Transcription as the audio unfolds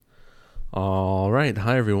All right.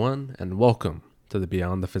 Hi, everyone, and welcome to the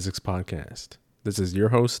Beyond the Physics podcast. This is your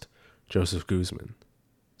host, Joseph Guzman.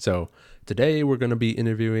 So, today we're going to be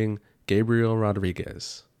interviewing Gabriel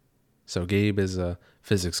Rodriguez. So, Gabe is a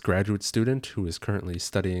physics graduate student who is currently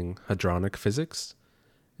studying hadronic physics.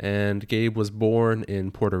 And Gabe was born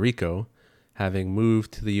in Puerto Rico, having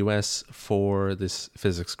moved to the U.S. for this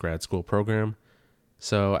physics grad school program.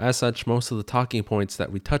 So, as such, most of the talking points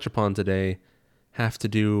that we touch upon today have to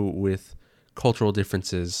do with cultural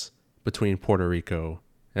differences between Puerto Rico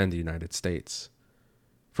and the United States.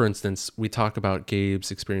 For instance, we talk about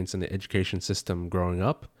Gabe's experience in the education system growing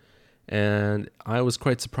up, and I was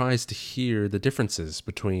quite surprised to hear the differences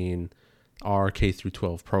between our K through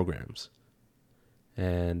 12 programs.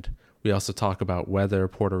 And we also talk about whether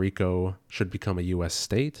Puerto Rico should become a U.S.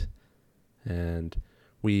 state, and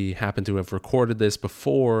we happen to have recorded this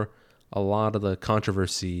before a lot of the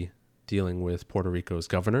controversy dealing with Puerto Rico's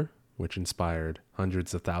governor, which inspired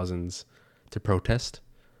hundreds of thousands to protest.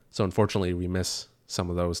 So unfortunately, we miss some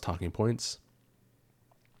of those talking points.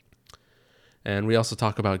 And we also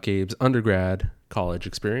talk about Gabe's undergrad college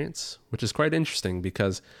experience, which is quite interesting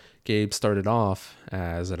because Gabe started off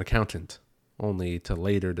as an accountant, only to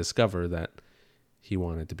later discover that he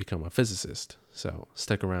wanted to become a physicist. So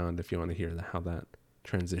stick around if you want to hear how that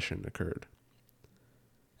transition occurred.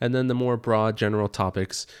 And then the more broad general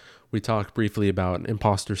topics, we talked briefly about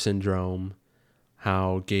imposter syndrome,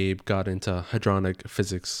 how Gabe got into hadronic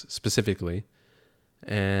physics specifically,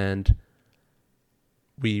 and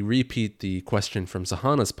we repeat the question from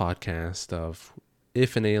Sahana's podcast of,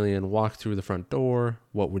 if an alien walked through the front door,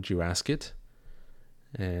 what would you ask it?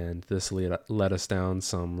 And this led us down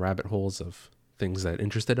some rabbit holes of things that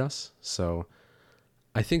interested us. So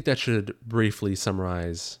I think that should briefly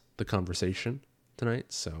summarize the conversation tonight.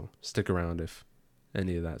 So stick around if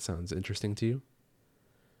any of that sounds interesting to you.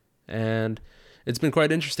 And it's been quite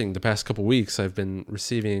interesting the past couple weeks. I've been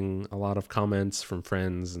receiving a lot of comments from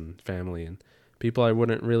friends and family and people I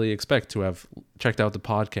wouldn't really expect to have checked out the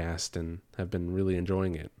podcast and have been really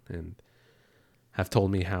enjoying it and have told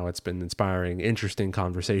me how it's been inspiring, interesting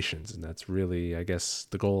conversations. And that's really, I guess,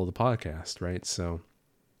 the goal of the podcast, right? So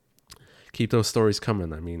keep those stories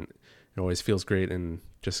coming. I mean, it always feels great and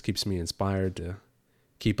just keeps me inspired to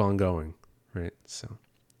keep on going, right? So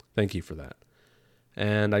thank you for that.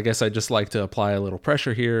 And I guess I'd just like to apply a little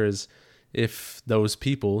pressure here is if those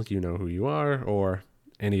people, you know who you are, or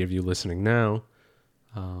any of you listening now,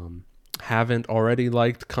 haven't already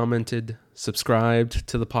liked, commented, subscribed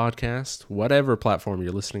to the podcast, whatever platform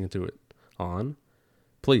you're listening to it on,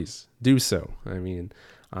 please do so. I mean,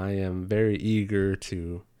 I am very eager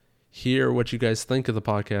to hear what you guys think of the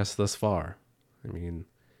podcast thus far. I mean,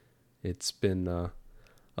 it's been a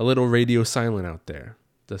little radio silent out there,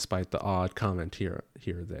 despite the odd comment here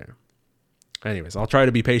or there. Anyways, I'll try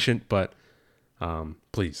to be patient, but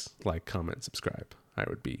please like, comment, subscribe. I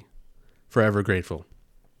would be forever grateful.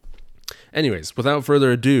 Anyways, without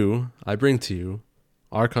further ado, I bring to you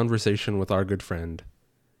our conversation with our good friend,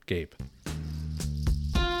 Gabe.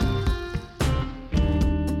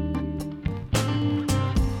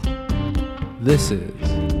 This is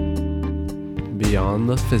Beyond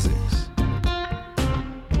the Physics.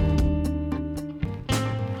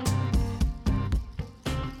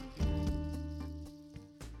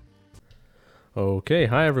 Okay,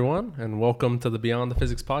 hi everyone, and welcome to the Beyond the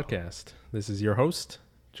Physics podcast. This is your host,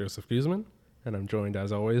 Joseph Guzman, and I'm joined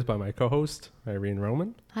as always by my co-host, Irene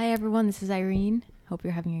Roman. Hi everyone, this is Irene. Hope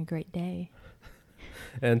you're having a great day.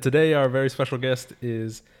 And today our very special guest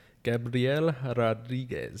is Gabriel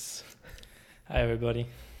Rodriguez. Hi everybody.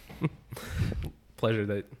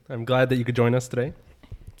 I'm glad that you could join us today.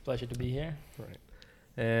 Pleasure to be here. Right.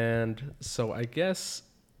 And so I guess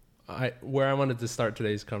where I wanted to start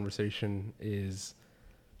today's conversation is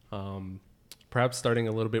perhaps starting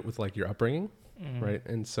a little bit with like your upbringing, right?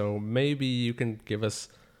 And so maybe you can give us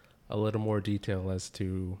a little more detail as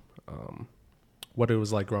to what it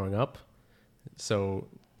was like growing up. So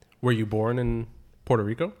were you born in Puerto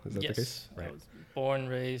Rico? Is that the case? Right. I was born,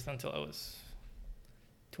 raised until I was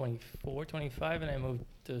 24, 25, and I moved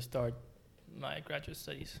to start my graduate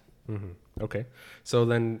studies. Mm-hmm. Okay. So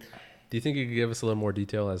then do you think you could give us a little more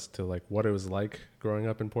detail as to like what it was like growing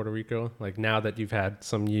up in Puerto Rico? Like now that you've had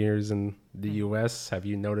some years in the U.S., have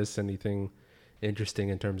you noticed anything interesting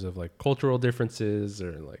in terms of like cultural differences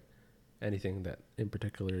or like anything that in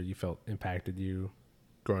particular you felt impacted you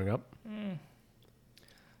growing up?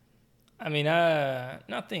 I mean,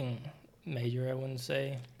 nothing major, I wouldn't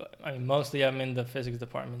say. But I mean, mostly I'm in the physics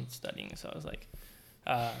department studying. So I was like,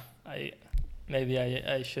 maybe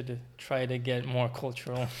I should try to get more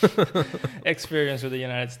cultural experience with the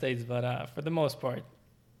United States. But for the most part,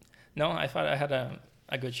 no, I thought I had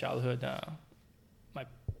a good childhood. I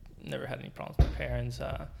never had any problems with my parents.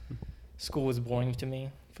 School was boring to me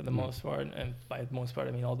for the most part, and by the most part,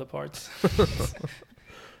 I mean all the parts.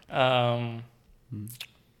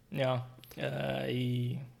 Yeah.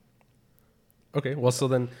 Okay, well, so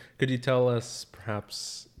then could you tell us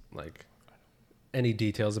perhaps like any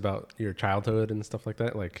details about your childhood and stuff like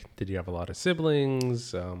that? Like, did you have a lot of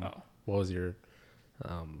siblings? What was your,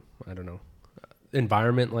 I don't know,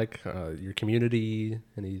 environment like, your community,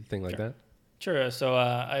 anything like that? Sure. So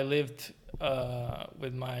I lived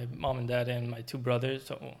with my mom and dad and my two brothers.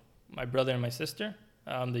 So my brother and my sister.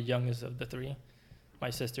 I'm the youngest of the three. My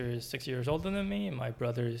sister is 6 years older than me, and my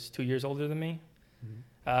brother is 2 years older than me.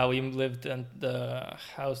 We lived in the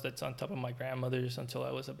house that's on top of my grandmother's until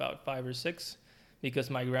I was about 5 or 6, because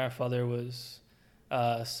my grandfather was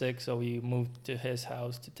sick, so we moved to his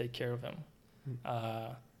house to take care of him.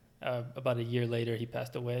 About a year later, he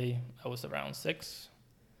passed away. I was around 6.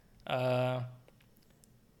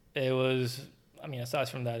 It was, I mean, aside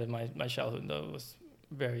from that, my childhood though was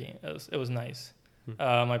it was nice.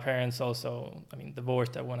 My parents also, I mean,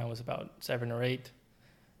 divorced when I was about 7 or 8.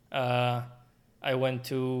 I went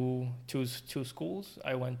to two schools.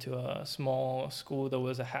 I went to a small school that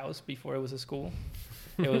was a house before it was a school.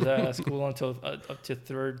 It was a school until up to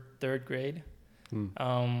third grade.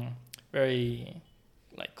 Very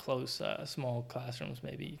like close, small classrooms,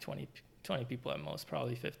 maybe 20 people at most,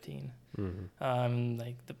 probably 15.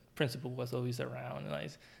 Like the principal was always around, and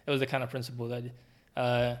it was the kind of principal that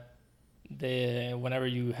whenever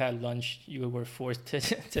you had lunch, you were forced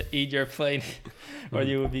to eat your plate, or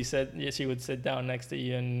you would be she would sit down next to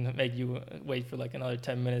you and make you wait for like another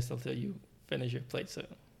 10 minutes until you finish your plate. So,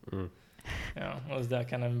 it was that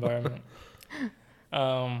kind of environment.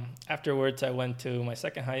 Afterwards, I went to my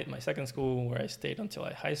second school, where I stayed until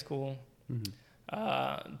high school.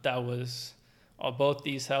 That was both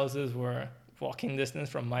these houses were walking distance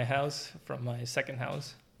from my house, from my second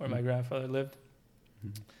house where my grandfather lived.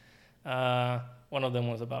 One of them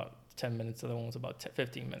was about 10 minutes, the other one was about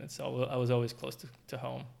 15 minutes. So I was always close to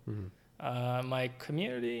home. My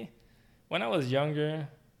community, when I was younger,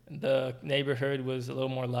 the neighborhood was a little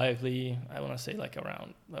more lively. I want to say like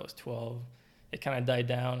around I was 12. It kind of died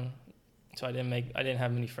down, so I didn't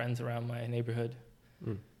have many friends around my neighborhood.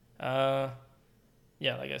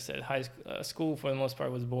 Yeah, like I said, school for the most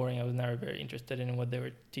part was boring. I was never very interested in what they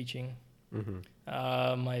were teaching.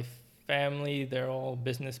 My family, they're all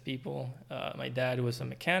business people. My dad was a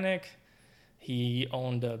mechanic. He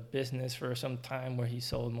owned a business for some time where he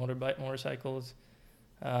sold motorcycles.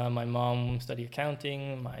 My mom studied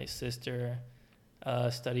accounting. My sister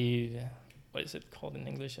studied, what is it called in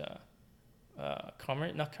English?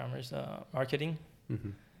 Marketing.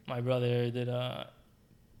 My brother did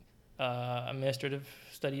administrative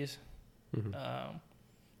studies.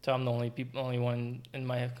 So I'm the only one in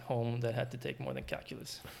my home that had to take more than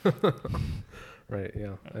calculus. Right.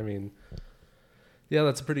 Yeah. I mean, yeah,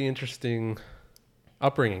 that's a pretty interesting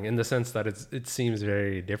upbringing in the sense that it seems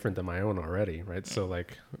very different than my own already. Right. So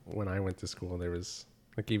like when I went to school, there was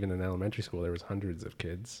like even in elementary school, there was hundreds of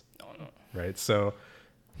kids. Right. So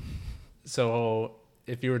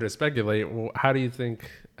if you were to speculate, how do you think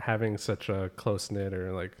having such a close knit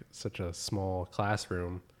or like such a small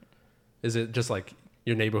classroom, is it just like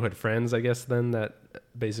your neighborhood friends, I guess, then that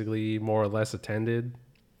basically more or less attended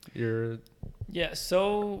your? Yeah.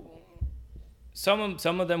 So some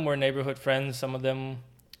of them were neighborhood friends. Some of them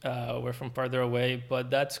were from farther away, but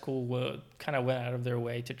that school kind of went out of their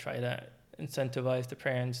way to try to incentivize the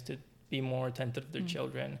parents to be more attentive to their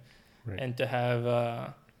children, and to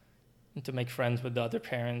have to make friends with the other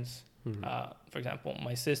parents. For example,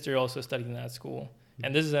 my sister also studied in that school,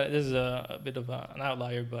 and this is a bit of an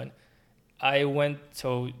outlier, but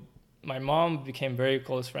so my mom became very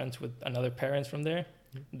close friends with another parents from there.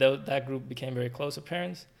 That group became very close of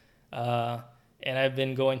parents, and I've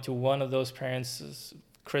been going to one of those parents'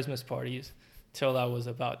 Christmas parties till I was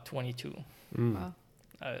about 22. Wow.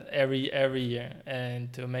 Every year,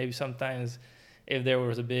 and to maybe sometimes if there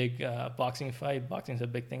was a big boxing fight. Boxing's a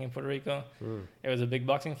big thing in Puerto Rico. There was a big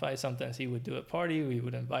boxing fight. Sometimes he would do a party. We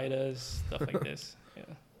would invite us, stuff like this.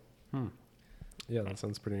 Yeah. Yeah, that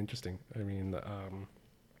sounds pretty interesting. I mean,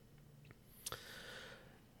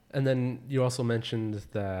 and then you also mentioned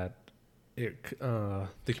that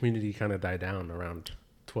the community kind of died down around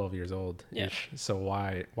 12 years old ish. Yeah. So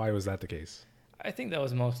why was that the case? I think that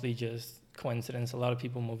was mostly just coincidence. A lot of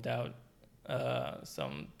people moved out.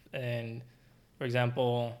 And for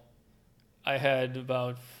example, I had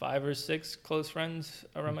about 5 or 6 close friends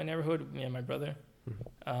around my neighborhood, me and my brother.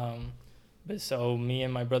 But so me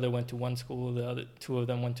and my brother went to one school, the other 2 of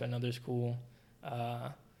them went to another school.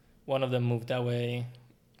 One of them moved that way.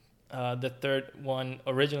 The third one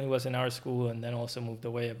originally was in our school and then also moved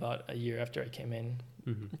away about a year after I came in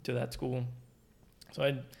to that school. So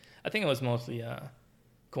I think it was mostly a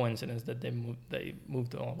coincidence that they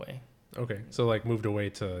moved all away. Okay, so like moved away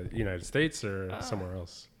to United States or somewhere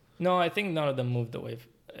else? No, I think none of them moved away.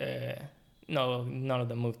 No, none of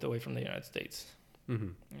them moved away from the United States.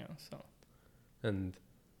 So. And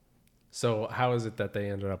so how is it that they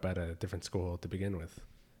ended up at a different school to begin with?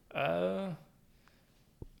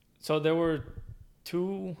 So there were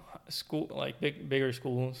 2 bigger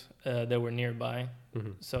schools that were nearby.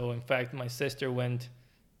 So in fact, my sister went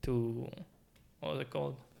to, what was it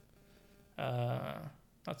called?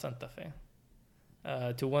 Not Santa Fe.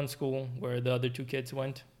 To one school where the other 2 kids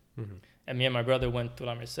went. And me and my brother went to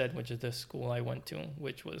La Merced, which is the school I went to,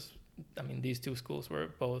 which was, these 2 schools were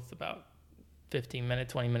both about 15-minute,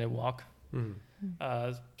 20-minute walk.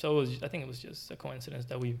 So I think it was just a coincidence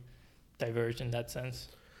that we diverged in that sense.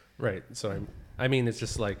 Right. So it's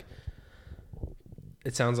just like,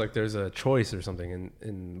 it sounds like there's a choice or something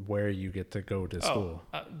in where you get to go to school.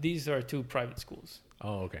 These are 2 private schools.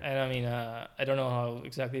 Oh, okay. And I don't know how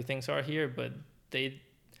exactly things are here, but in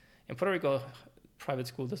Puerto Rico, private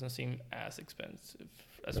school doesn't seem as expensive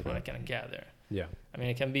as what I can gather. Yeah.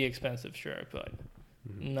 It can be expensive, sure, but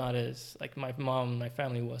not as, like, my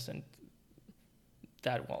family wasn't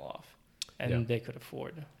that well off, and they could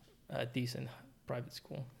afford a decent private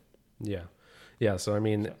school. Yeah. Yeah. So,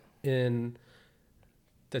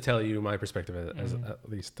 to tell you my perspective, as at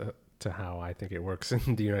least to how I think it works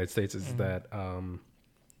in the United States, is that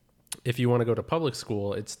if you want to go to public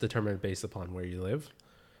school, it's determined based upon where you live.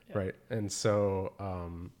 Yeah. Right. And so,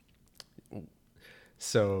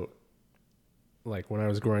 like when I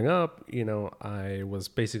was growing up, I was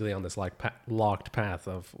basically on this locked path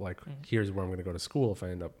of like, here's where I'm going to go to school if I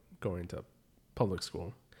end up going to public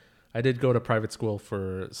school. I did go to private school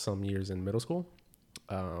for some years in middle school.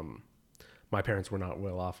 My parents were not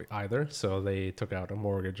well off either, so they took out a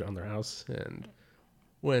mortgage on their house and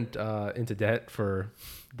went into debt for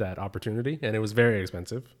that opportunity. And it was very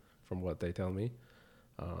expensive from what they tell me.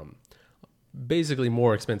 Basically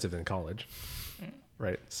more expensive than college,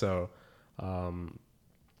 right? So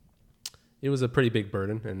it was a pretty big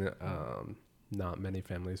burden, and not many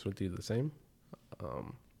families would do the same.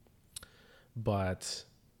 But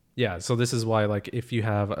yeah, so this is why, like, if you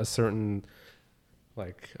have a certain,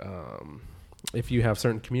 if you have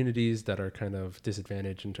certain communities that are kind of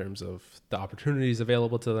disadvantaged in terms of the opportunities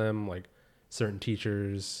available to them, like certain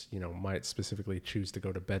teachers, might specifically choose to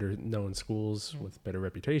go to better known schools with better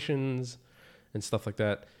reputations and stuff like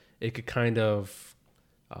that. It could kind of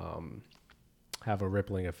have a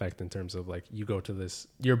rippling effect in terms of, like,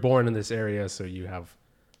 you're born in this area, so you have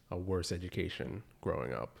a worse education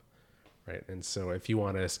growing up. Right. And so if you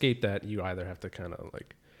want to escape that, you either have to kind of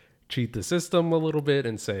like cheat the system a little bit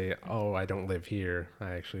and say, oh, I don't live here.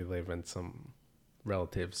 I actually live in some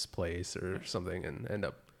relative's place or something, and end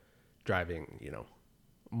up driving,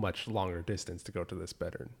 much longer distance to go to this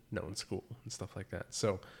better known school and stuff like that.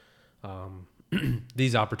 So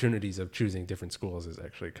these opportunities of choosing different schools is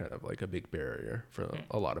actually kind of like a big barrier for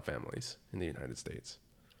a lot of families in the United States.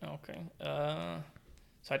 Okay.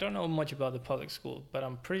 So I don't know much about the public school, but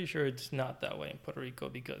I'm pretty sure it's not that way in Puerto Rico,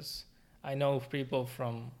 because I know people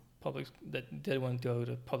from that did want to go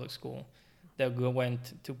to public school that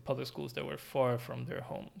went to public schools that were far from their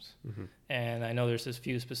homes. And I know there's a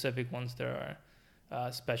few specific ones that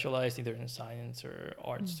are specialized either in science or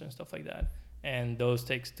arts and stuff like that. And those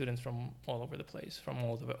take students from all over the place, from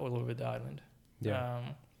all over the island. Yeah.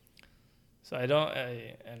 So of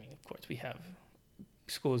course we have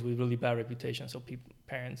schools with really bad reputation, so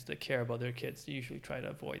parents that care about their kids usually try to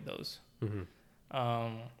avoid those.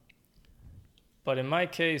 But in my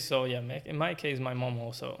case, my mom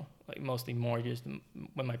also mostly mortgaged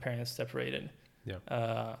when my parents separated.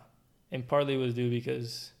 Yeah. And partly was due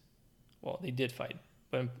because, they did fight,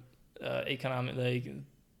 but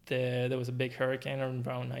there was a big hurricane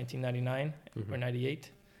around 1999 or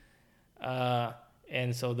 98.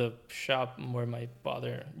 And so the shop where my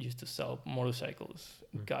father used to sell motorcycles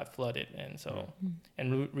got flooded. And so,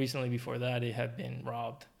 recently before that, it had been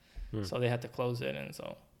robbed. So they had to close it. And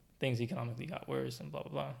so things economically got worse and blah,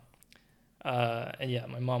 blah, blah. And yeah,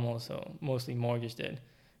 my mom also mostly mortgaged it,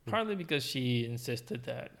 partly because she insisted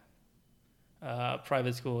that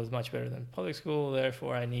private school is much better than public school.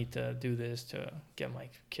 Therefore, I need to do this to get my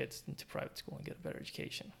kids into private school and get a better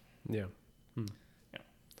education. Yeah.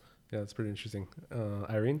 Yeah, that's pretty interesting.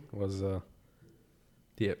 Irene, what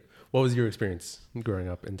was your experience growing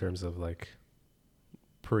up in terms of like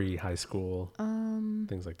pre-high school,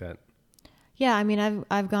 things like that? Yeah, I mean,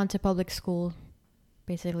 I've gone to public school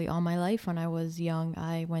basically all my life. When I was young,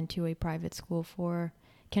 I went to a private school for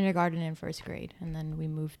kindergarten and first grade, and then we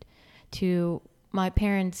moved to my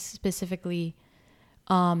parents specifically.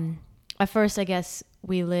 At first, I guess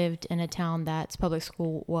we lived in a town that's public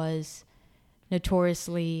school was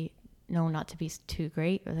notoriously known not to be too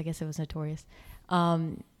great. I guess it was notorious.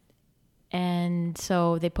 And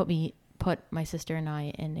so they put my sister and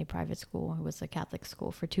I in a private school. It was a Catholic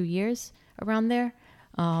school for 2 years around there.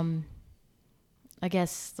 I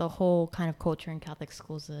guess the whole kind of culture in Catholic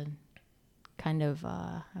schools, a kind of,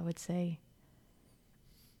 I would say,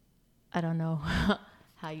 I don't know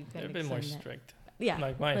how you can They're a bit more explain that. strict. Yeah.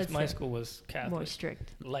 Like my school was Catholic. More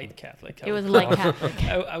strict. Light Catholic. It was light Catholic.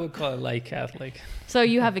 I would call it light Catholic. So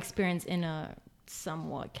you have experience in a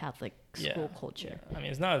somewhat Catholic school Yeah, culture. yeah. I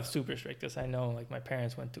mean, it's not super strict, because I know like my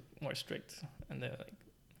parents went to more strict, and they like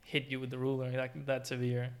hit you with the ruler like that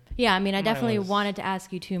severe. Yeah, I mean, I Mine definitely was- wanted to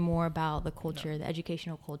ask you too more about the culture, the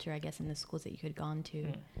educational culture, I guess, in the schools that you had gone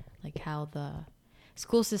to, like how the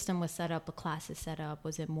school system was set up, the classes set up.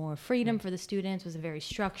 Was it more freedom for the students? Was it very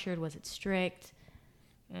structured? Was it strict?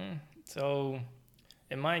 So,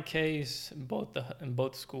 in my case, in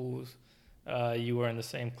both schools, you were in the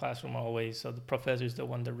same classroom always. So the professor's the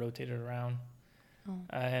one that rotated around,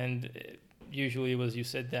 and usually it was you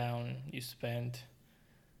sit down, you spend.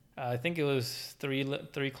 I think it was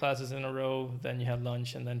three classes in a row. Then you had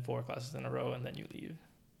lunch, and then 4 classes in a row, and then you leave.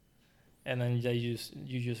 And then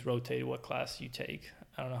you just rotate what class you take.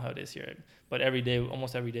 I don't know how it is here, but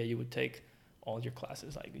almost every day, you would take all your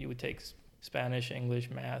classes. Like you would take Spanish, English,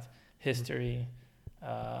 math, history,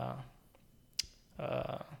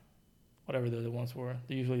 whatever the other ones were.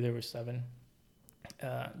 Usually there were 7.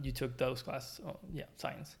 You took those classes. Oh, yeah,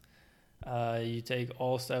 science. You take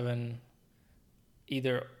all 7,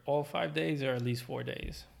 either all 5 days or at least 4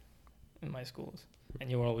 days in my schools. And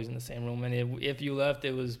you were always in the same room. And if you left,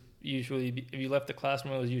 it was usually, if you left the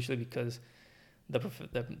classroom, it was usually because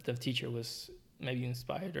the teacher was maybe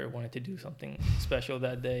inspired or wanted to do something special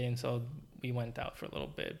that day. And so we went out for a little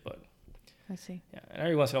bit. But I see. yeah, and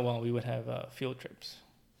every once in a while we would have field trips.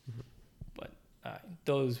 But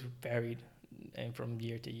those varied and from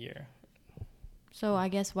year to year. So I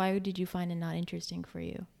guess why did you find it not interesting for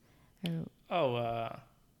you?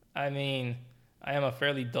 I mean, I am a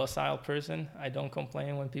fairly docile person. I don't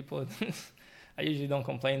complain when people... I usually don't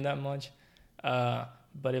complain that much.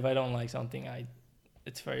 But if I don't like something,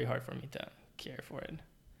 it's very hard for me to care for it.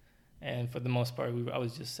 And for the most part, I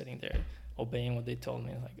was just sitting there obeying what they told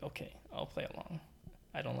me. Like, okay, I'll play along.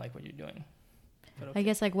 I don't like what you're doing. But okay. I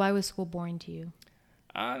guess, like, why was school boring to you?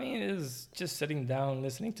 I mean, it was just sitting down,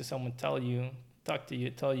 listening to someone tell you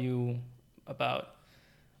about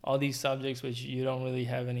all these subjects which you don't really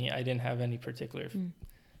have I didn't have any particular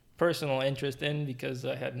personal interest in, because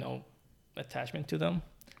I had no attachment to them.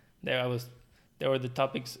 There were the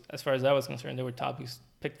topics, as far as I was concerned, there were topics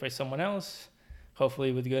picked by someone else,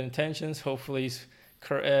 hopefully with good intentions, hopefully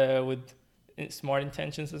with smart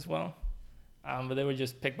intentions as well. But they were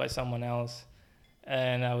just picked by someone else,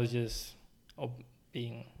 and I was just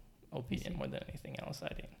being obedient more than anything else, I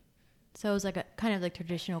think. So it was like a kind of like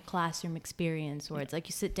traditional classroom experience where it's like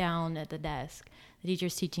you sit down at the desk, the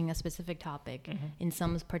teacher's teaching a specific topic in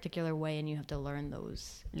some particular way, and you have to learn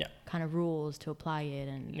those kind of rules to apply it.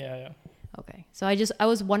 And okay. So I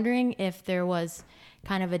was wondering if there was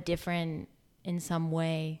kind of a different, in some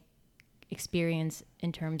way, experience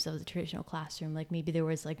in terms of the traditional classroom. Like maybe there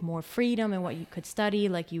was like more freedom in what you could study,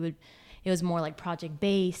 like it was more like project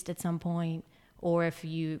based at some point, or if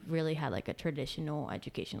you really had like a traditional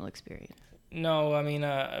educational experience. No, I mean,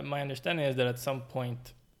 my understanding is that at some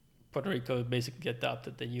point, Puerto Rico basically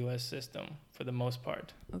adopted the U.S. system for the most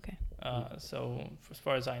part. Okay. So as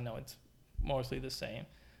far as I know, it's mostly the same.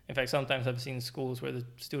 In fact, sometimes I've seen schools where the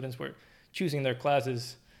students were choosing their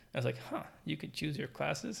classes. And I was like, you could choose your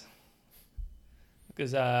classes?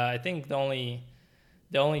 Because I think the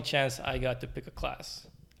only chance I got to pick a class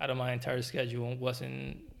out of my entire schedule was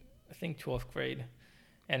in, I think, 12th grade.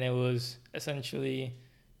 And it was essentially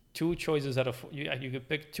 2 choices out of 4. You could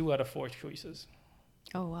pick 2 out of 4 choices.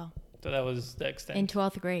 Oh, wow. So that was the extent. In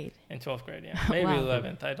 12th grade? In 12th grade, yeah. Maybe Wow.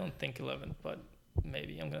 11th. I don't think 11th, but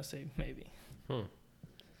maybe. I'm going to say maybe.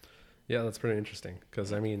 Yeah, that's pretty interesting.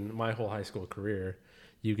 Because, I mean, my whole high school career,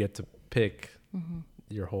 you get to pick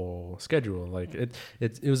your whole schedule. Like,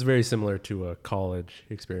 it was very similar to a college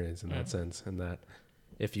experience in that sense. And that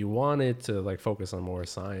if you wanted to, like, focus on more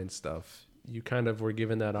science stuff, you kind of were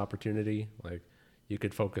given that opportunity, like you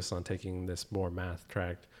could focus on taking this more math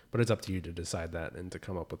track, but it's up to you to decide that and to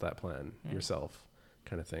come up with that plan yourself,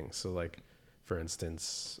 kind of thing. So like, for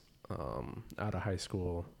instance, out of high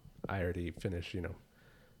school, I already finished,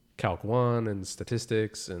 Calc 1 and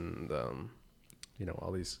statistics and,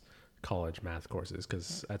 all these college math courses,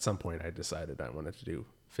 because at some point I decided I wanted to do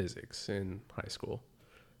physics in high school.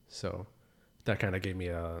 So that kind of gave me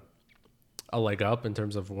a leg up in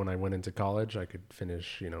terms of when I went into college. I could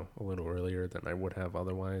finish, a little earlier than I would have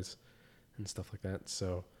otherwise and stuff like that.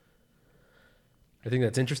 So I think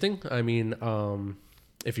that's interesting. I mean,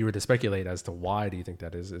 if you were to speculate as to why do you think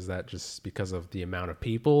that is that just because of the amount of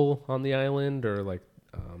people on the island, or like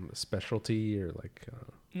specialty, or like...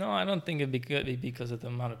 No, I don't think it'd be because of the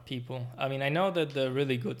amount of people. I mean, I know that the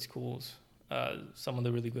really good schools, some of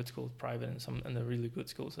the really good schools private and the really good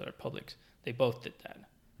schools that are public, they both did that.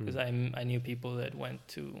 Because I knew people that went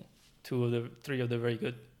to three of the very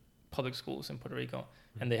good public schools in Puerto Rico,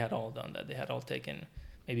 and they had all done that. They had all taken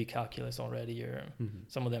maybe calculus already, or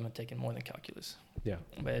some of them had taken more than calculus. Yeah.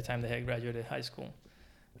 By the time they had graduated high school.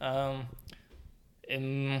 I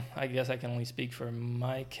guess I can only speak for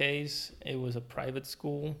my case. It was a private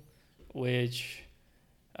school, which,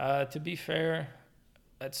 to be fair,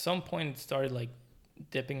 at some point it started like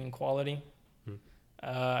dipping in quality.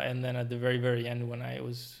 And then at the very, very end, when I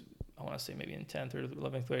want to say maybe in 10th or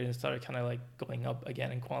 11th grade, it started kind of like going up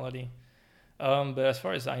again in quality. But as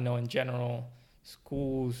far as I know, in general,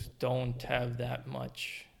 schools don't have that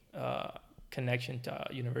much connection to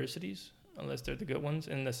universities, unless they're the good ones,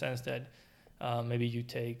 in the sense that maybe you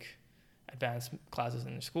take advanced classes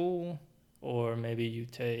in school, or maybe you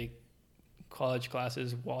take college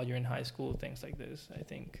classes while you're in high school, things like this. I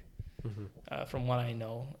think, from what I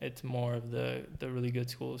know, it's more of the really good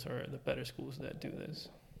schools or the better schools that do this.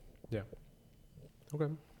 Yeah. Okay.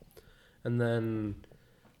 And then,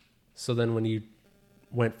 so then when you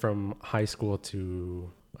went from high school to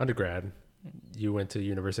undergrad, you went to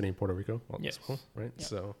university in Puerto Rico? Yes. Right? Yeah.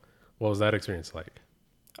 So what was that experience like?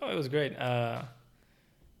 Oh, it was great.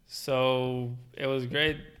 So it was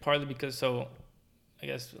great partly because, I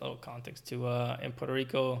guess a little context too, in Puerto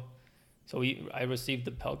Rico, I received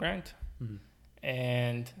the Pell Grant,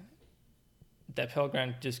 and that Pell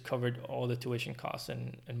Grant just covered all the tuition costs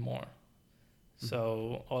and more.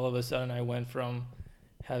 So all of a sudden I went from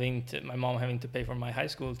my mom having to pay for my high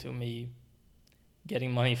school to me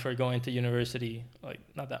getting money for going to university, like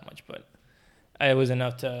not that much, but it was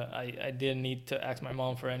enough I didn't need to ask my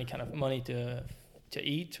mom for any kind of money to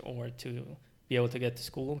eat or to be able to get to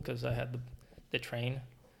school, because I had the train.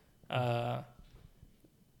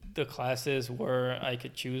 The classes where I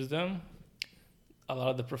could choose them, a lot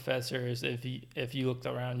of the professors, if you looked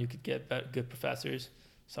around, you could get good professors.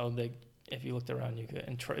 So if you looked around, you could,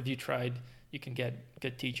 and if you tried, you can get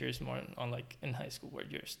good teachers more on like in high school, where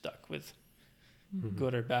you're stuck with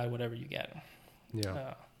good or bad, whatever you get.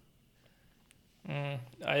 Yeah.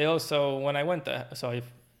 I also, when I went to,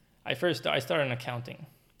 I started in accounting.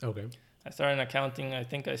 Okay. I started in accounting. I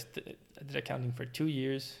think I did accounting for 2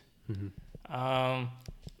 years. I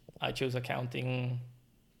chose accounting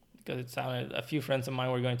because it sounded, a few friends of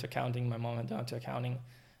mine were going to accounting. My mom had gone to accounting.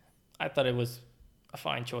 I thought it was a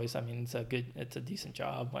fine choice. I mean, it's a decent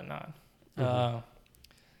job, whatnot. So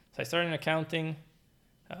I started in accounting.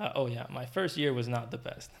 My first year was not the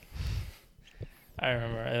best. I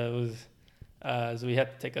remember it was, so we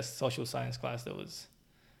had to take a social science class that was,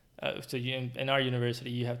 in our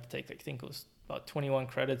university, you have to take, I think it was about 21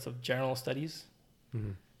 credits of general studies.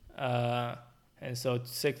 And so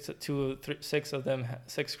 6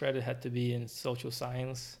 credit had to be in social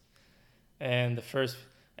science. And the first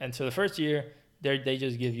year, they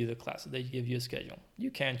just give you the class. They give you a schedule. You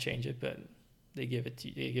can't change it, but they give it to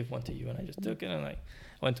you. They give one to you, and I just took it, and I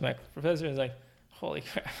went to my professor and was like, "Holy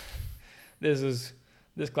crap,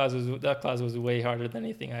 that class was way harder than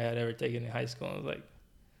anything I had ever taken in high school." I was like,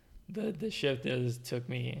 the shift just took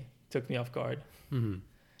me off guard.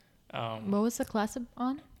 What was the class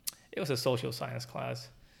on? It was a social science class,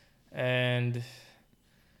 and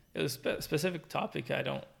it was a specific topic I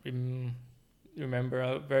don't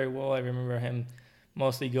remember very well. I remember him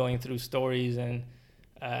mostly going through stories, and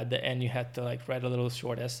at the end you had to like write a little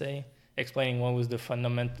short essay explaining what was the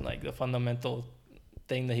fundamental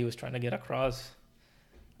thing that he was trying to get across,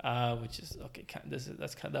 which is okay.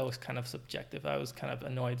 That was kind of subjective. I was kind of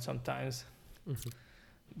annoyed sometimes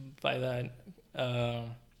by that.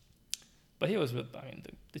 But he was, I mean,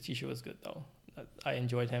 the teacher was good though. I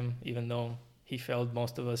enjoyed him, even though he failed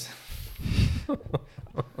most of us.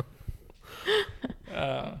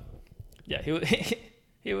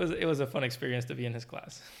 it was a fun experience to be in his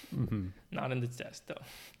class. Mm-hmm. Not in the test though.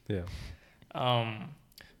 Yeah.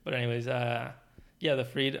 But anyways, I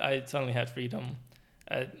suddenly had freedom.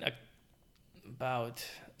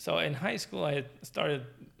 So in high school, I started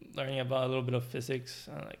learning about a little bit of physics.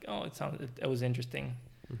 Like, it was interesting,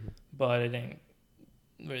 Mm-hmm. but I didn't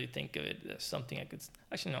really think of it as something I could.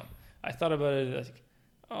 Actually, no. I thought about it as,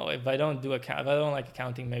 if I don't like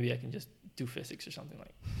accounting, maybe I can just do physics or something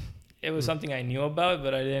like. It was something I knew about,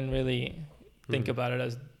 but I didn't really think about it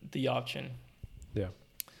as the option. Yeah.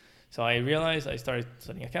 So I started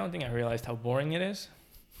studying accounting. I realized how boring it is.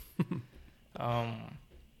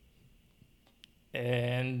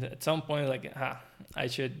 And at some point, like, I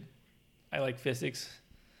like physics,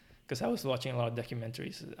 because I was watching a lot of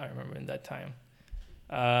documentaries, I remember in that time.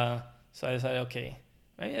 So I decided, okay,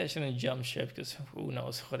 maybe I shouldn't jump ship, because who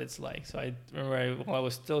knows what it's like. So I remember while I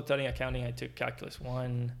was still studying accounting, I took Calculus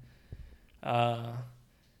 1.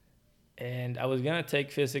 And I was going to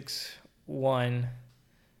take Physics 1,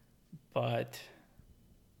 but,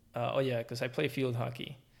 because I play field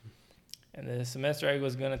hockey. And the semester I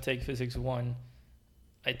was going to take Physics 1,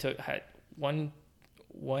 I had one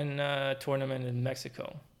tournament in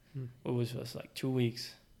Mexico, which was like 2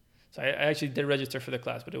 weeks. So I actually did register for the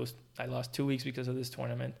class, but I lost 2 weeks because of this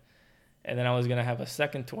tournament. And then I was going to have a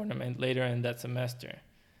second tournament later in that semester.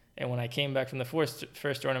 And when I came back from the first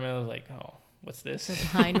tournament, I was like, oh, what's this? So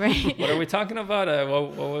behind, right? What are we talking about?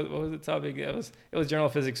 What was the topic? It was General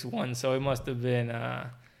Physics 1, so it must have been,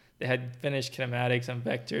 they had finished kinematics and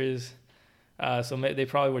vectors. So they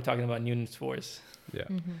probably were talking about Newton's force. Yeah.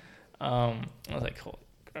 Mm-hmm. I was like, holy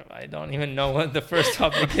crap, I don't even know what the first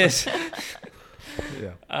topic is.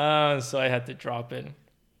 Yeah. So I had to drop it.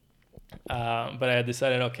 But I had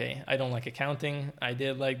decided, okay, I don't like accounting. I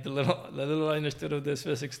did like the little I understood of this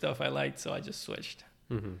physics stuff I liked, so I just switched.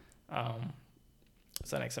 Mm-hmm.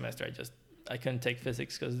 So next semester I couldn't take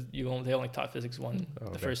physics because they only taught physics 1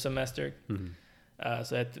 the first semester. Mm-hmm.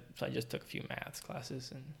 So I just took a few maths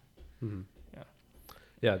classes and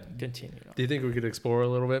continued on. Do you think we could explore a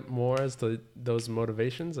little bit more as to those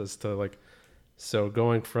motivations, as to so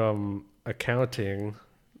going from accounting,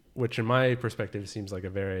 which in my perspective seems like a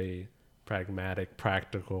very pragmatic,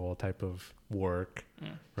 practical type of work,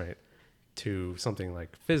 right, to something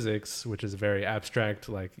like physics, which is very abstract,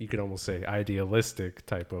 like you could almost say idealistic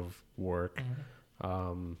type of work.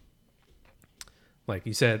 Like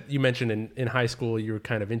you mentioned in high school, you were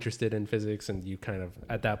kind of interested in physics, and you kind of,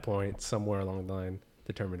 at that point, somewhere along the line,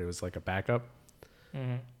 determined it was like a backup.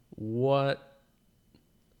 What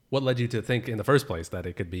led you to think in the first place that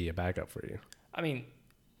it could be a backup for you? I mean,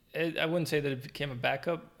 I wouldn't say that it became a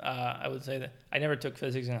backup. I would say that I never took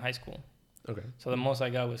physics in high school. Okay. So the most I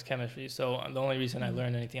got was chemistry. So the only reason I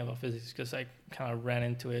learned anything about physics is because I kind of ran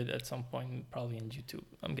into it at some point, probably in YouTube,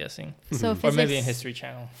 I'm guessing. So or maybe in History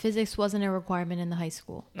Channel. Physics wasn't a requirement in the high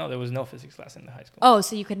school? No, there was no physics class in the high school. Oh,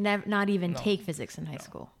 so you could not even take physics in high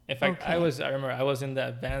school? In fact, I remember I was in the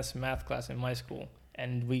advanced math class in my school,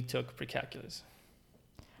 and we took pre-calculus.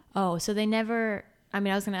 Oh, so they never... I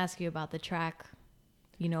mean, I was going to ask you about the track,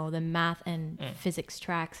 the math and physics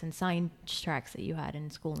tracks and science tracks that you had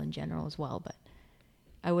in school in general as well, but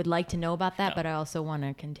I would like to know about that, but I also want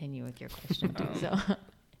to continue with your question too. So,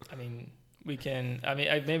 I mean, we can. I mean,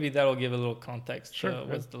 maybe that'll give a little context. Sure.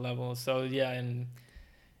 What's the level? So yeah, and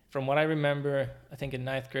from what I remember, I think in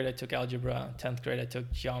 9th grade I took algebra. 10th grade I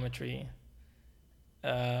took geometry.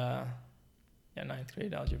 9th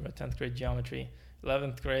grade algebra. 10th grade geometry.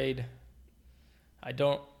 11th grade, I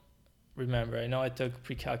don't remember. I know I took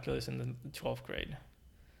pre-calculus in the 12th grade.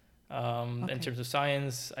 In terms of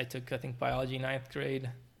science, I took, I think, biology 9th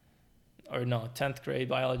grade. Or no, 10th grade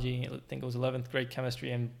biology. I think it was 11th grade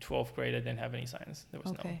chemistry, and 12th grade I didn't have any science. There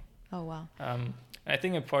was no. Oh, wow. And I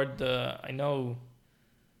think in part, I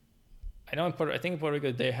think in Puerto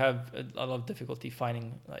Rico they have a lot of difficulty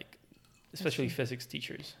finding, like, especially physics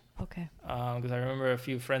teachers. Okay. Because I remember a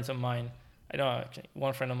few friends of mine, actually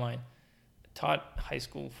one friend of mine taught high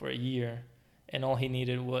school for a year, and all he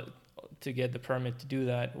needed to get the permit to do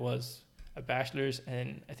that was a bachelor's,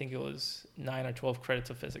 and I think it was 9 or 12 credits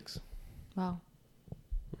of physics. Wow.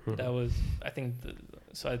 That was, I think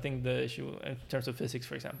the issue in terms of physics,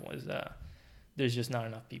 for example, is that there's just not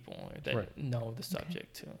enough people that know the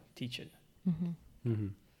subject to teach it.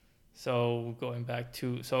 So going back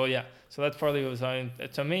to, so that's partly what was,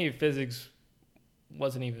 to me, physics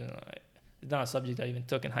wasn't even, it's not a subject I even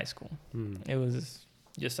took in high school. It was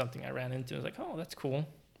just something I ran into. I was like, oh, that's cool.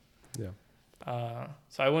 Yeah.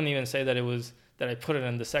 So I wouldn't even say that that I put it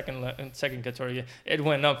in the second category, it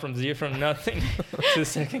went up from nothing to the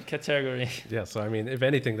second category. Yeah, so I mean, if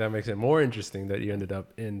anything, that makes it more interesting that you ended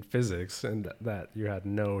up in physics and that you had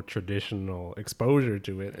no traditional exposure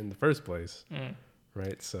to it in the first place,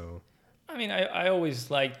 right? So, I mean, I always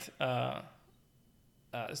liked. So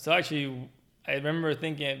actually, I remember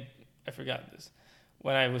thinking, I forgot this,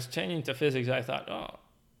 when I was changing to physics, I thought, oh,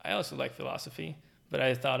 I also like philosophy. But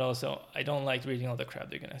I thought also, I don't like reading all the crap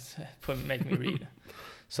they're going to make me read.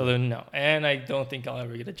 So then no. And I don't think I'll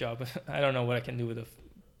ever get a job. I don't know what I can do with a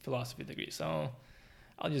philosophy degree. So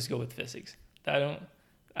I'll just go with physics. I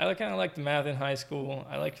kind of liked math in high school.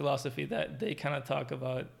 I like philosophy that they kind of talk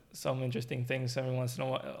about some interesting things every once in a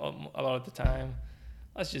while, a lot of the time.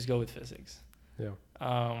 Let's just go with physics. Yeah.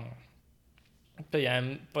 But yeah,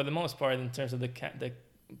 and for the most part, in terms of the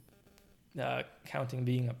counting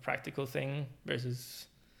being a practical thing versus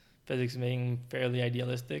physics being fairly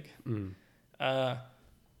idealistic. I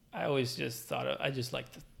always just thought I'd like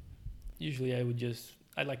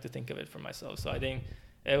to think of it for myself. So I think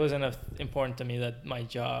it was enough important to me that my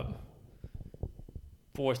job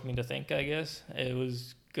forced me to think, I guess. It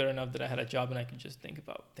was good enough that I had a job and I could just think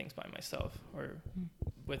about things by myself or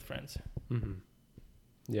with friends. Mm-hmm.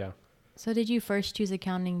 Yeah. So did you first choose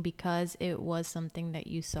accounting because it was something that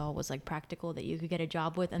you saw was like practical that you could get a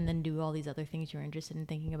job with and then do all these other things you were interested in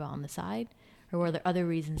thinking about on the side? Or were there other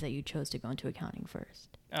reasons that you chose to go into accounting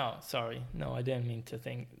first? Oh, sorry. No, I didn't mean to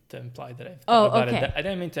imply that I thought about it. I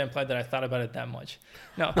didn't mean to imply that I thought about it that much.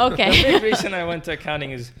 No. Okay. The big reason I went to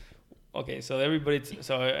accounting is, essentially everybody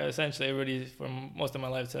for most of my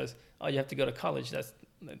life says, oh, you have to go to college. That's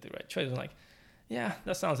the right choice. I'm like, yeah,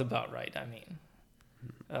 that sounds about right. I mean,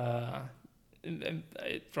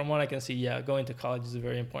 from what I can see, yeah, going to college is a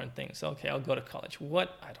very important thing. So, okay, I'll go to college.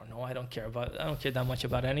 What? I don't know. I don't care that much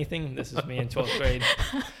about anything. This is me in 12th grade.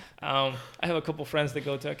 I have a couple friends that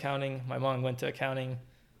go to accounting. My mom went to accounting.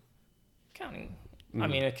 I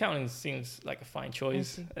mean, accounting seems like a fine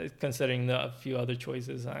choice, considering a few other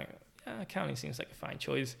choices. Accounting seems like a fine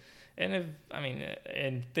choice. And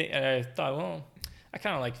I thought, well, I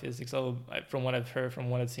kind of like physics, from what I've heard, from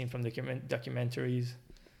what I've seen from documentaries.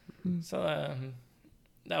 So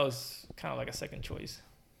that was kind of like a second choice.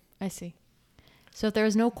 I see. So if there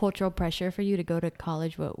was no cultural pressure for you to go to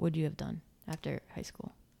college, what would you have done after high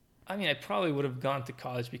school? I mean, I probably would have gone to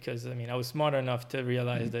college because, I was smart enough to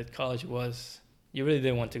realize that college you really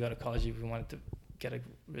didn't want to go to college if you wanted to get a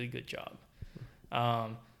really good job.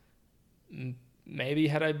 Maybe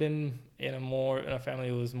had I been in a family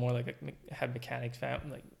that was more like had mechanics,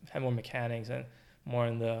 had more mechanics and more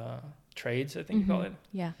in the trades, I think you call it.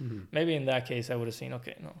 Yeah. Mm-hmm. Maybe in that case I would have seen,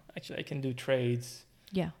 okay, no, actually I can do trades.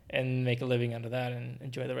 Yeah. And make a living out of that and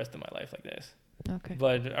enjoy the rest of my life like this. Okay.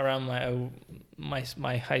 But around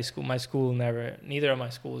my high school, neither of my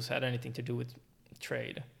schools had anything to do with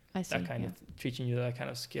trade. I see. That kind of teaching you that kind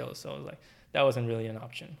of skill. So it was like that wasn't really an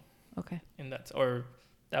option. Okay.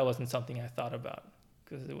 That wasn't something I thought about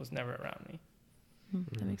because it was never around me.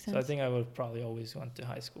 That makes sense. So I think I would have probably always went to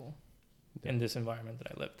high school in this environment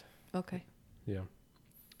that I lived. Okay. Yeah.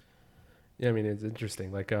 Yeah, I mean, it's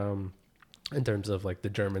interesting, like, in terms of, like, the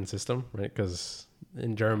German system, right? Because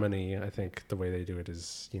in Germany, I think the way they do it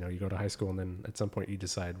is, you go to high school and then at some point you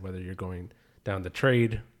decide whether you're going down the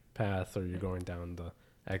trade path or you're going down the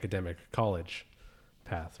academic college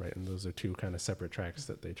path, right? And those are two kind of separate tracks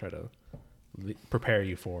that they try to prepare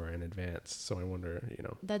you for in advance. So I wonder,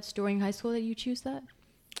 That's during high school that you choose that?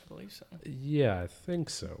 I believe so. Yeah, I think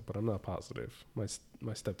so, but I'm not positive. My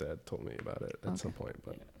stepdad told me about it at some point,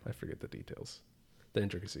 but I forget the details, the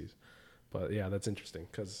intricacies. But yeah, that's interesting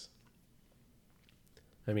because,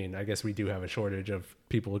 I mean, I guess we do have a shortage of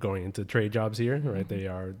people going into trade jobs here, right? They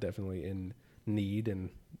are definitely in need and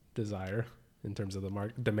desire in terms of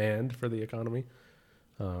the demand for the economy.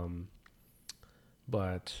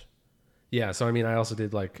 But yeah, so I mean, I also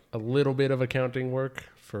did like a little bit of accounting work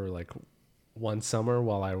for like one summer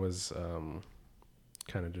while I was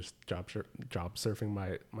kind of just job surfing.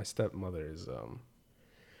 My stepmother is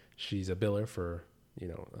she's a biller for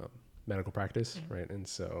medical practice, right? And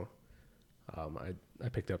so I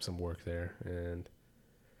picked up some work there, and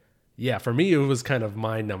yeah, for me it was kind of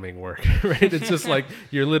mind-numbing work, right? It's just like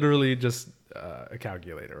you're literally just a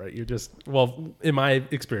calculator, right? You're just, well, in my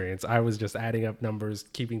experience, I was just adding up numbers,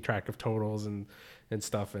 keeping track of totals and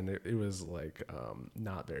stuff, and it was like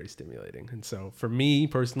not very stimulating. And so for me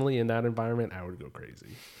personally, in that environment, I would go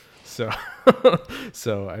crazy. So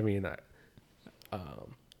I mean,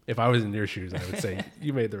 if I was in your shoes, I would say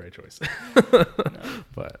you made the right choice. No.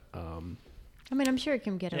 But I mean, I'm sure it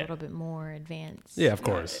can get a little bit more advanced. Yeah, of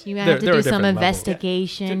course. You have to do some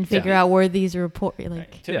investigation, figure out where these report.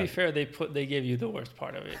 Like, to be fair, they gave you the worst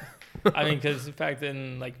part of it. I mean, because in fact,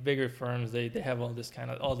 in like bigger firms, they have all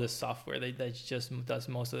this software that just does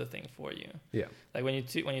most of the thing for you. Yeah. Like when you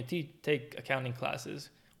take accounting classes,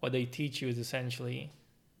 what they teach you is essentially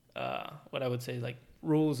what I would say like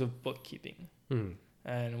rules of bookkeeping,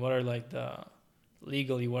 and what are like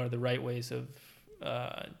what are the right ways of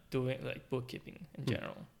doing like bookkeeping in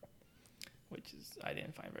general, which is I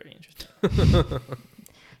didn't find very interesting.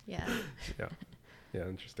 Yeah. Yeah,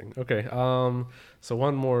 interesting. Okay, so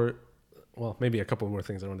one more, well, maybe a couple more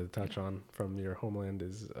things I wanted to touch on from your homeland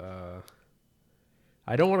is,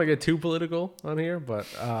 I don't want to get too political on here, but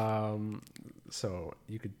so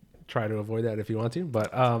you could try to avoid that if you want to.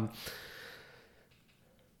 But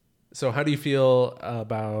so how do you feel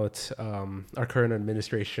about our current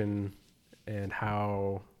administration and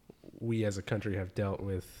how we as a country have dealt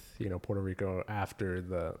with, Puerto Rico after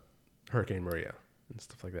the Hurricane Maria and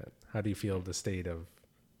stuff like that? How do you feel the state of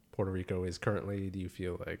Puerto Rico is currently? Do you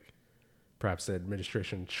feel like perhaps the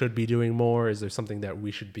administration should be doing more? Is there something that we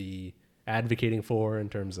should be advocating for in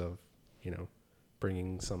terms of,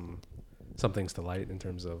 bringing some things to light in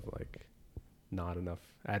terms of like not enough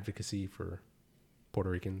advocacy for Puerto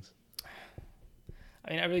Ricans?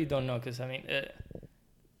 I mean, I really don't know because I mean,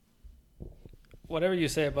 whatever you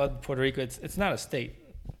say about Puerto Rico, it's not a state.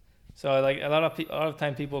 So like a lot of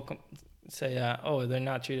time people say, they're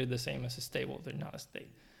not treated the same as a state. Well, they're not a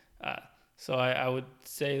state. So I would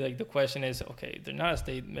say like the question is, okay, they're not a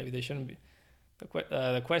state. Maybe they shouldn't be.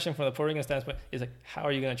 The question from the Puerto Rican standpoint is like, how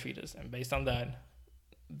are you going to treat us? And based on that,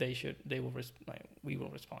 we will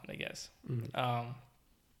respond, I guess. Mm-hmm.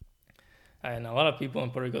 And a lot of people in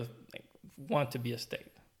Puerto Rico want to be a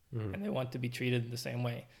state, and they want to be treated the same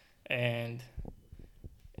way. And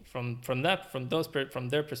from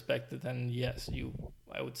their perspective, then yes,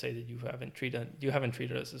 I would say that you haven't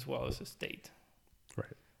treated us as well as a state.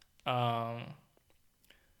 Right.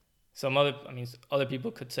 Other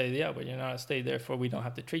people could say, yeah, but you're not a state, therefore we don't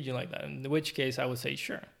have to treat you like that. In which case, I would say,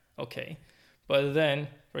 sure, okay. But then,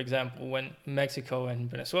 for example, when Mexico and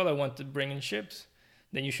Venezuela want to bring in ships,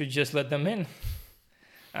 then you should just let them in.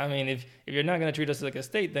 I mean, if you're not going to treat us like a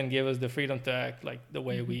state, then give us the freedom to act like the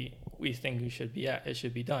way we think it should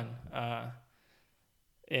be done.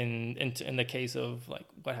 In the case of like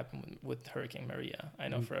what happened with Hurricane Maria, I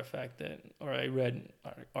know for a fact that, or I read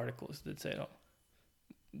articles that said,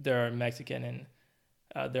 there are Mexican and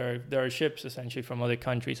there are ships essentially from other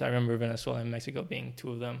countries. I remember Venezuela and Mexico being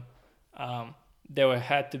two of them. They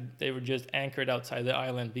were just anchored outside the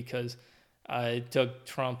island because it took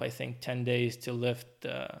Trump, I think, 10 days to lift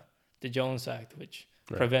the Jones Act, which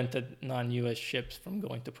prevented non-U.S. ships from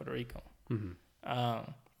going to Puerto Rico. Mm-hmm.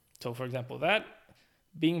 So, for example, that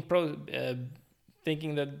being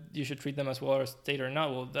thinking that you should treat them as well as a state or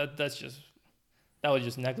not, well, that was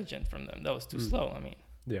just negligent from them. That was too slow. I mean,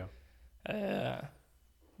 yeah,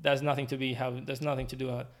 that's nothing to do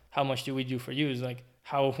with how much do we do for you. It's like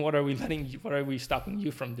what are we stopping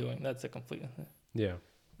you from doing? That's a complete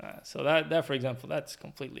so that for example, that's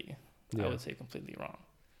completely I would say completely wrong.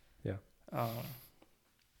 Yeah.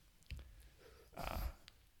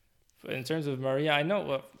 But in terms of Maria, I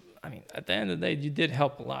know. I mean, at the end of the day, you did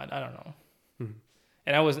help a lot. I don't know,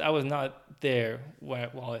 and I was not there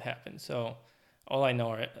while it happened. So all I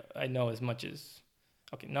know as much as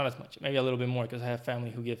not as much, maybe a little bit more because I have family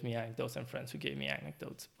who give me anecdotes and friends who gave me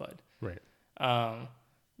anecdotes. But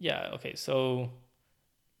so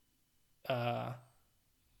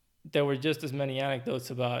there were just as many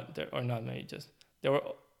anecdotes about, or not many, just there were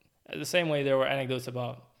the same way there were anecdotes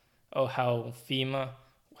about how FEMA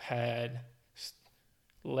had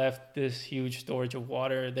left this huge storage of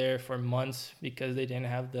water there for months because they didn't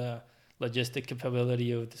have the logistic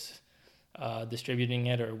capability of this, distributing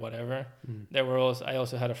it or whatever. I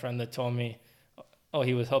also had a friend that told me,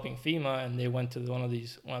 he was helping FEMA and they went to one of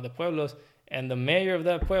the pueblos, and the mayor of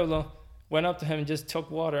that pueblo went up to him and just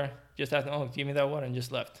took water, just asked him, give me that water, and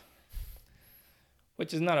just left.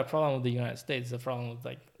 Which is not a problem with the United States. It's a problem with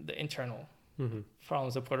like the internal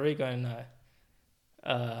problems of Puerto Rico, and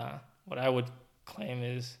what I would claim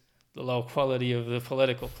is the low quality of the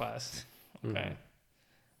political class. Okay.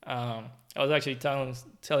 I was actually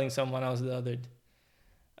telling someone else the other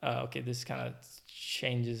this kind of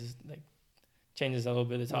changes a little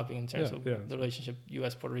bit the topic in terms of the relationship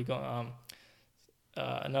U.S. Puerto Rico.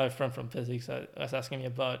 Another friend from physics was asking me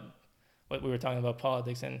about what we were talking about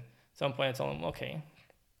politics, and at some point I told him,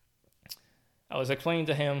 I was explaining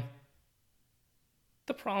to him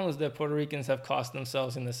the problems that Puerto Ricans have caused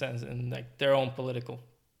themselves in the sense in like their own political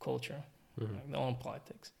culture. like their own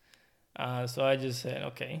politics. So I just said,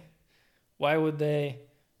 okay, why would the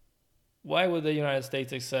United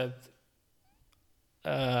States accept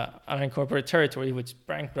unincorporated territory which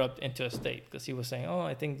bankrupt into a state? Because he was saying, oh,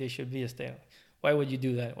 I think they should be a state. Why would you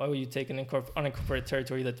do that? Why would you take an unincorporated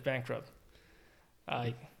territory that's bankrupt?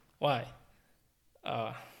 Why?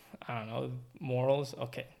 I don't know. Morals?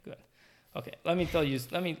 Okay, good. Okay, let me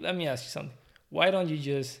ask you something. Why don't you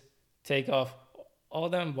just take off all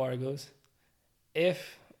the embargoes and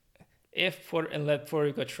let Puerto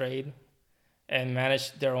Rico trade and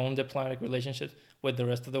manage their own diplomatic relationships with the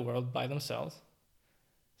rest of the world by themselves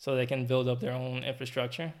so they can build up their own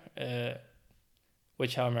infrastructure,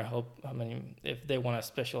 which however, if they want to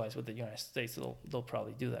specialize with the United States, they'll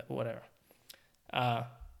probably do that, but whatever.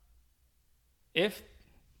 If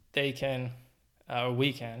they can, or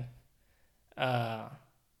we can,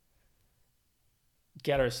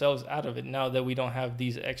 get ourselves out of it now that we don't have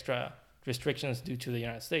these extra restrictions due to the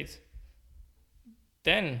United States,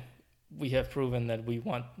 then we have proven that we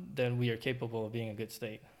are capable of being a good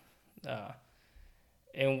state,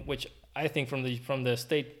 and which I think from the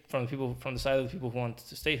side of the people who want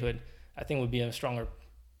statehood, I think would be a stronger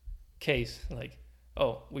case. Like,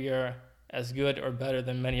 oh, we are as good or better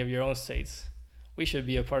than many of your own states. We should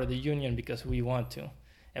be a part of the union because we want to,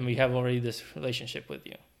 and we have already this relationship with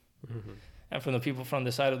you. Mm-hmm. And from the people from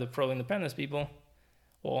the side of the pro-independence people,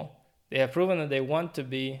 well, they have proven that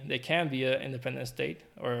they can be an independent state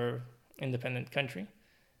or independent country.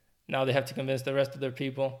 Now they have to convince the rest of their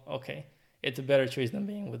people, okay, it's a better choice than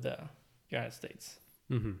being with the United States.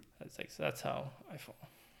 Mm-hmm. So that's how I fall.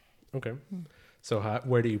 Okay. So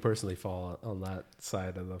where do you personally fall on that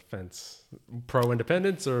side of the fence?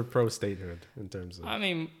 Pro-independence or pro-statehood in terms of... I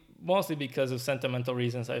mean, mostly because of sentimental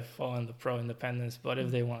reasons, I fall on the pro-independence. But if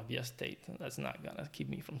they want to be a state, that's not going to keep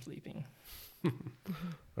me from sleeping.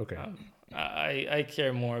 Okay. I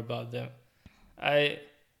care more about them. I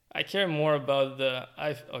care more about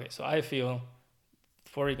so I feel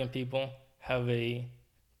Puerto Rican people have a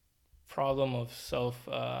problem of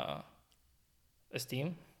self-esteem.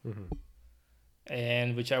 Mm-hmm.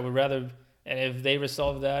 And which I would rather, and if they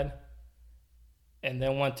resolve that and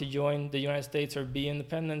then want to join the United States or be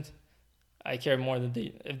independent, I care more that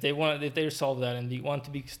if they resolve that and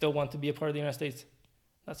still want to be a part of the United States,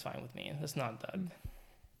 that's fine with me. That's not that.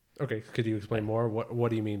 Okay, could you explain more? What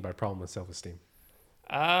do you mean by problem with self-esteem?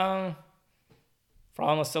 Problem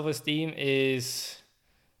with self-esteem is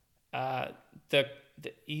the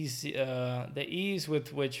ease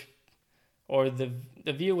with which, or the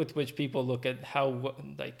view with which people look at how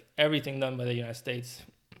everything done by the United States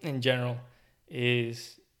in general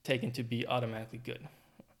is taken to be automatically good.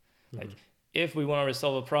 Mm-hmm. Like, if we want to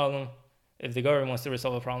resolve a problem, if the government wants to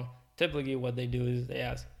resolve a problem, typically what they do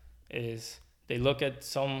is they look at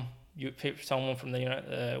someone from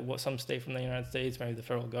some state from the United States, maybe the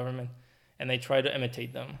federal government, and they try to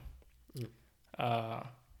imitate them.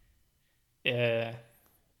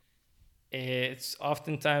 It's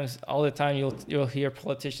oftentimes, all the time, you'll hear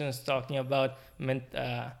politicians talking about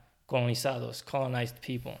colonized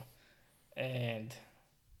people, and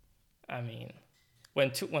I mean,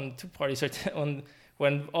 when two parties are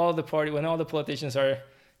when all the politicians are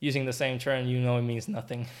using the same term, it means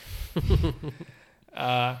nothing.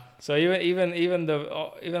 So even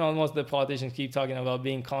almost the politicians keep talking about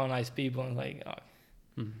being colonized people, and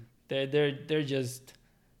they're just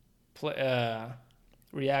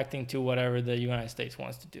reacting to whatever the United States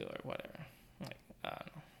wants to do or whatever. I don't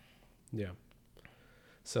know. Yeah.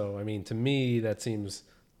 So, I mean, to me, that seems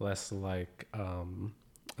less like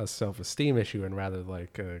a self-esteem issue and rather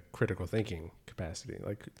like a critical thinking capacity.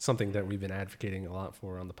 Like something that we've been advocating a lot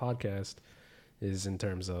for on the podcast is in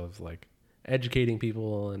terms of like educating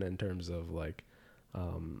people and in terms of like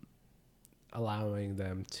allowing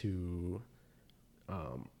them to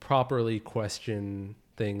properly question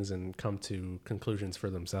things and come to conclusions for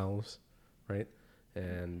themselves, right?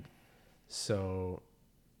 And so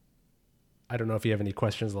I don't know if you have any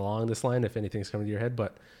questions along this line, if anything's coming to your head,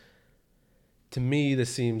 but to me,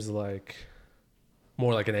 this seems like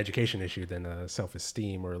more like an education issue than a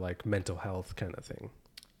self-esteem or like mental health kind of thing.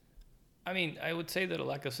 I mean, I would say that a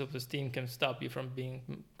lack of self-esteem can stop you from being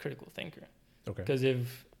a critical thinker. Okay. Because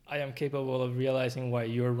if I am capable of realizing why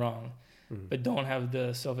you're wrong, but don't have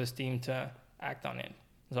the self-esteem to act on it.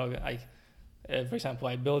 So for example,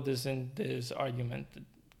 I build this argument that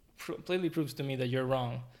completely proves to me that you're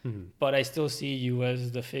wrong, but I still see you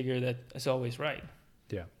as the figure that is always right.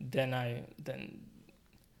 Yeah. Then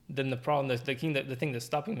the problem, the thing that's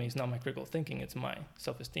stopping me is not my critical thinking; it's my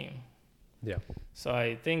self-esteem. Yeah. So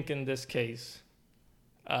I think in this case,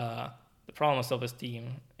 the the problem of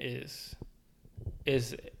self-esteem is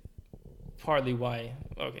partly why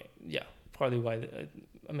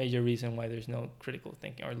a major reason why there's no critical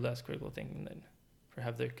thinking or less critical thinking than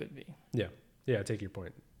perhaps there could be. Yeah, I take your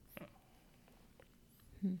point.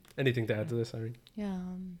 Anything to add to this, Irene? Yeah.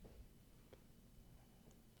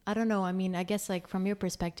 I don't know. I mean, I guess like from your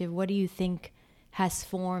perspective, what do you think has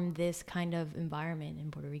formed this kind of environment in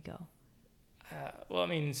Puerto Rico? Well,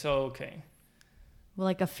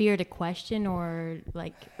 like a fear to question or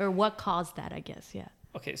what caused that, I guess. Yeah.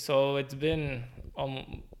 Okay, so it's been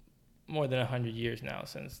more than 100 years now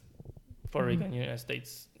since Puerto Rico and the United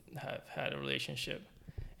States have had a relationship.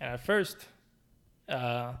 And at first,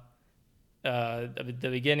 the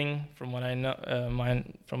beginning, from what I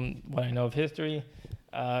know of history,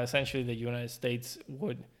 essentially the United States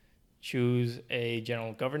would choose a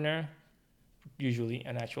general governor, usually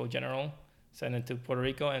an actual general, send it to Puerto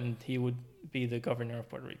Rico, and he would be the governor of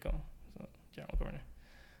Puerto Rico, so general governor.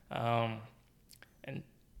 And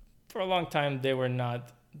for a long time, they were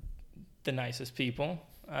not the nicest people.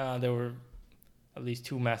 There were at least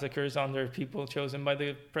 2 massacres on their people chosen by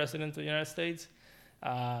the president of the United States.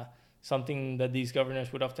 Something that these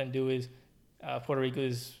governors would often do is, Puerto Rico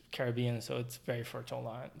is Caribbean, so it's very fertile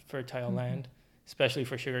land, especially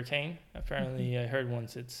for sugarcane. Apparently, I heard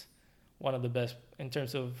once it's one of the best in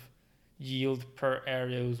terms of yield per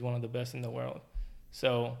area. It was one of the best in the world.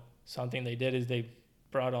 So something they did is they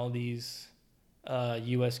brought all these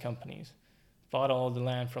U.S. companies, bought all the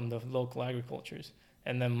land from the local agricultures,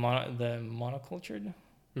 and then monocultured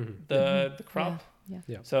the crop.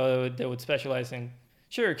 Yeah. So they would specialize in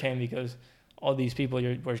sugarcane because all these people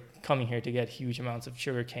were coming here to get huge amounts of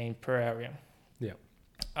sugarcane per area. Yeah.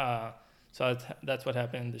 So that's what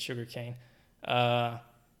happened in the sugarcane.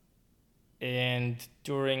 And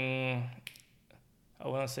during,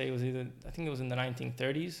 I think it was in the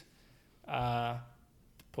 1930s,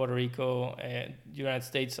 Puerto Rico and the United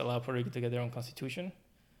States allowed Puerto Rico to get their own constitution,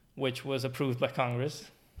 which was approved by Congress.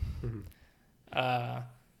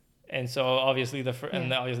 And so obviously the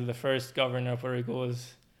first governor of Puerto Rico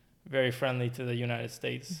was very friendly to the United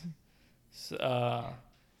States. So,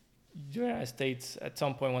 the United States, at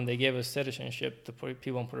some point when they gave us citizenship to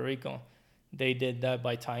people in Puerto Rico, they did that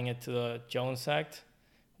by tying it to the Jones Act,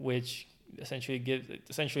 which essentially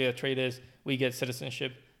the trade is we get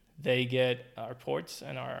citizenship, they get our ports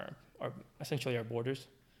and our essentially our borders.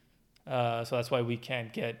 So that's why we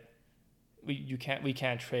can't trade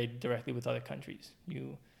directly with other countries.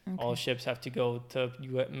 All ships have to go to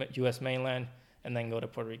U.S. mainland and then go to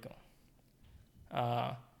Puerto Rico.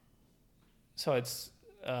 So it's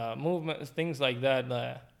movement, things like that.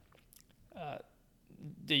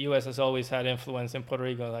 The U.S. has always had influence in Puerto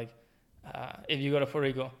Rico. Like, if you go to Puerto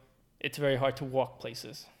Rico, it's very hard to walk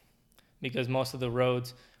places because most of the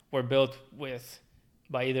roads were built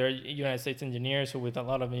by either United States engineers or with a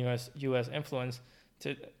lot of U.S. influence,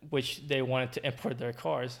 which they wanted to import their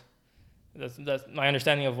cars. That's my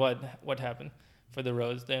understanding of what happened for the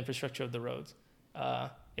roads, the infrastructure of the roads.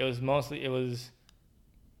 It was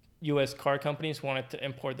U.S. car companies wanted to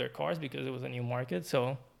import their cars because it was a new market.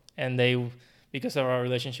 So, and because of our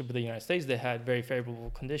relationship with the United States, they had very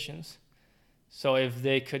favorable conditions. So if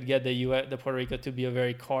they could get the Puerto Rico to be a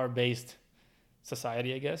very car-based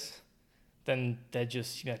society, I guess, then that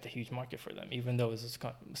just got a huge market for them, even though it's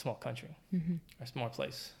a small country or a small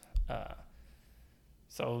place.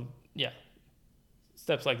 So yeah,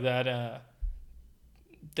 steps like that.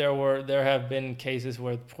 There have been cases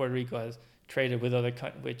where Puerto Rico has traded with other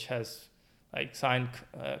which has like signed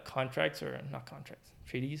contracts or not contracts,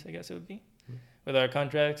 treaties, I guess it would be, with other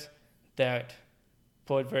contracts that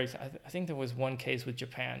put I think there was one case with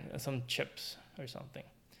Japan, some chips or something,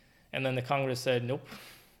 and then the Congress said nope,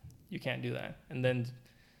 you can't do that, and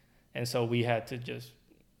so we had to just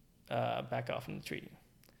back off from the treaty.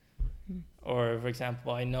 Or for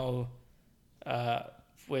example, I know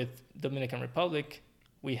with Dominican Republic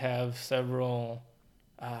we have several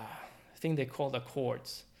I think they're called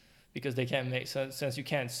accords because they can't since you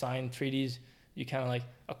can't sign treaties, you kind of like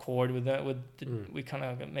accord with that we kind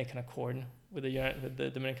of make an accord with the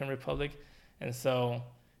Dominican Republic, and so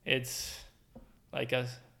it's like a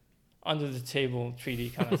under the table treaty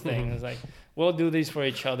kind of thing. It's like we'll do these for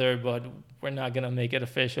each other, but we're not gonna make it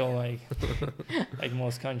official like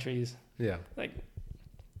most countries. Yeah.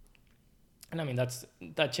 And I mean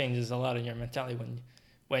that changes a lot in your mentality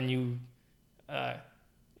when you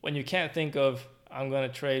can't think of I'm gonna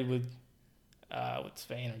trade with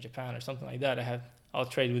Spain or Japan or something like that. I'll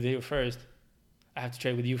trade with you first. I have to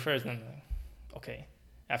trade with you first, and okay,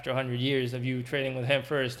 after 100 years of you trading with him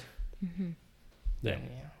first, then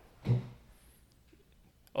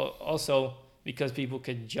Also, because people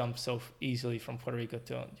can jump so easily from Puerto Rico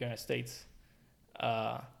to the United States,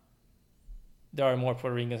 there are more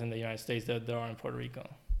Puerto Ricans in the United States than there are in Puerto Rico.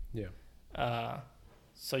 Yeah.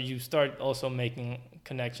 So you start also making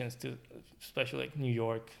connections to, especially like New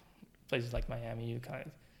York, places like Miami. You kind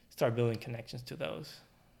of start building connections to those.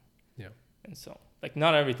 Yeah. And so, like,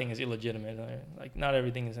 not everything is illegitimate. Like, not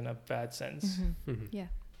everything is in a bad sense. Mm-hmm. Mm-hmm. Yeah.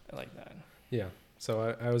 I like that. Yeah.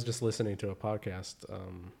 So I was just listening to a podcast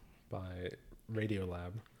by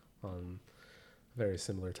Radiolab on a very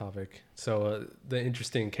similar topic. So the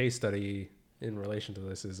interesting case study in relation to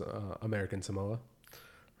this is American Samoa,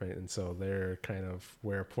 right? And so they're kind of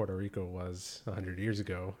where Puerto Rico was 100 years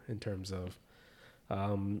ago in terms of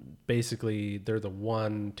basically they're the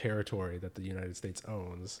one territory that the United States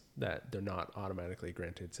owns that they're not automatically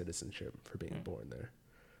granted citizenship for being born there,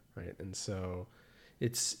 right? And so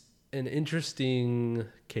it's an interesting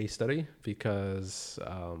case study because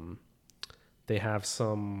they have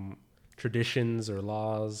some traditions or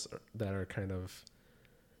laws that are kind of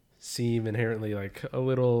seem inherently like a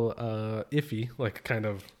little iffy, like kind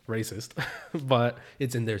of racist, but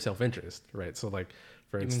it's in their self-interest, right? So like,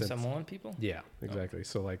 for instance, Samoan people? Yeah, exactly. Oh.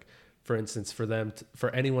 So like, for instance, for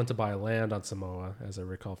anyone to buy land on Samoa, as I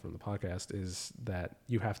recall from the podcast, is that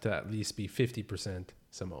you have to at least be 50%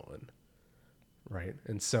 Samoan, right?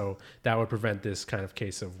 And so that would prevent this kind of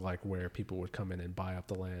case of like where people would come in and buy up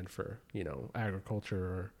the land for, you know,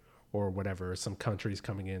 agriculture or whatever, some countries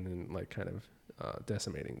coming in and like kind of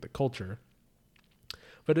decimating the culture.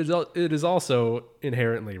 But it is also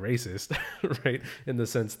inherently racist, right? In the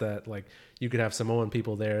sense that like you could have Samoan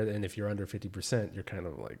people there, and if you're under 50%, you're kind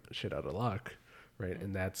of like shit out of luck, right?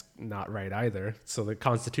 And that's not right either. So the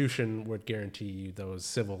Constitution would guarantee you those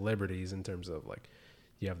civil liberties in terms of like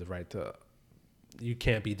you have the right to, you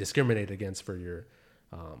can't be discriminated against for your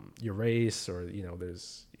race, or you know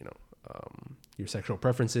there's your sexual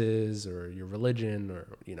preferences or your religion or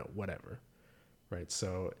whatever, right?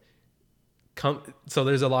 So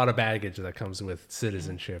there's a lot of baggage that comes with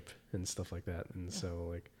citizenship and stuff like that, and so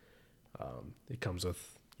like it comes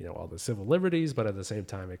with all the civil liberties, but at the same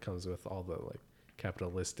time it comes with all the like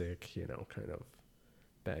capitalistic kind of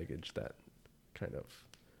baggage that kind of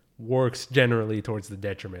works generally towards the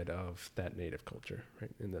detriment of that native culture,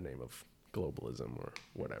 right, in the name of globalism or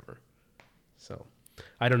whatever. So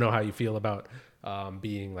I don't know how you feel about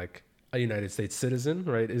being like a United States citizen,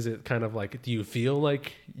 right? Is it kind of like, do you feel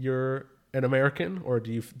like you're an American, or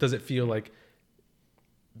does it feel like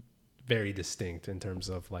very distinct in terms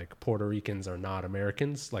of like Puerto Ricans are not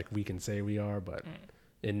Americans, like we can say we are, but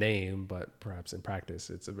in name, but perhaps in practice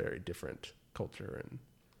it's a very different culture? And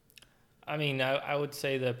I mean, I would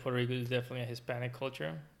say that Puerto Rico is definitely a Hispanic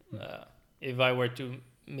culture. If I were to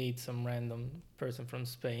meet some random person from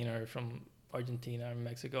Spain or from Argentina or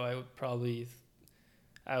Mexico,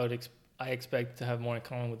 I expect to have more in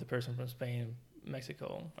common with the person from Spain,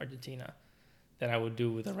 Mexico, Argentina, than I would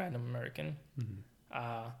do with a random American. Mm-hmm.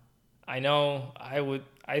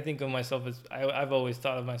 I think of myself as, I've always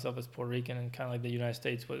thought of myself as Puerto Rican, and kind of like the United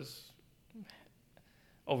States was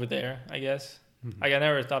over there, I guess. Mm-hmm. Like I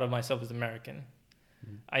never thought of myself as American.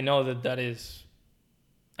 Mm-hmm. I know that there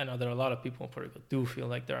are a lot of people in Puerto Rico do feel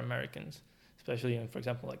like they're Americans, especially in, for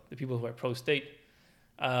example, like the people who are pro-state.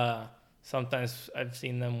 Sometimes I've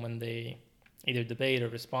seen them when they either debate or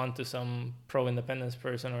respond to some pro-independence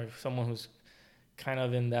person or someone who's kind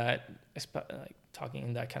of in that, like talking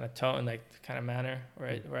in that kind of tone, like kind of manner,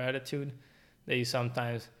 right, or attitude. They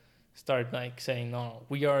sometimes start like saying, "No,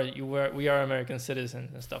 we are American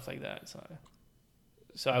citizens" and stuff like that.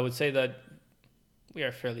 So I would say that we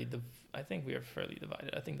are fairly divided.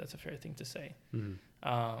 I think that's a fair thing to say. Mm-hmm.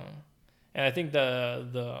 And I think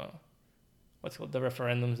the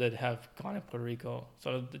referendums that have gone in Puerto Rico.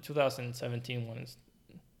 So the 2017 one is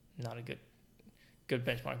not a good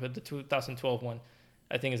benchmark, but the 2012 one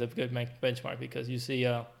I think is a good benchmark, because you see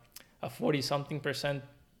a 40-something%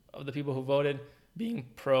 of the people who voted being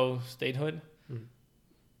pro statehood,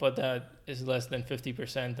 but that is less than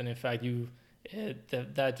 50%. And in fact,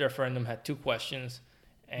 that referendum had 2 questions,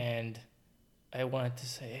 and I wanted to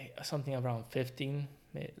say something around 15.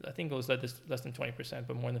 I think it was less than 20%,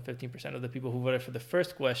 but more than 15% of the people who voted for the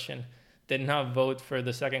first question did not vote for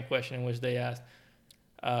the second question, in which they asked,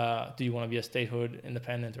 do you want to be a statehood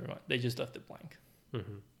independent or what? They just left it blank.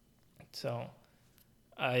 Mm-hmm. So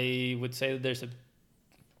I would say that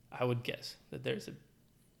I would guess that there's a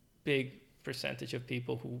big percentage of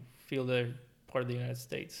people who feel they're part of the United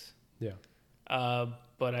States. Yeah.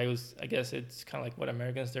 But I guess it's kind of like what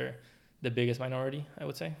Americans, they're the biggest minority, I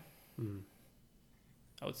would say. Mm-hmm.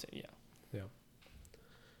 I would say, yeah.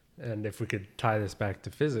 And if we could tie this back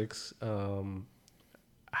to physics,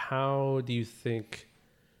 how do you think?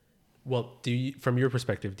 Well, from your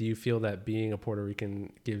perspective, do you feel that being a Puerto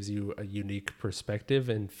Rican gives you a unique perspective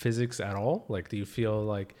in physics at all? Like, do you feel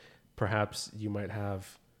like perhaps you might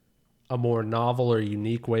have a more novel or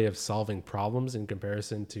unique way of solving problems in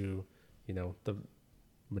comparison to, the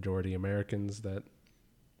majority Americans that,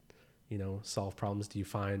 solve problems? Do you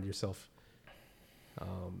find yourself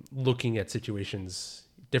looking at situations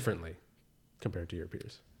differently compared to your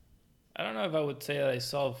peers? I don't know if I would say that I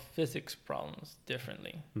solve physics problems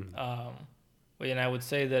differently. And I would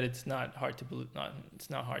say that it's not hard to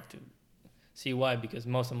see why, because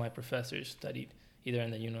most of my professors studied either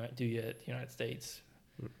in the United States.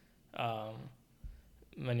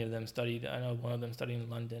 Many of them studied. I know one of them studied in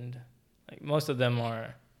London. Like most of them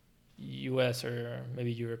are U.S. or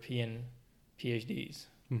maybe European PhDs.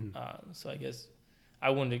 So I guess I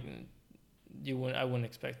wouldn't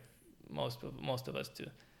expect most of us to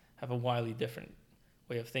have a wildly different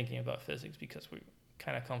way of thinking about physics, because we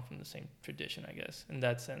kind of come from the same tradition, I guess, in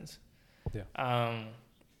that sense. Yeah.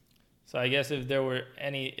 So I guess if there were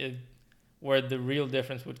where the real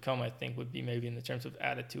difference would come, I think, would be maybe in the terms of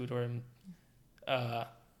attitude, or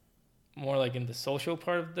more like in the social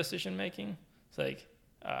part of decision making. It's like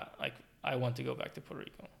I want to go back to Puerto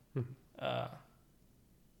Rico.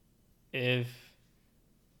 If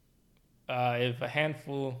a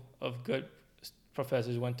handful of good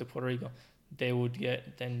professors went to Puerto Rico,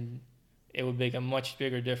 then it would make a much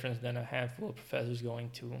bigger difference than a handful of professors going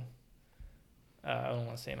to, I don't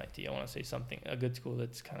want to say MIT, I want to say a good school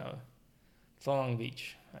that's kind of Long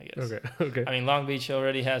Beach, I guess. Okay. I mean, Long Beach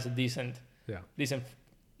already has a decent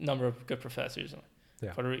number of good professors.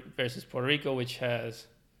 Yeah. Versus Puerto Rico, which has,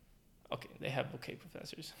 they have okay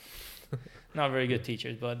professors. Not very good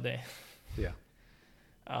teachers, but they. Yeah.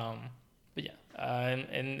 But yeah,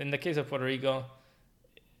 in the case of Puerto Rico,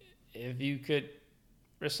 if you could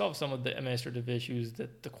resolve some of the administrative issues,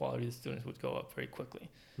 that the quality of the students would go up very quickly,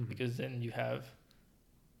 because then you have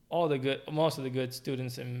most of the good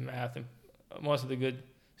students in math, and most of the good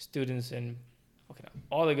students in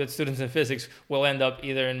all the good students in physics will end up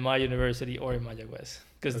either in my university or in Mayagüez,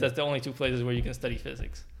 because that's the only two places where you can study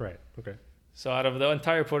physics. Right. Okay. So out of the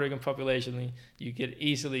entire Puerto Rican population, you could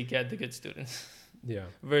easily get the good students. Yeah.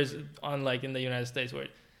 Versus unlike in the United States, where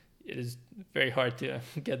it is very hard to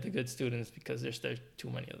get the good students because there's too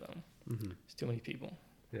many of them. There's too many people.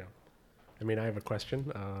 Yeah. I mean, I have a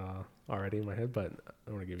question already in my head, but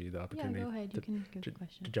I want to give you the opportunity. Yeah, go ahead. You can give the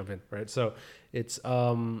question. To jump in, right? So it's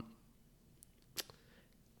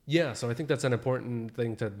so I think that's an important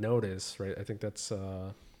thing to notice, right? I think that's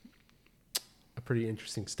a pretty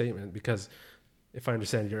interesting statement, because if I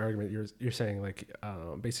understand your argument, you're saying like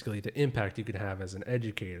basically the impact you can have as an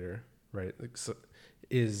educator, right,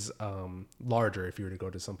 is larger if you were to go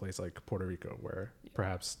to someplace like Puerto Rico, where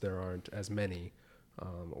perhaps there aren't as many,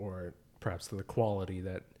 or perhaps the quality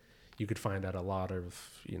that you could find at a lot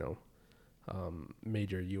of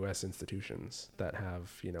major U.S. institutions that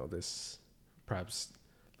have this perhaps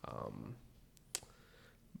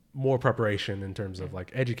more preparation in terms of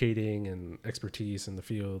like educating and expertise in the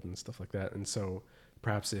field and stuff like that. And so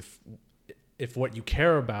perhaps if what you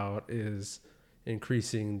care about is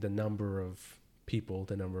increasing the number of people,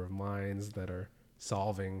 the number of minds that are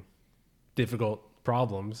solving difficult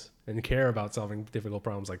problems and care about solving difficult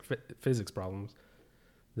problems like physics problems,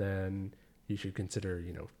 then you should consider,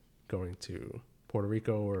 going to Puerto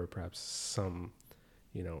Rico, or perhaps some,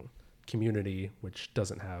 community which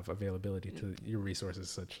doesn't have availability to your resources,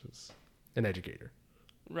 such as an educator.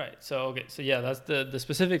 Right. So yeah, that's the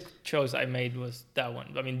specific choice I made was that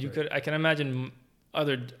one. I mean, I can imagine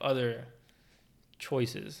other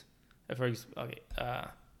choices. For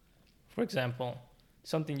example,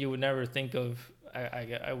 something you would never think of,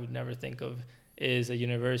 I would never think of, is a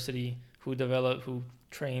university who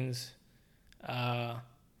trains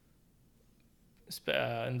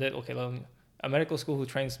a medical school who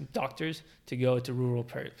trains doctors to go to rural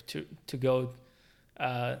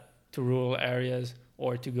areas,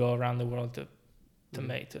 or to go around the world to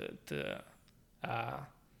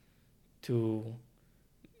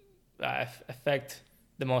affect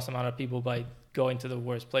the most amount of people by going to the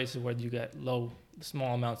worst places where you get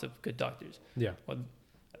small amounts of good doctors. Yeah. Well,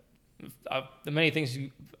 the many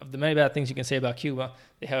bad things you can say about Cuba,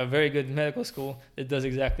 they have a very good medical school that does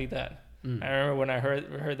exactly that. I remember when I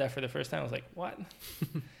heard that for the first time, I was like, what?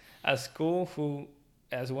 A school who,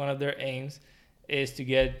 as one of their aims, is to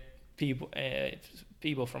get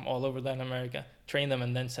people from all over Latin America, train them,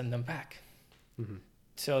 and then send them back,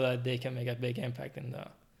 so that they can make a big impact in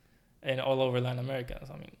all over Latin America.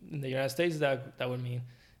 So, I mean, in the United States, that would mean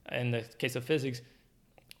In the case of physics,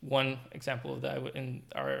 one example of that in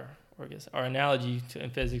our analogy in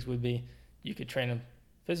physics would be you could train a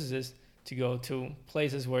physicist to go to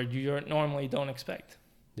places where you normally don't expect.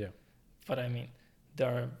 Yeah. But I mean, there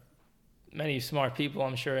are many smart people,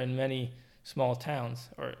 I'm sure, in many small towns,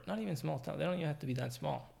 or not even small towns. They don't even have to be that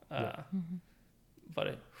small.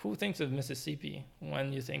 But who thinks of Mississippi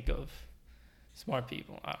when you think of smart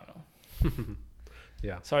people? I don't know.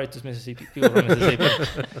 Yeah. Sorry to Mississippi people from Mississippi.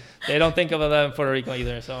 They don't think about that in Puerto Rico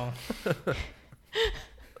either. So.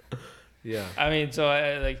 Yeah. I mean,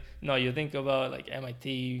 so you think about like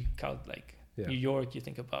MIT, New York. You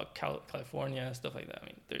think about California, stuff like that. I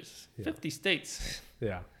mean, there's 50 states.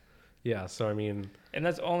 Yeah. Yeah. So I mean. And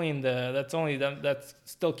that's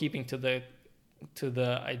still keeping to the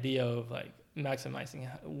idea of like maximizing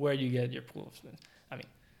where you get your pool of students. I mean,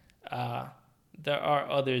 there are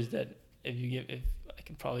others that if I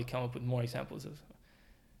can probably come up with more examples of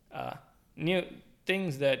new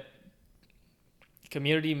things that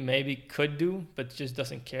community maybe could do, but just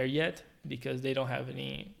doesn't care yet because they don't have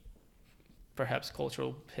any perhaps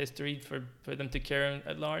cultural history for them to care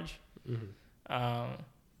at large. Mm-hmm.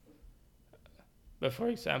 But for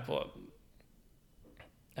example,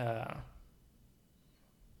 no,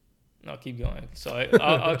 keep going. So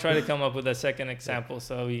I'll try to come up with a second example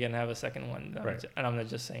so we can have a second one. Right. And I'm not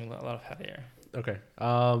just saying a lot of hot air. Okay.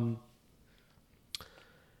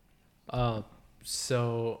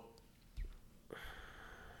 So.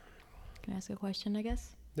 Can I ask a question, I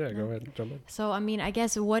guess? Yeah, go ahead. Jump in. So, I mean, I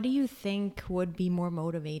guess, what do you think would be more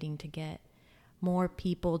motivating to get more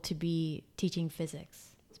people to be teaching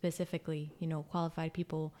physics? Specifically, qualified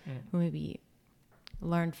people who maybe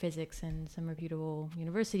learned physics in some reputable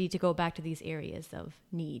university to go back to these areas of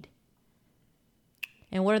need.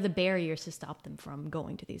 And what are the barriers to stop them from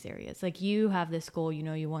going to these areas? Like, you have this goal,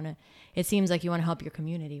 you want to, it seems like you want to help your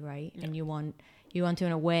community, right? Yeah. And you want to,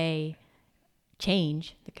 in a way,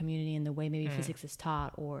 change the community in the way maybe physics is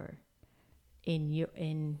taught or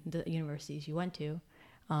in the universities you went to.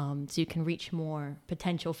 So you can reach more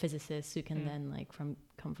potential physicists who can then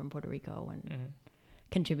come from Puerto Rico and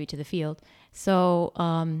contribute to the field. So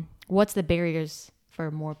what's the barriers for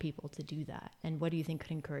more people to do that? And what do you think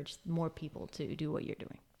could encourage more people to do what you're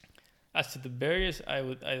doing? As to the barriers,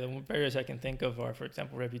 the barriers I can think of are, for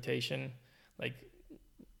example, reputation. Like,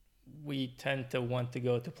 we tend to want to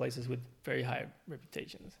go to places with very high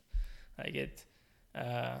reputations.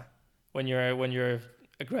 When you're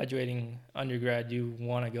a graduating undergrad, you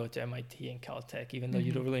want to go to MIT and Caltech, even though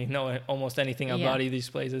you don't really know almost anything about these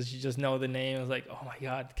places. You just know the name. It's like, oh my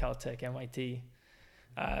God, Caltech, MIT.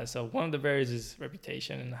 So one of the barriers is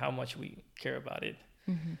reputation and how much we care about it.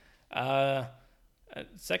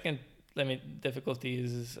 Second difficulty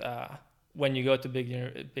is when you go to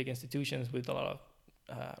big institutions with a lot of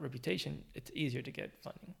reputation, it's easier to get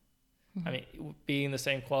funding. I mean, being the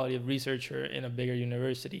same quality of researcher in a bigger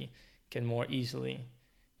university can more easily,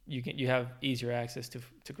 you have easier access to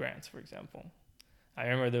grants, for example. I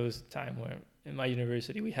remember there was a time where in my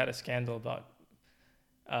university we had a scandal about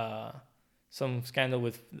some scandal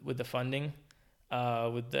with the funding,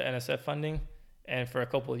 with the NSF funding, and for a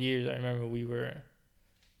couple of years I remember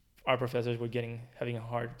our professors were having a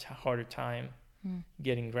harder time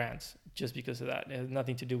getting grants just because of that. It has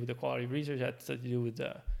nothing to do with the quality of research. It had to do with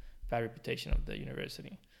the bad reputation of the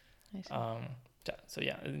university. So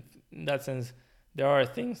yeah, in that sense, there are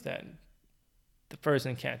things that the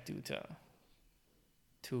person can't do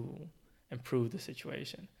to improve the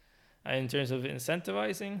situation. In terms of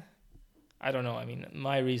incentivizing, I don't know. I mean,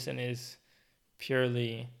 my reason is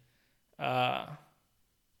purely love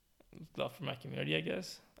for my community, I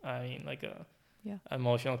guess. I mean, like a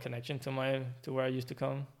emotional connection to where I used to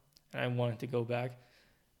come, and I wanted to go back.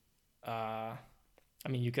 I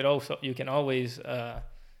mean, you can always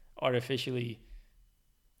artificially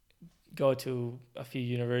go to a few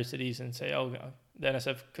universities and say, oh, the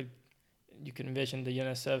NSF you can envision the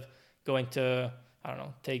NSF going to, I don't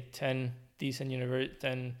know, take 10 decent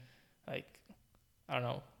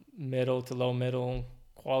middle to low middle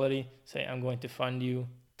quality, say, I'm going to fund you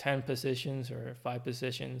 10 positions or 5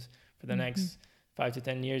 positions for the next 5 to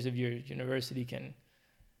 10 years of your university. Can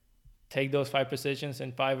take those 5 positions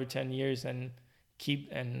in 5 or 10 years and keep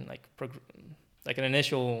and like an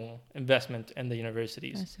initial investment in the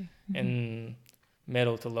universities in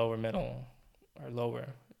middle to lower middle or lower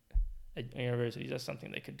universities. That's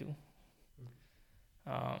something they could do.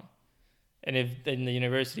 And if in the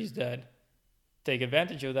universities that take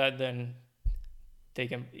advantage of that, then they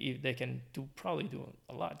can probably do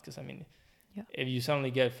a lot. Because I mean, if you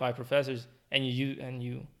suddenly get 5 professors and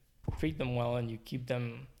you treat them well and you keep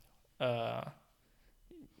them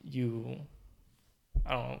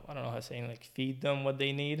I don't know how to say, like, feed them what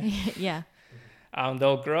they need. Yeah.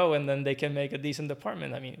 They'll grow, and then they can make a decent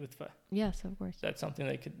department. I mean, yes, of course, that's something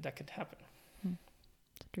that could happen.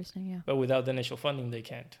 It's interesting, yeah. But without the initial funding, they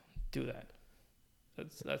can't do that.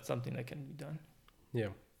 That's something that can be done. Yeah,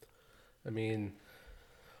 I mean,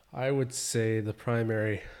 I would say the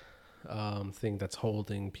primary thing that's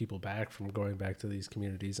holding people back from going back to these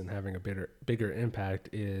communities and having a bigger impact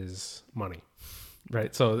is money,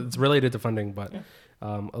 right? So it's related to funding, but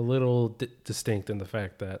a little distinct in the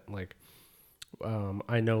fact that, like,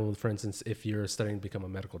 I know, for instance, if you're studying to become a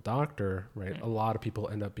medical doctor, right, a lot of people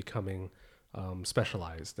end up becoming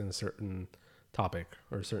specialized in a certain topic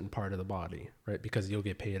or a certain part of the body, right? Because you'll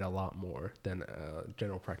get paid a lot more than a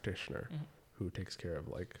general practitioner who takes care of,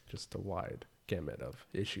 like, just a wide gamut of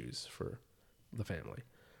issues for the family,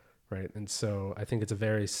 right? And so I think it's a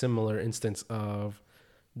very similar instance of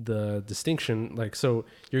the distinction. Like, so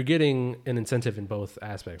you're getting an incentive in both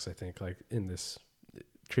aspects, I think, like in this,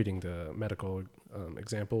 treating the medical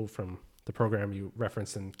example from the program you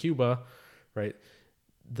referenced in Cuba, right?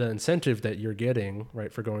 The incentive that you're getting,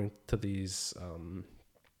 right, for going to these,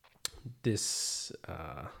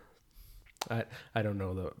 I don't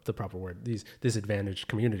know the proper word, these disadvantaged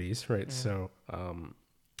communities, right? So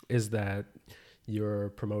is that you're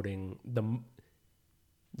promoting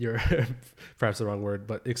you're perhaps the wrong word,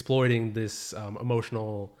 but exploiting this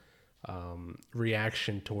emotional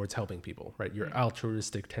reaction towards helping people, right? Your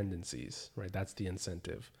altruistic tendencies, right? That's the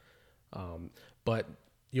incentive. But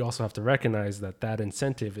you also have to recognize that that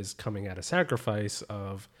incentive is coming at a sacrifice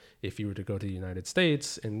of, if you were to go to the United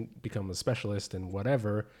States and become a specialist in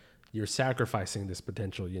whatever, you're sacrificing this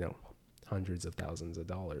potential, hundreds of thousands of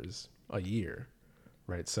dollars a year,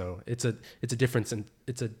 right? So it's a difference in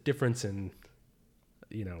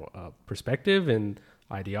perspective and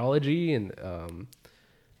ideology, and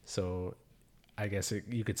so I guess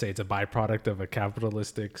you could say it's a byproduct of a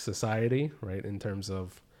capitalistic society, right? In terms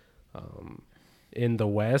of in the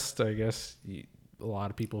West, I guess a lot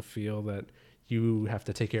of people feel that you have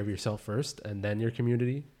to take care of yourself first and then your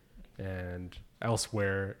community, and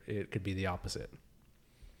elsewhere it could be the opposite,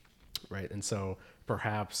 right? And so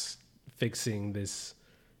perhaps fixing this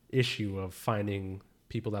issue of finding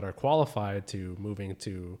people that are qualified to moving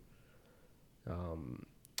to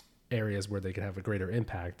areas where they can have a greater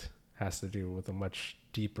impact has to do with a much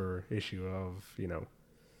deeper issue of,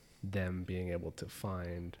 them being able to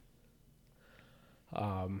find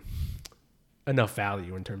enough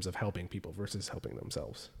value in terms of helping people versus helping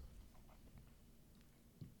themselves.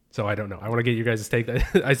 So I don't know. I want to get you guys' take.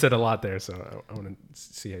 I said a lot there, so I want to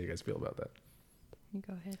see how you guys feel about that. You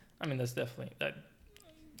go ahead. I mean, that's definitely that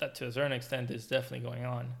to a certain extent is definitely going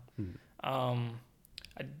on.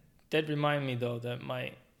 It did remind me, though, that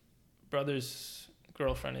my brother's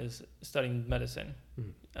girlfriend is studying medicine.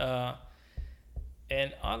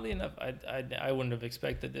 And oddly enough, I wouldn't have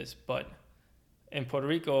expected this, but in Puerto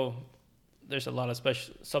Rico, there's a lot of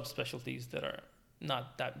subspecialties that are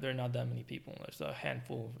not that many people. There's a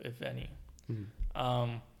handful, if any.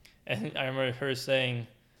 And I remember her saying,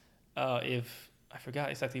 if I forgot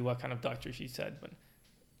exactly what kind of doctor she said, but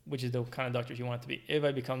which is the kind of doctor she wanted to be. If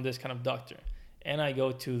I become this kind of doctor and I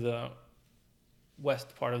go to the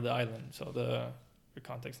west part of the island, so for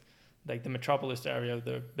context, like the metropolis area of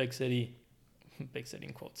the big city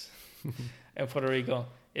in quotes, and Puerto Rico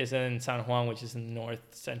is in San Juan, which is in the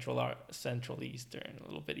central eastern, a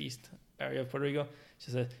little bit east area of Puerto Rico. She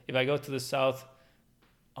said, if I go to the south,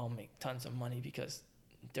 I'll make tons of money because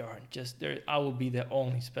I will be the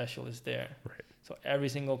only specialist there. Right. So every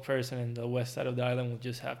single person in the west side of the island will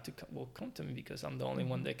just will come to me because I'm the only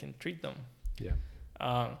one that can treat them. Yeah.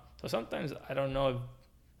 So sometimes I don't know.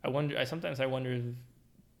 I wonder if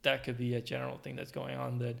that could be a general thing that's going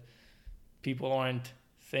on, that people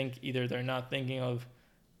either they're not thinking of,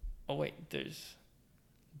 oh wait, there's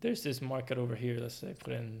this market over here. Let's say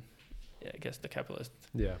put in, I guess the capitalist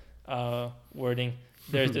wording.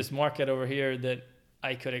 There's this market over here that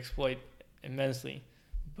I could exploit immensely,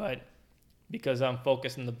 but because I'm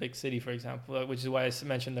focused in the big city, for example, which is why I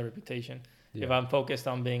mentioned the reputation. Yeah. If I'm focused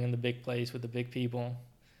on being in the big place with the big people,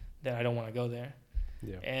 then I don't want to go there.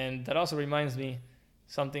 Yeah. And that also reminds me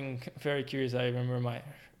something very curious. I remember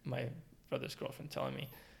my brother's girlfriend telling me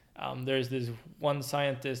there's this one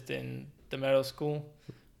scientist in the medical school,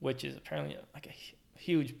 which is apparently like a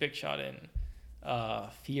huge big shot in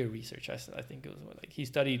fear research. I think it was like he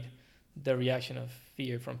studied the reaction of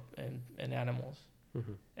fear in animals.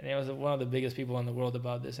 And he was one of the biggest people in the world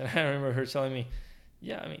about this. And I remember her telling me,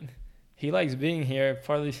 yeah, I mean, he likes being here.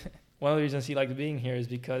 Partly, one of the reasons he likes being here is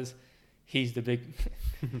because he's the big,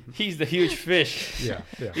 he's the huge fish. Yeah.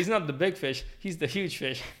 He's not the big fish. He's the huge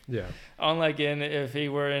fish. Yeah. Unlike if he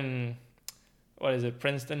were in, what is it,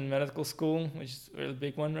 Princeton Medical School, which is a really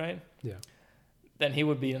big one, right? Yeah. Then he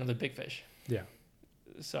would be another big fish. Yeah.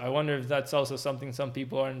 So I wonder if that's also something some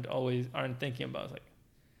people aren't thinking about. It's like,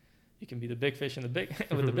 you can be the big fish with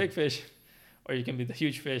the big fish, or you can be the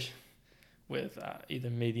huge fish with either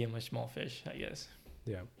medium or small fish, I guess.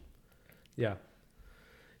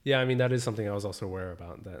 Yeah, I mean, that is something I was also aware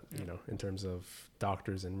about, that, you know, in terms of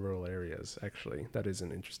doctors in rural areas, actually, that is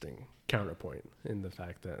an interesting counterpoint in the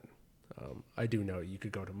fact that I do know you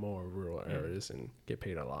could go to more rural areas and get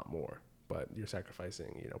paid a lot more, but you're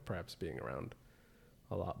sacrificing, you know, perhaps being around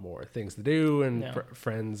a lot more things to do and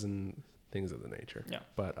friends and things of the nature. Yeah.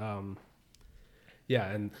 But, yeah,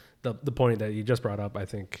 and the point that you just brought up, I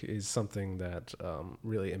think, is something that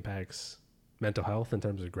really impacts mental health in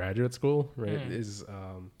terms of graduate school, right?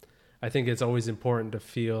 I think it's always important to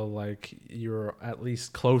feel like you're at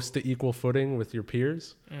least close to equal footing with your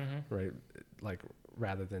peers, right? Like,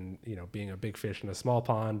 rather than, you know, being a big fish in a small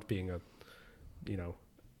pond, being a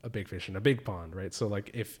big fish in a big pond, right? So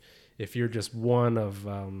like if you're just one of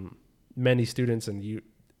many students and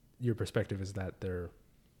your perspective is that they're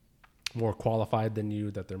more qualified than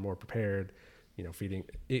you, that they're more prepared, you know,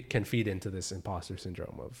 it can feed into this imposter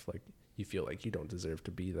syndrome of like, you feel like you don't deserve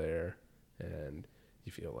to be there, and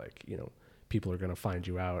you feel like, you know, people are going to find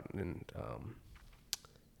you out, and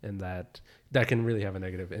that can really have a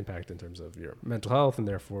negative impact in terms of your mental health, and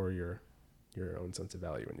therefore your own sense of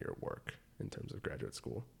value in your work in terms of graduate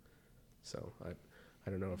school. So I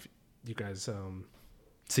don't know if you guys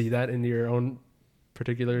see that in your own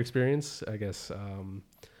particular experience. I guess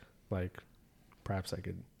like perhaps I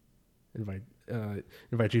could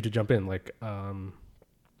invite you to jump in. Like,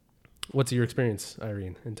 what's your experience,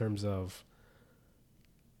 Irene, in terms of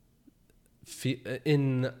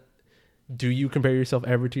do you compare yourself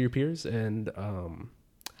ever to your peers, and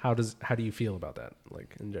how do you feel about that,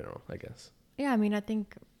 like, in general, I guess? Yeah, I mean, I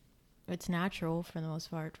think it's natural for the most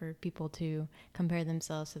part for people to compare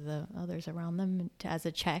themselves to the others around them as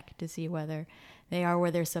a check to see whether they are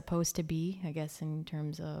where they're supposed to be, I guess, in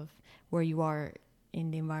terms of where you are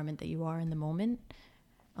in the environment that you are in the moment.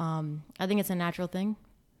 I think it's a natural thing.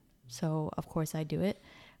 So, of course, I do it.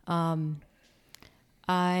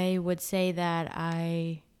 I would say that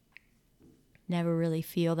I never really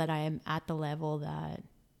feel that I am at the level that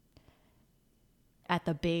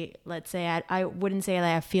let's say, I wouldn't say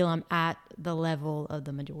that I feel I'm at the level of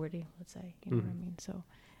the majority, let's say, you know what I mean? So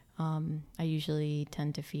I usually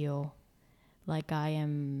tend to feel like I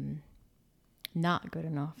am not good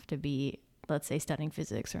enough to be, let's say, studying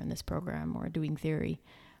physics or in this program or doing theory.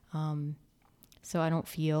 So I don't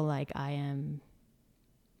feel like I am,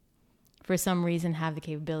 for some reason, have the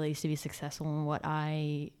capabilities to be successful in what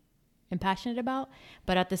I am passionate about.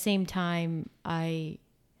 But at the same time, I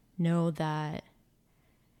know that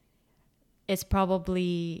it's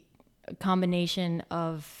probably a combination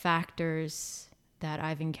of factors that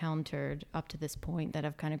I've encountered up to this point that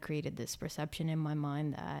have kind of created this perception in my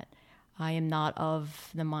mind that I am not of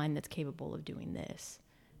the mind that's capable of doing this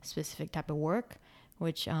specific type of work,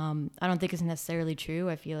 which I don't think is necessarily true.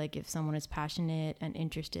 I feel like if someone is passionate and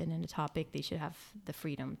interested in a topic, they should have the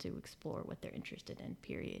freedom to explore what they're interested in,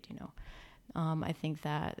 period, you know. I think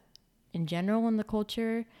that in general in the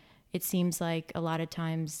culture, it seems like a lot of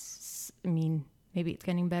times, I mean, maybe it's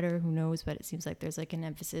getting better, who knows, but it seems like there's like an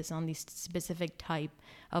emphasis on these specific type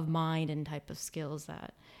of mind and type of skills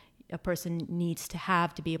that a person needs to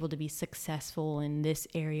have to be able to be successful in this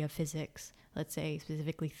area of physics, let's say,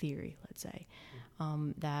 specifically theory, let's say.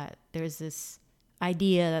 That there's this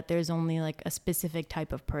idea that there's only like a specific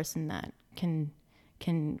type of person that can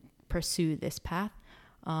pursue this path.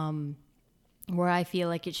 Where I feel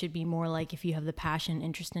like it should be more like if you have the passion,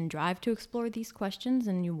 interest, and drive to explore these questions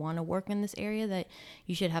and you want to work in this area, that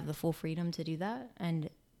you should have the full freedom to do that. And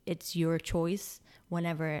it's your choice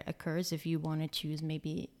whenever it occurs. If you want to choose,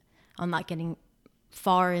 maybe I'm not getting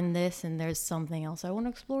far in this and there's something else I want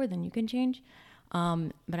to explore, then you can change.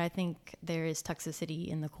 But I think there is toxicity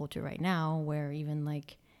in the culture right now where even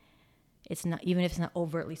like even if it's not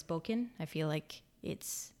overtly spoken, I feel like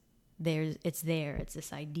it's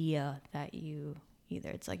this idea that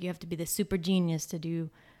it's like you have to be this super genius to do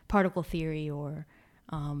particle theory, or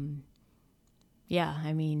you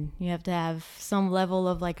have to have some level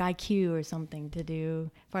of like IQ or something to do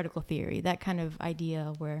particle theory, that kind of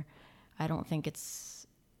idea, where I don't think it's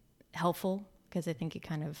helpful, because I think it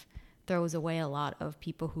kind of throws away a lot of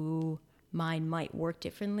people who mind might work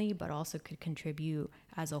differently but also could contribute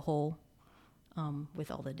as a whole, with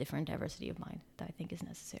all the different diversity of mind that I think is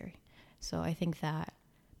necessary. So I think that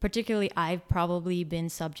particularly I've probably been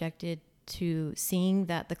subjected to seeing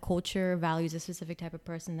that the culture values a specific type of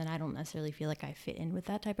person, then I don't necessarily feel like I fit in with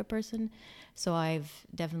that type of person. So I've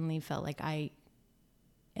definitely felt like I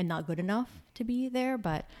am not good enough to be there,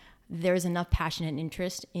 but there's enough passion and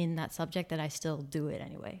interest in that subject that I still do it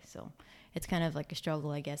anyway. So it's kind of like a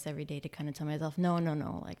struggle, I guess, every day to kind of tell myself, no,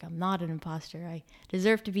 like I'm not an imposter. I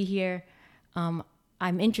deserve to be here.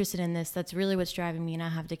 I'm interested in this. That's really what's driving me, and I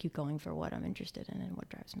have to keep going for what I'm interested in and what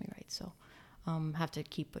drives me, right? So have to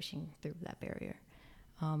keep pushing through that barrier.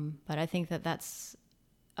 But I think that that's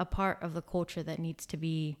a part of the culture that needs to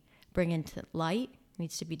be bring into light,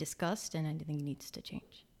 needs to be discussed, and I think it needs to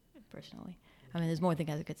change, personally. I mean, there's more things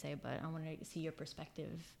I could say, but I want to see your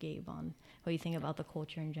perspective, Gabe, on what you think about the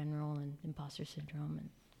culture in general and imposter syndrome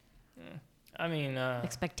and I mean,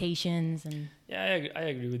 expectations and. Yeah, I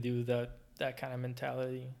agree with you that that kind of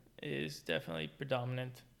mentality is definitely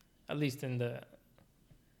predominant, at least in the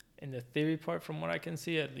theory part, from what I can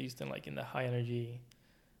see, at least in the high energy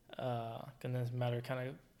condensed matter kind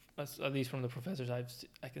of, at least from the professors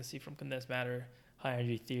I can see from condensed matter, high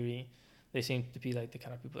energy theory, they seem to be like the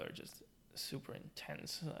kind of people that are just super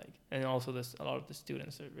intense, and also a lot of the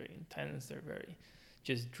students are very intense. They're very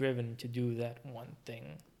just driven to do that one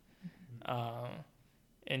thing.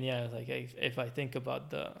 And yeah, if I think about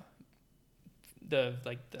the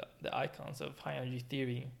icons of high energy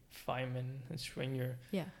theory, Feynman and Schwinger.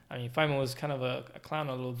 Yeah. I mean, Feynman was kind of a clown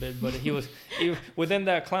a little bit, but he was within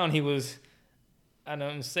that clown. He was an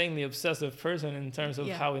insanely obsessive person in terms of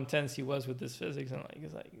how intense he was with his physics, and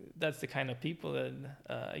that's the kind of people that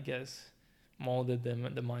I guess molded them,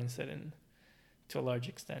 the mindset, and to a large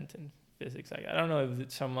extent in physics. I don't know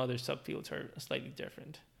if some other subfields are slightly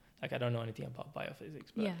different. I don't know anything about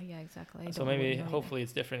biophysics. But yeah, exactly. So maybe, hopefully,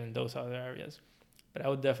 it's different in those other areas. But I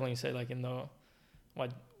would definitely say, in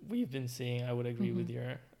what we've been seeing, I would agree with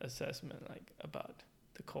your assessment, about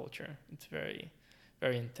the culture. It's very,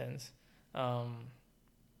 very intense. And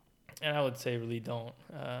I would say really don't.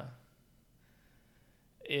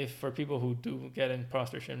 If for people who do get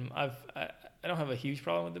imposter syndrome, I don't have a huge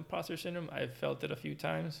problem with imposter syndrome. I've felt it a few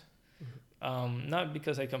times. Not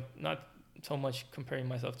because not so much comparing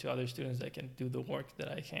myself to other students that can do the work that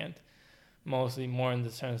I can't. Mostly more in the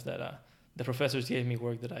sense that the professors gave me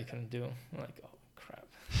work that I couldn't do. I'm like, oh crap,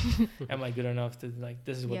 am I good enough to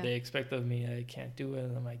this is what they expect of me? I can't do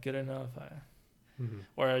it. Am I good enough?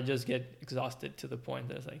 Or I just get exhausted to the point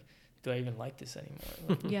that it's do I even like this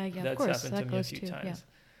anymore? Yeah, That's of course. happened That to me a few times.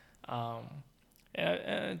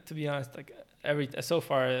 And to be honest, so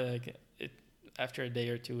far, after a day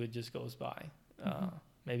or two, it just goes by.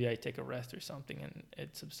 Maybe I take a rest or something and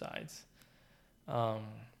it subsides. But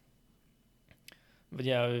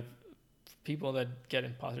yeah, if people that get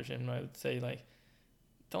imposter syndrome, I would say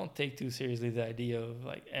don't take too seriously the idea of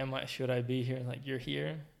should I be here? You're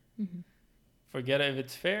here. Forget if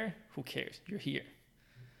it's fair. Who cares? You're here.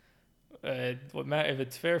 What matter if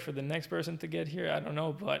it's fair for the next person to get here? I don't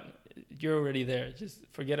know, but you're already there. Just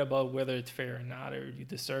forget about whether it's fair or not, or you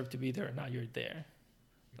deserve to be there or not. You're there.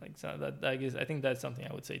 So that I guess I think that's something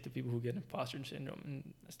I would say to people who get imposter syndrome,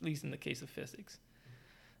 at least in the case of physics.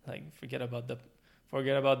 Forget about the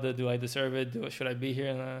do I deserve it? Should I be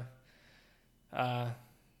here?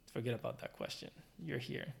 Forget about that question. You're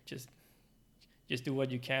here. Just do what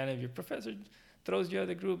you can. If your professor throws you out of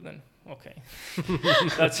the group, then okay.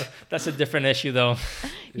 that's a different issue though.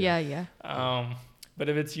 Yeah. But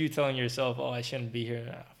if it's you telling yourself, oh, I shouldn't be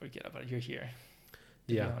here, forget about it. You're here.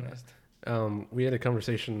 To be honest. We had a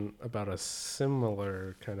conversation about a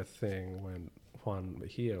similar kind of thing when Juan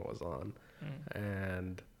Mejia was on.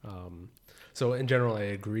 And so in general, I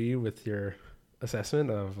agree with your assessment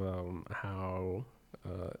of how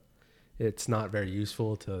it's not very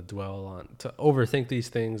useful to to overthink these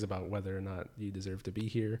things about whether or not you deserve to be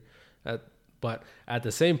here. But at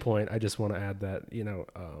the same point, I just want to add that,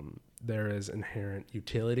 there is inherent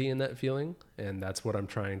utility in that feeling. And that's what I'm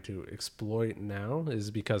trying to exploit now, is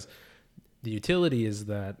because the utility is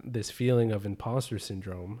that this feeling of imposter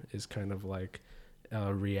syndrome is kind of like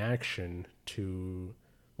a reaction to,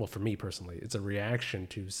 well, for me personally, it's a reaction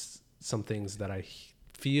to some things that I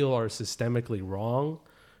feel are systemically wrong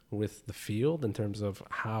with the field in terms of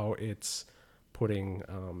how it's putting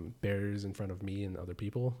barriers in front of me and other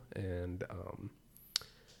people. And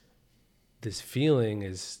this feeling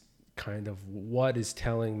is kind of what is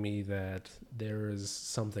telling me that there is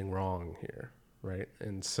something wrong here. Right.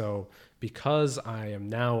 And so because I am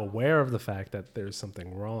now aware of the fact that there's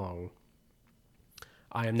something wrong,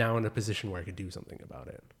 I am now in a position where I could do something about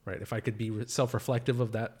it. Right. If I could be self-reflective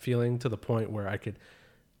of that feeling to the point where I could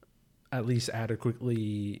at least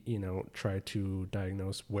adequately, try to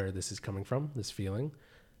diagnose where this is coming from, this feeling,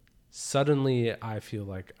 suddenly I feel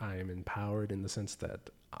like I am empowered in the sense that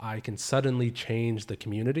I can suddenly change the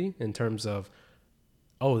community in terms of,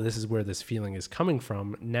 oh, this is where this feeling is coming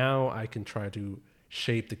from. Now I can try to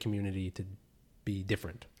shape the community to be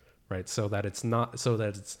different, right? So that it's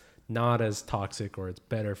not as toxic, or it's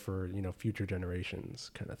better for, future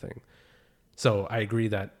generations, kind of thing. So I agree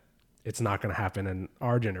that it's not going to happen in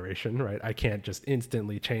our generation, right? I can't just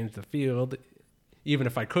instantly change the field. Even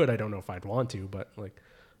if I could, I don't know if I'd want to, but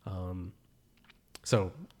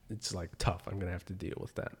so it's like tough. I'm going to have to deal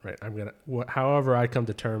with that, right? However I come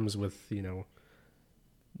to terms with,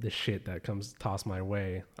 the shit that comes tossed my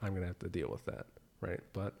way, I'm going to have to deal with that, right?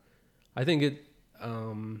 But I think it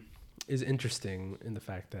is interesting in the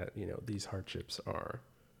fact that, these hardships are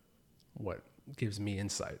what gives me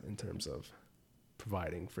insight in terms of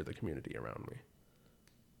providing for the community around me.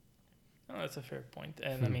 Oh, that's a fair point.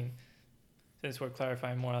 And I mean, since we're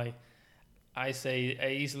clarifying more, like I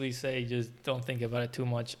easily say, just don't think about it too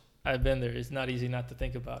much. I've been there. It's not easy not to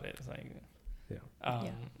think about it. It's like,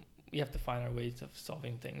 we have to find our ways of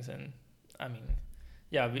solving things. And I mean,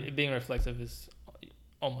 being reflexive is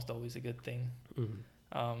almost always a good thing.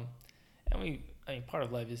 Mm-hmm. Part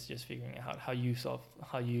of life is just figuring out how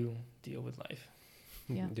you deal with life.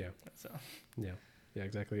 Yeah. So. Yeah,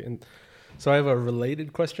 exactly. And so I have a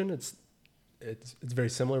related question. It's very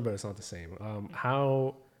similar, but it's not the same.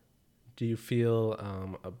 How do you feel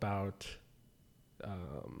about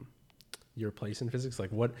your place in physics?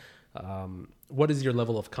 Like, what is your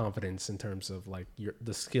level of confidence in terms of like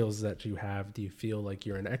the skills that you have? Do you feel like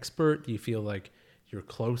you're an expert? Do you feel like you're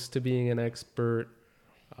close to being an expert?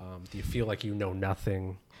 Do you feel like you know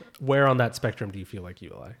nothing? Where on that spectrum do you feel like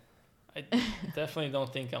you lie? I definitely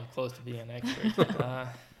don't think I'm close to being an expert.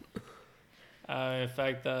 In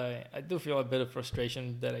fact, I do feel a bit of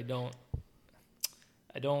frustration that I don't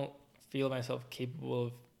feel myself capable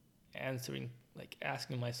of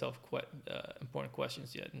asking myself important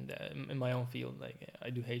questions yet in my own field. Like I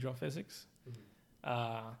do hadron physics.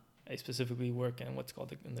 Mm-hmm. I specifically work in what's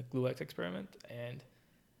called in the GlueX experiment, and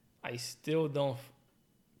I still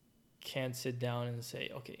can't sit down and say,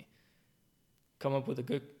 okay, come up with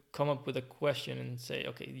a question and say,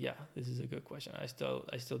 okay, yeah, this is a good question. I still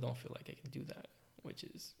don't feel like I can do that, which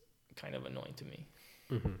is kind of annoying to me.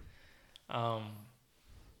 Mm-hmm.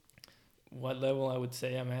 What level I would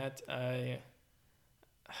say I'm at,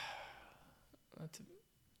 that's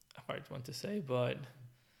a hard one to say, but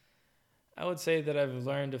I would say that I've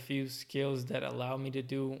learned a few skills that allow me to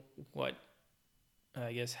do what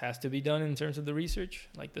I guess has to be done in terms of the research,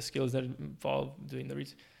 like the skills that involve doing the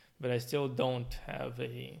research, but I still don't have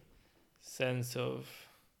a sense of,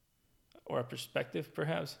 or a perspective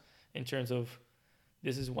perhaps, in terms of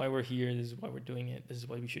this is why we're here, this is why we're doing it, this is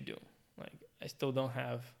what we should do. Like I still don't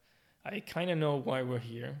have, I kind of know why we're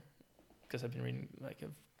here because I've been reading, I've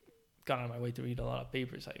gone on my way to read a lot of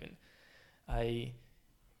papers. I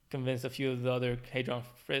convinced a few of the other hadron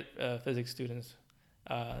physics students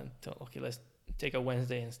let's take a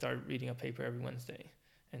Wednesday and start reading a paper every Wednesday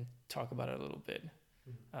and talk about it a little bit.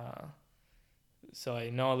 Mm-hmm. So I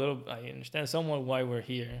understand somewhat why we're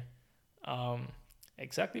here.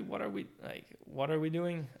 Exactly what are we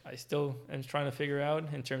doing? I still am trying to figure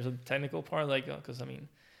out in terms of the technical part, because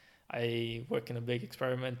I work in a big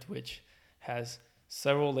experiment which has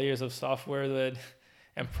several layers of software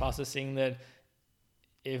and processing that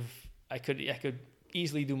if I could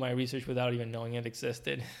easily do my research without even knowing it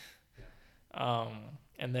existed. Yeah.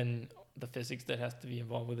 And then the physics that has to be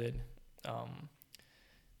involved with it.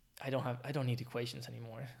 I don't need equations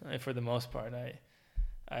anymore for the most part.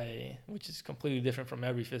 I which is completely different from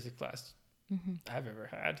every physics class I've ever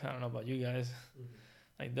had. I don't know about you guys.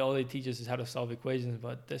 Mm-hmm. All they teach us is how to solve equations,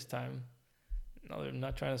 but this time, no, they're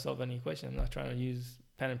not trying to solve any equation. I'm not trying to use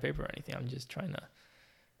pen and paper or anything. I'm just trying to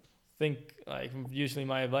think. Usually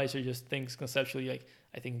my advisor just thinks conceptually.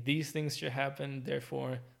 I think these things should happen.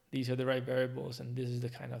 Therefore, these are the right variables, and this is the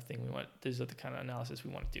kind of thing we want. This is the kind of analysis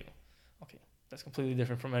we want to do. Okay, that's completely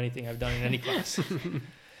different from anything I've done in any class.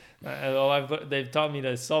 They've taught me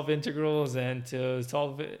to solve integrals and to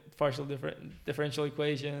solve partial differential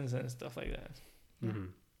equations and stuff like that. Mm-hmm.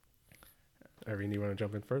 Irene, you want to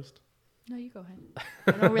jump in first? No, you go ahead.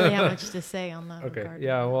 I don't really have much to say on that. Okay.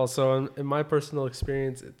 Yeah. Well, so in my personal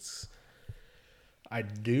experience, I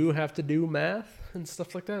do have to do math and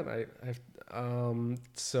stuff like that.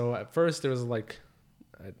 So at first it was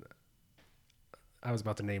I was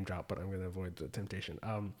about to name drop, but I'm going to avoid the temptation.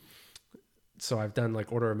 So I've done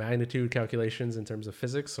order of magnitude calculations in terms of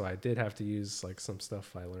physics. So I did have to use some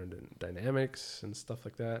stuff I learned in dynamics and stuff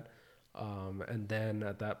like that. And then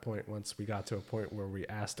at that point, once we got to a point where we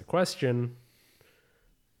asked a question,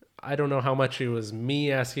 I don't know how much it was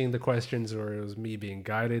me asking the questions or it was me being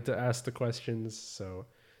guided to ask the questions. So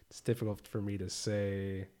it's difficult for me to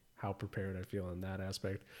say how prepared I feel in that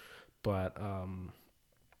aspect. But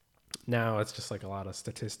now it's just like a lot of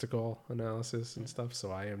statistical analysis and stuff.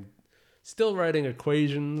 So I am still writing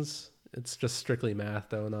equations. It's just strictly math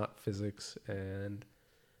though, not physics. And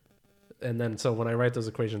then so when I write those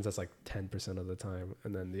equations, that's like 10% of the time.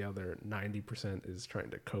 And then the other 90% is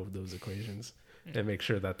trying to code those equations and make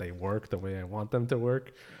sure that they work the way I want them to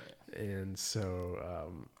work. And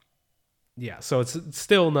so, so it's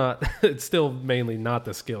still not, it's still mainly not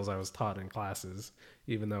the skills I was taught in classes,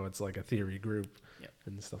 even though it's like a theory group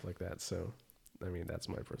and stuff like that. So, I mean, that's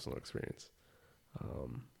my personal experience.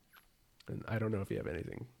 And I don't know if you have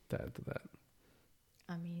anything to add to that.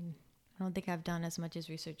 I mean, I don't think I've done as much as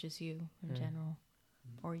research as you in general,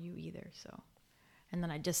 or you either. So, and then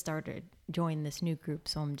I just joined this new group,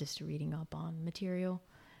 so I'm just reading up on material.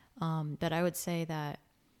 But I would say that,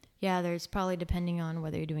 there's probably, depending on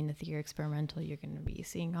whether you're doing the theory or experimental, you're going to be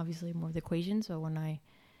seeing obviously more of the equations. So when I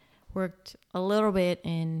worked a little bit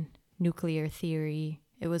in nuclear theory,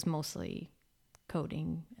 it was mostly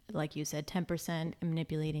coding, like you said, 10%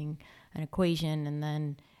 manipulating an equation, and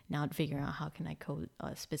then now figuring out how can I code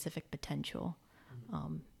a specific potential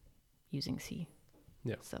using C.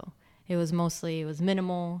 Yeah. So it was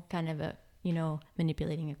minimal, kind of a,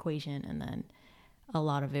 manipulating equation, and then a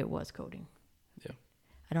lot of it was coding. Yeah.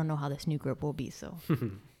 I don't know how this new group will be, so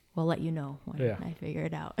we'll let you know when I figure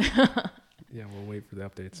it out. Yeah, we'll wait for the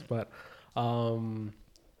updates. But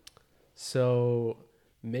so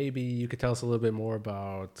maybe you could tell us a little bit more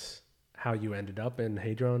about how you ended up in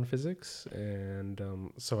Hadron Physics. And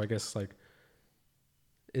so I guess like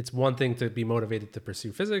it's one thing to be motivated to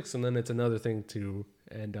pursue physics, and then it's another thing to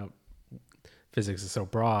end up, physics is so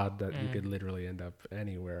broad that you could literally end up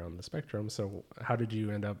anywhere on the spectrum. So how did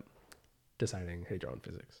you end up deciding Hadron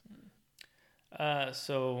Physics?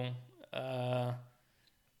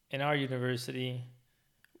 In our university,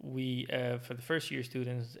 we for the first year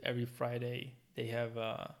students, every Friday they have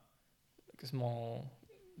like a small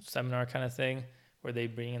seminar kind of thing where they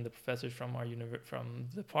bring in the professors from our from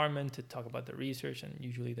the department to talk about the research, and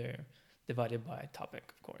usually they're divided by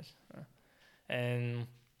topic, of course. And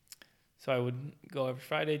so I would go every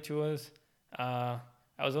Friday to us. I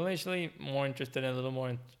was initially a little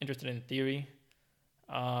more interested in theory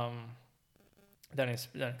than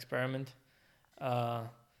experiment.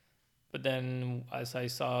 But then, as I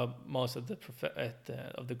saw most of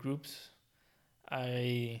the groups,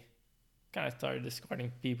 I kind of started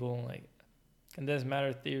discarding people like condensed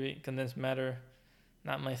matter,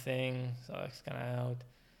 not my thing. So it's kind of out.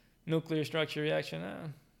 Nuclear structure reaction,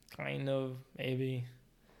 kind of maybe.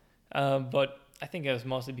 But I think it was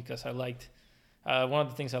mostly because I liked one of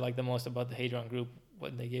the things I liked the most about the Hadron group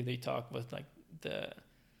when they gave their talk was like the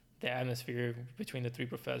atmosphere between the three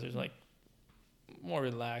professors, like more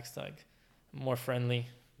relaxed, like more friendly,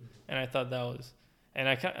 and I thought that was, and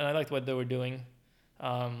I liked what they were doing,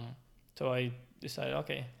 so I decided,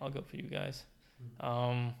 okay, I'll go for you guys.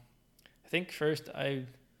 I think first there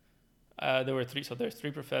were three, so there's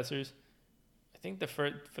three professors. I think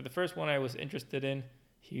for the first one I was interested in,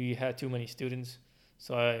 he had too many students,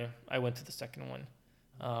 so I went to the second one,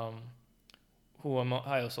 who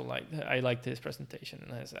I also liked. I liked his presentation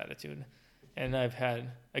and his attitude, and I've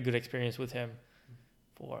had a good experience with him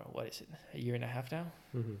for, a year and a half now?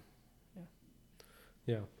 Mm-hmm.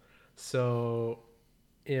 Yeah. So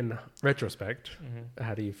in retrospect,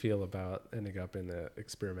 how do you feel about ending up in the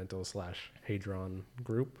experimental / Hadron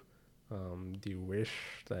group? Do you wish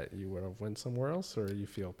that you would have went somewhere else, or you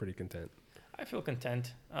feel pretty content? I feel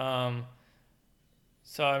content.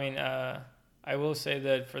 So, I mean, I will say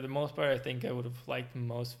that for the most part, I think I would have liked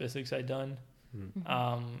most physics I'd done.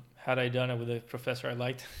 Mm-hmm. Had I done it with a professor I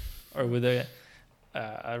liked, or with the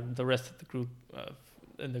rest of the group,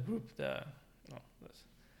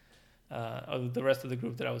 the rest of the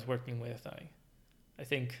group that I was working with, I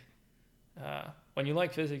think when you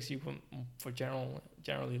like physics, you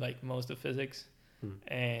generally like most of physics,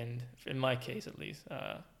 and in my case at least,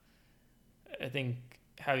 I think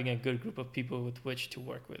having a good group of people with which to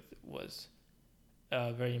work with was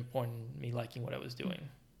very important. Me liking what I was doing.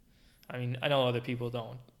 I mean, I know other people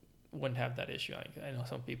wouldn't have that issue. I know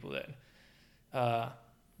some people that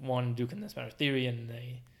want to do condensed matter theory, and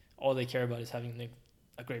all they care about is having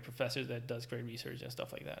a great professor that does great research and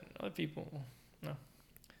stuff like that. And other people, no.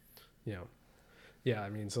 Yeah. I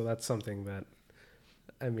mean, so that's something that,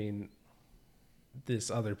 I mean,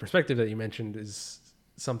 this other perspective that you mentioned is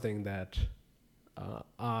something that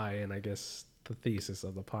and I guess the thesis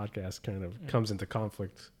of the podcast kind of comes into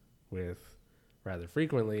conflict with rather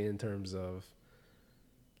frequently in terms of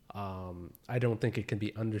I don't think it can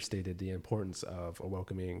be understated the importance of a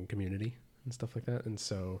welcoming community and stuff like that. And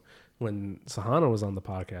so when Sahana was on the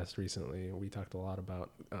podcast recently, we talked a lot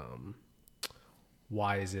about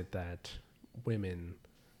why is it that women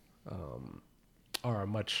are a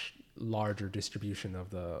much larger distribution of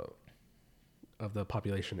the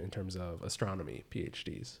population in terms of astronomy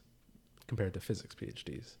PhDs compared to physics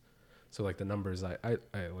PhDs. So like the numbers, I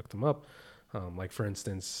looked them up. Like for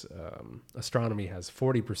instance, astronomy has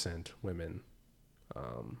 40% women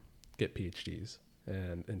get PhDs,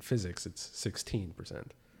 and in physics it's 16%,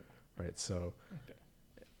 right? So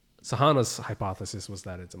Sahana's hypothesis was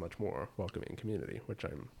that it's a much more welcoming community, which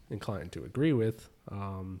I'm inclined to agree with.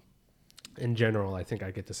 In general, I think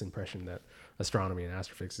I get this impression that astronomy and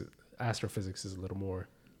astrophysics is a little more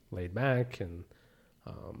laid back, and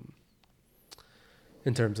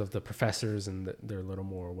in terms of the professors, and they're a little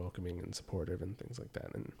more welcoming and supportive and things like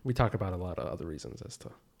that. And we talk about a lot of other reasons as to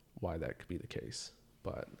why that could be the case.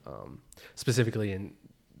 But specifically in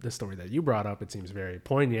the story that you brought up, it seems very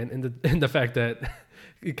poignant in the fact that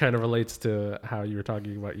it kind of relates to how you were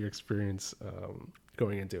talking about your experience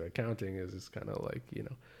going into accounting. Is just kind of like, you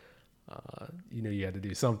know you had to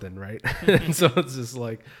do something, right? And so it's just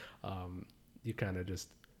like you kind of just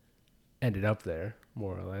ended up there,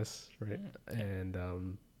 more or less, right? And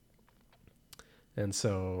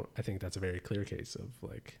so I think that's a very clear case of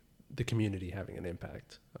like the community having an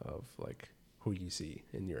impact of like who you see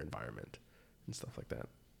in your environment and stuff like that.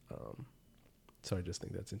 So I just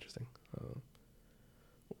think that's interesting.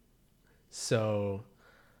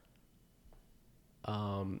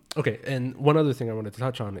 Okay, and one other thing I wanted to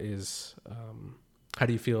touch on is how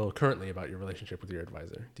do you feel currently about your relationship with your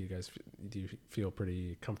advisor? Do you feel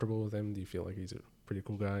pretty comfortable with him? Do you feel like he's a pretty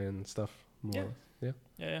cool guy and stuff? Yeah.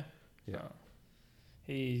 Yeah.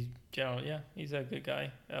 He's a good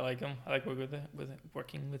guy. I like him. I like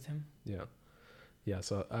working with him. Yeah.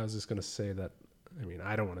 So I was just gonna say that. I mean,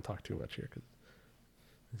 I don't want to talk too much here because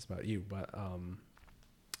it's about you, but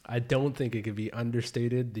I don't think it could be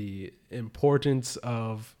understated the importance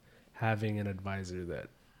of having an advisor that,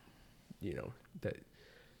 that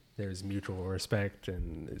there's mutual respect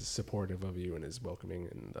and is supportive of you and is welcoming,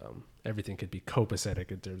 and everything could be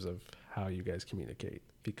copacetic in terms of how you guys communicate.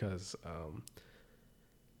 Because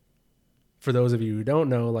for those of you who don't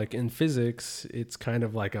know, like in physics, it's kind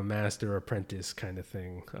of like a master apprentice kind of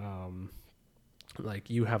thing. Like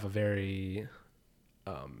you have a very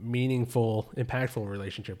meaningful, impactful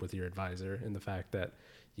relationship with your advisor, in the fact that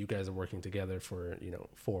you guys are working together for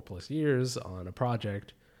 4+ years on a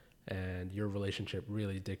project, and your relationship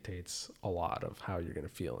really dictates a lot of how you're going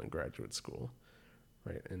to feel in graduate school,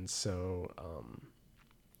 right? And so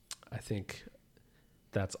I think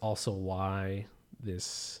that's also why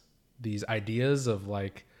these ideas of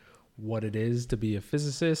like what it is to be a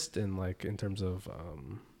physicist, and like in terms of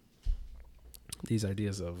these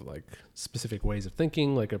ideas of like specific ways of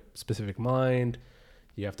thinking, like a specific mind,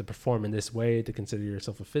 you have to perform in this way to consider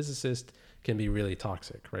yourself a physicist, can be really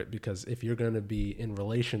toxic, right? Because if you're going to be in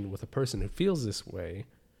relation with a person who feels this way,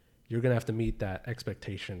 you're going to have to meet that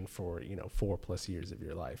expectation for 4+ years of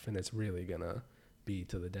your life, and it's really going to be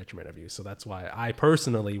to the detriment of you. So that's why I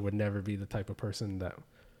personally would never be the type of person that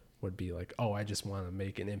would be like, oh, I just want to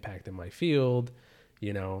make an impact in my field,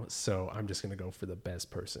 so I'm just going to go for the best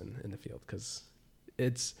person in the field, because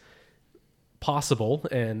it's possible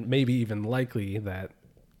and maybe even likely that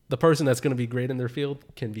the person that's going to be great in their field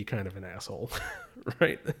can be kind of an asshole,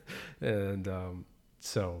 right? And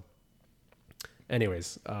so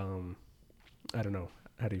anyways, I don't know.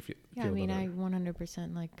 How do you feel? Yeah, I mean, I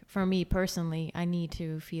 100%, like, for me personally, I need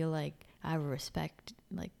to feel like I have respect,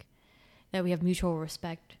 like, that we have mutual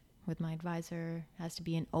respect with my advisor. It has to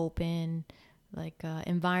be an open, like,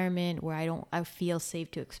 environment where I feel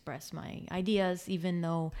safe to express my ideas, even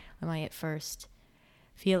though I might at first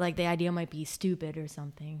feel like the idea might be stupid or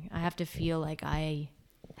something. I have to feel like I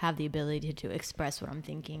have the ability to express what I'm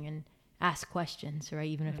thinking and ask questions, right?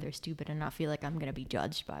 Even if they're stupid, and not feel like I'm going to be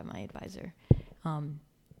judged by my advisor,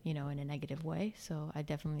 in a negative way. So I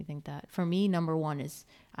definitely think that for me, number one is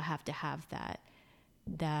I have to have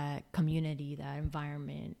that community, that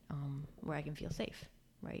environment, where I can feel safe,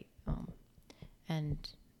 right? And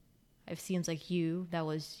it seems like that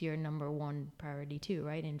was your number one priority too,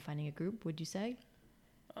 right? In finding a group, would you say?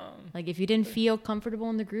 Like, if you didn't feel comfortable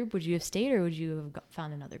in the group, would you have stayed, or would you have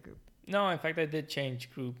found another group? No, in fact, I did change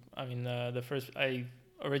group. I mean, I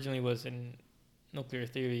originally was in nuclear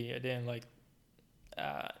theory. I didn't like,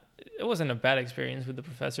 it wasn't a bad experience with the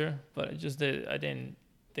professor, but I didn't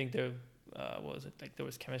think there there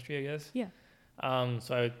was chemistry, I guess. Yeah.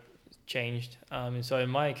 So I changed. And so in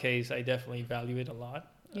my case, I definitely value it a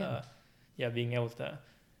lot. Yeah. Being able to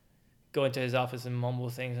go into his office and mumble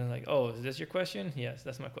things and like, oh, is this your question? Yes,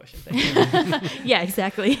 that's my question. Thank you. Yeah,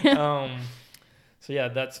 exactly. So yeah,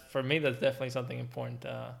 that's definitely something important.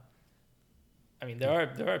 I mean,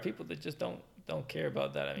 there are people that just don't care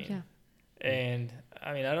about that. I mean, and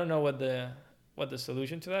I mean, I don't know what the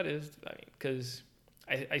solution to that is. I mean, because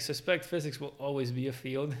I suspect physics will always be a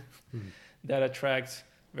field that attracts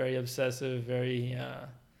very obsessive, very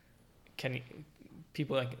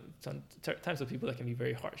types of people that can be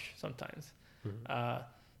very harsh sometimes.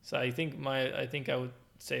 So I think I would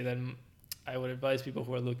say that I would advise people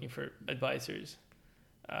who are looking for advisors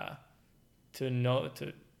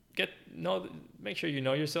make sure you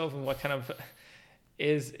know yourself and what kind of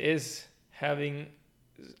is having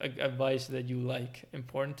advice that you like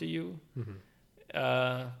important to you.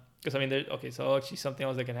 Because I mean, so actually something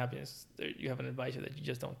else that can happen is you have an advisor that you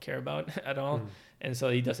just don't care about at all, and so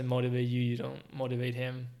he doesn't motivate you, you don't motivate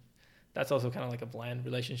him. That's also kind of like a bland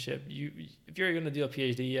relationship. If you're going to do a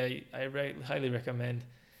PhD, I highly recommend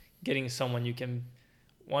getting someone you can,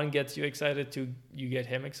 one, gets you excited, two, you get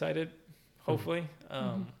him excited, hopefully.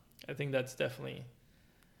 I think that's definitely,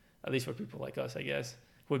 at least for people like us, I guess,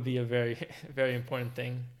 would be a very, very important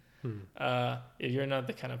thing. If you're not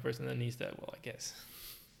the kind of person that needs that, well, I guess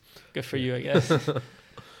good for you, I guess.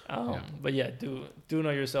 But yeah, do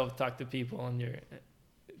know yourself, talk to people, and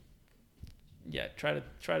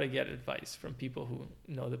try to get advice from people who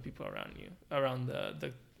know the people around you, around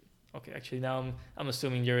the. Okay, actually now I'm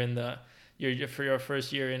assuming you're for your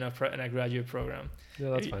first year in a graduate program.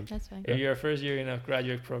 Yeah, that's fine. That's fine. If you're first year in a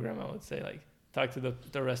graduate program, I would say like talk to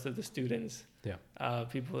the rest of the students. Yeah.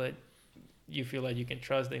 People that you feel like you can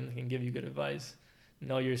trust and can give you good advice.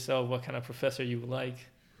 Know yourself, what kind of professor you like.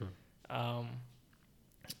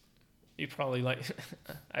 You probably like.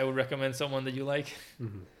 I would recommend someone that you like.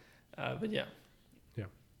 But yeah.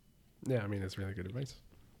 Yeah, I mean, it's really good advice.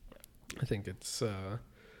 I think it's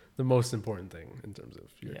the most important thing in terms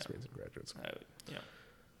of your experience in graduate school.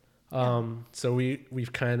 So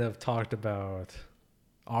we've kind of talked about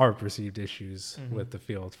our perceived issues with the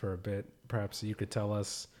field for a bit. Perhaps you could tell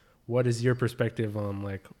us, what is your perspective on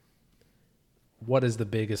like what is the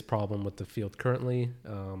biggest problem with the field currently?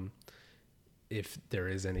 If there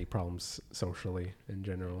is any problems socially in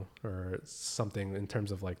general, or something in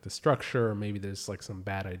terms of like the structure, or maybe there's like some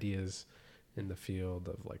bad ideas in the field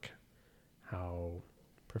of like how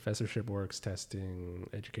professorship works, testing,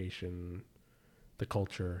 education, the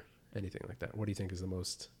culture, anything like that. What do you think is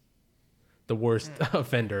the worst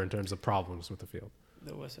offender in terms of problems with the field?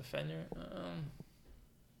 The worst offender? I'm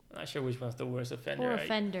not sure which one's the worst offender. Or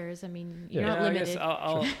offenders. I mean, you're not limited.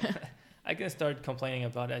 I guess I can start complaining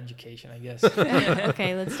about education, I guess.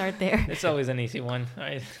 Okay, let's start there. It's always an easy one,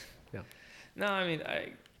 right? Yeah. No, I mean,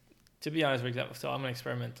 to be honest, for example, so I'm an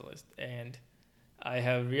experimentalist, and I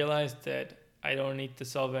have realized that I don't need to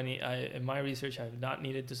solve in my research, I have not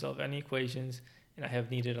needed to solve any equations, and I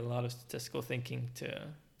have needed a lot of statistical thinking to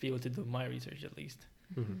be able to do my research, at least.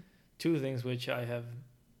 Two things which I have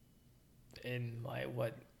in my,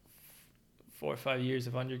 4 or 5 years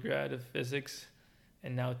of undergrad of physics,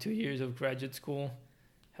 and now 2 years of graduate school,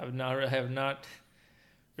 have not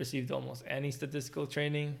received almost any statistical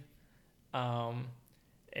training,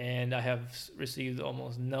 and I have received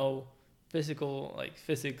almost no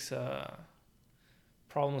physics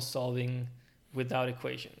problem solving without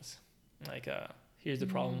equations. Like, here's the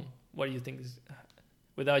problem. What do you think is,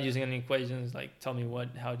 without using any equations? Like, tell me what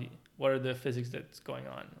are the physics that's going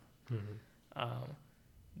on?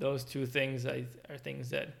 Those two things are things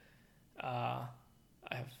that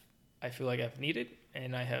I feel like I've needed,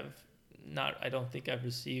 and I don't think I've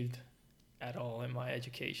received at all in my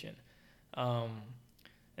education.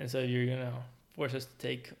 And so you're gonna force us to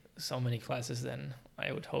take so many classes, then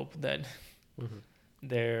I would hope that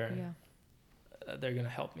they're gonna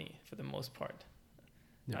help me for the most part.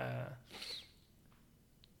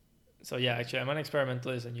 So yeah, actually, I'm an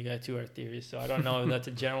experimentalist, and you guys two are theorists. So I don't know if that's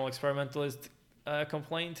a general experimentalist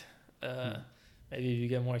complaint. Maybe if you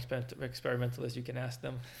get more experimentalists, you can ask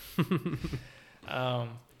them.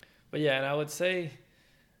 But yeah, and I would say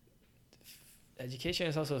education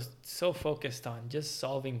is also so focused on just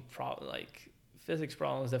solving physics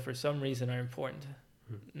problems that for some reason are important.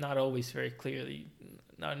 Not always very clearly.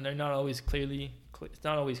 They're not always clearly. It's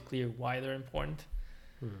not always clear why they're important,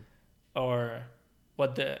 or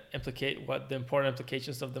what the important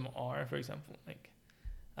implications of them are. For example, like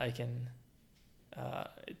I can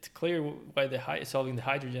it's clear why solving the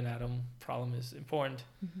hydrogen atom problem is important.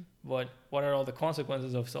 But what are all the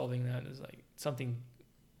consequences of solving that is like something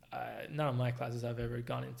none of my classes I've ever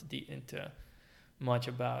gone into much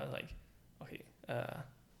about. Like, okay,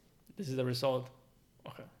 this is the result.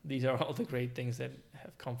 Okay, these are all the great things that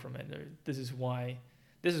have come from it. This is why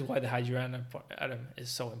the hydrogen atom is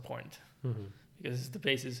so important, because it's the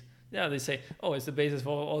basis. Yeah, they say, oh, it's the basis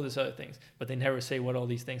for all these other things, but they never say what all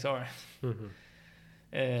these things are.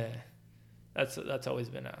 That's always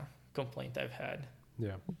been a complaint I've had.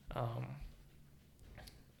 Yeah.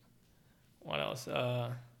 What else?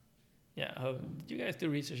 Did you guys do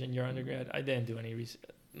research in your undergrad? I didn't do any research.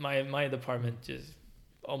 My department just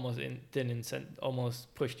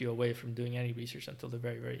almost pushed you away from doing any research until the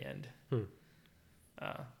very, very end.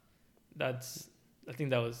 I think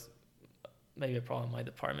that was maybe a problem in my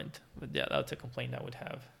department, but yeah, that's a complaint I would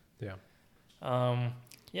have.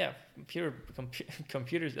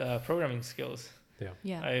 Computers, programming skills. For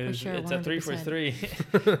sure. It's 100%. A 3 for 3.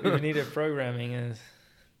 We needed programming, and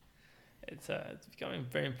it's becoming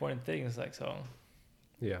very important things like so.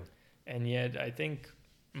 Yeah. And yet, I think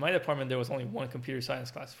in my department there was only one computer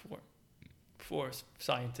science class for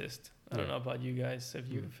scientists. I don't know about you guys. If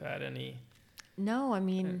you've had any. No, I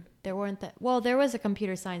mean, there weren't that. Well, there was a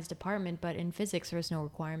computer science department, but in physics, there was no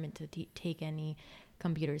requirement to take any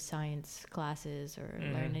computer science classes or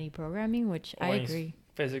learn any programming, which I agree.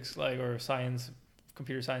 Physics, or science,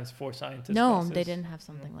 computer science for scientists. No, classes. They didn't have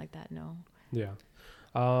something like that. No. Yeah.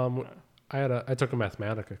 I took a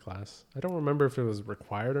Mathematica class. I don't remember if it was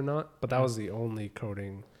required or not, but that was the only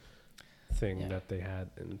coding thing that they had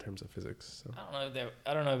in terms of physics. So.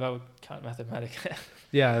 I don't know if I would count Mathematica.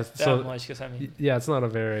 Yeah, that much, because yeah, it's not a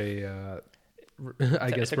very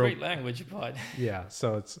it's a great language, but yeah,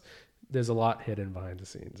 so there's a lot hidden behind the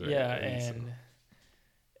scenes. Right? Yeah, and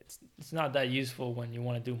it's not that useful when you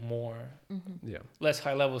want to do more. Yeah, less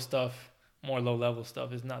high level stuff, more low level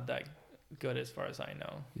stuff is not that good as far as I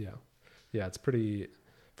know. Yeah, it's pretty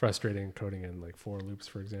frustrating coding in for loops,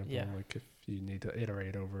 for example. Yeah. If you need to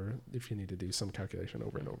iterate over, if you need to do some calculation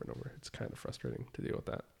over and over and over, it's kind of frustrating to deal with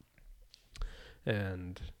that.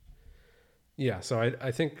 And yeah, so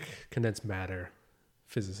I think condensed matter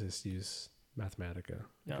physicists use Mathematica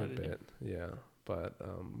a good bit. Yeah, but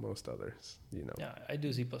most others, Yeah, I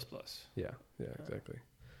do C++. Yeah, exactly.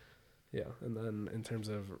 Yeah, and then in terms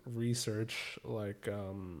of research,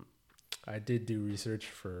 I did do research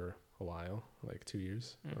for a while, 2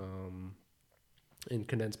 years, in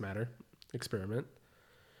condensed matter experiment,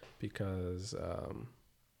 because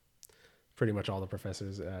pretty much all the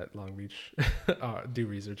professors at Long Beach do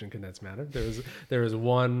research in condensed matter. There was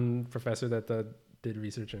one professor that did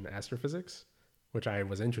research in astrophysics, which I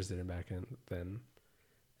was interested in back then,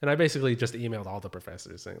 and I basically just emailed all the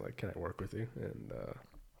professors saying can I work with you, and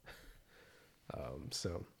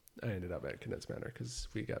so I ended up at condensed matter because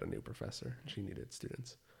we got a new professor and she needed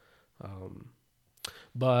students.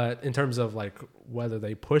 But in terms of whether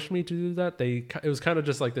they pushed me to do that, it was kind of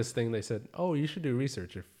just this thing. They said, "Oh, you should do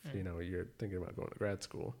research if you're thinking about going to grad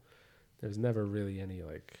school." There's never really any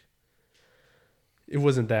it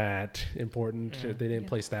wasn't that important. They didn't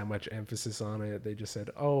place that much emphasis on it. They just said,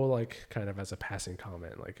 "Oh, kind of as a passing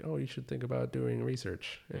comment, oh, you should think about doing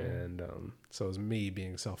research." And so it was me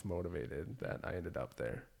being self-motivated that I ended up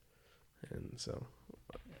there. And so,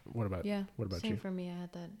 what about you? Same for me. I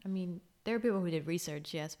had that. I mean, there are people who did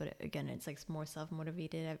research, yes, but again, it's more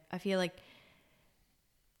self-motivated. I feel like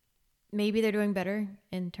maybe they're doing better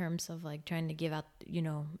in terms of trying to give out,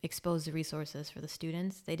 expose the resources for the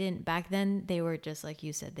students. They didn't back then. They were just like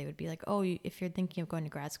you said. They would be like, "Oh, if you're thinking of going to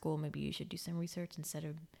grad school, maybe you should do some research," instead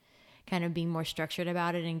of kind of being more structured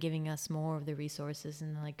about it and giving us more of the resources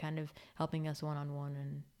and kind of helping us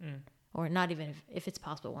one-on-one or not even if it's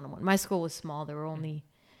possible one-on-one. My school was small.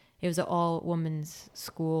 It was an all-women's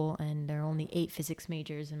school, and there were only 8 physics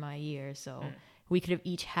majors in my year, so we could have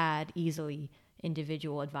each had easily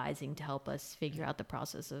individual advising to help us figure out the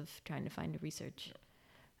process of trying to find a research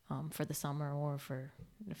for the summer or for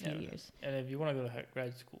a few years. And if you want to go to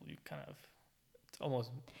grad school, you kind of, it's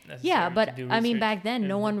almost necessary. Yeah, but I mean, back then,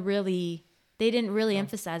 they didn't really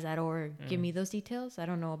emphasize that or give me those details. I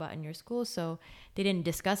don't know about in your school, so they didn't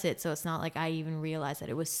discuss it. So it's not like I even realized that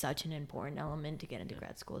it was such an important element to get into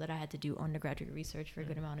grad school that I had to do undergraduate research for a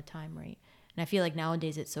good amount of time, right? And I feel like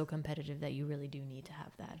nowadays it's so competitive that you really do need to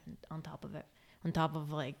have that on top of it, on top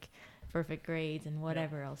of perfect grades and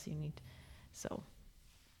whatever else you need. So.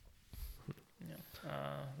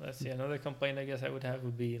 Let's see. Another complaint I guess I would have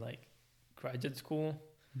would be graduate school,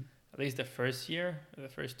 at least the first year, or the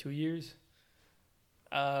first 2 years.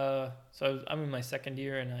 So I'm in my second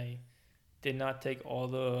year, and did not take all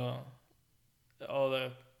the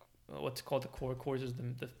what's called the core courses,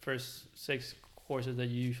 the first 6 courses that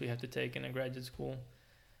you usually have to take in a graduate school.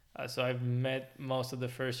 So I've met most of the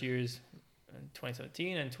first years in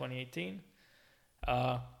 2017 and 2018,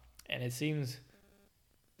 and it seems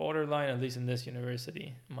borderline, at least in this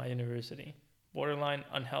university, my university, borderline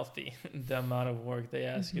unhealthy the amount of work they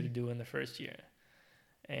ask you to do in the first year.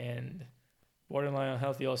 And borderline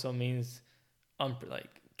unhealthy also means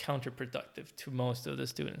counterproductive to most of the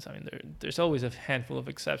students. I mean, there's always a handful of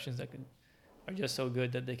exceptions that are just so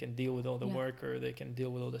good that they can deal with all the work, or they can deal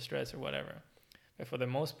with all the stress or whatever. But for the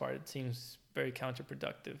most part, it seems very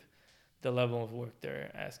counterproductive, the level of work they're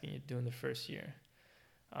asking you to do in the first year.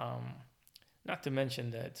 Not to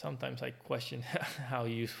mention that sometimes I question how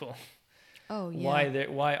useful. Oh, yeah.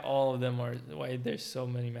 Why there's so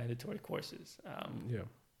many mandatory courses.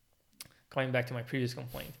 Going back to my previous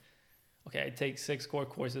complaint. Okay, I take 6 core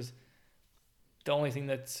courses. The only thing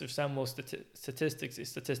that resembles statistics is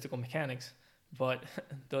statistical mechanics. But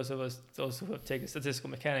those who have taken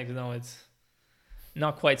statistical mechanics know it's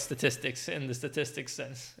not quite statistics in the statistics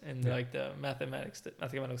sense, in like the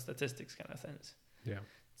mathematical statistics kind of sense. Yeah.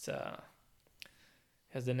 It's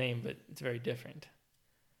has the name, but it's very different.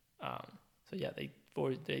 So yeah, they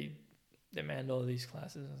demand all these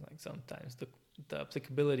classes. Like sometimes the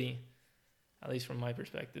applicability, at least from my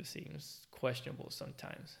perspective, seems questionable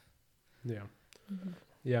sometimes. Yeah.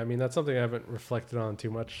 Yeah, I mean, that's something I haven't reflected on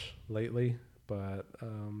too much lately, but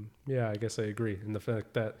yeah, I guess I agree in the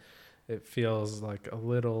fact that it feels like a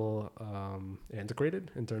little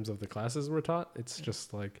antiquated in terms of the classes we're taught. It's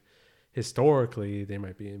just like historically they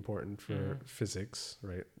might be important for physics,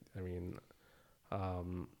 right? I mean,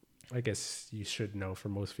 I guess you should know for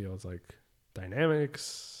most fields like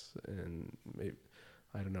dynamics and maybe,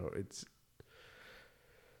 I don't know,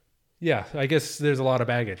 yeah, I guess there's a lot of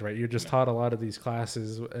baggage, right? You're just taught a lot of these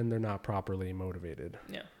classes and they're not properly motivated.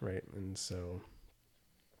 Yeah. Right. And so,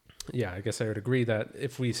 yeah, I guess I would agree that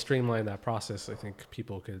if we streamline that process, I think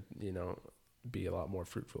people could, be a lot more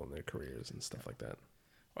fruitful in their careers and stuff like that.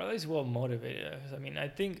 Or at least well motivated. I mean, I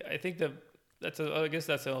think I guess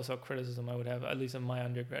that's also a criticism I would have, at least in my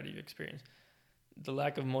undergraduate experience. The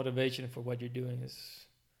lack of motivation for what you're doing is,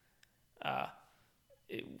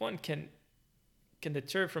 one can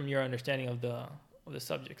deter from your understanding of the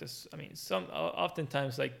subject. 'Cause, I mean,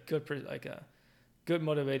 oftentimes like a good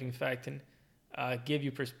motivating fact can give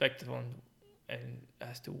you perspective on and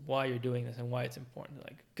as to why you're doing this and why it's important.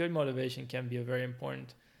 Like good motivation can be very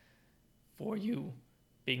important for you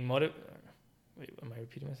being motivated. Wait, am I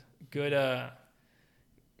repeating this? Good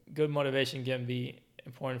motivation can be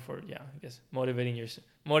important for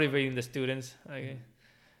motivating the students,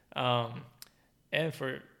 and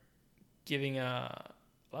for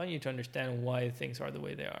allowing you to understand why things are the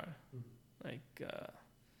way they are. Like,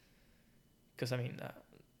 because I mean,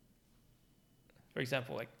 for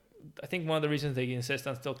example, like I think one of the reasons they insist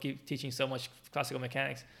on still keep teaching so much classical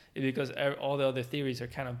mechanics is because all the other theories are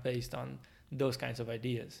kind of based on those kinds of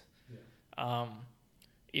ideas. Yeah.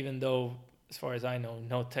 Even though, as far as I know,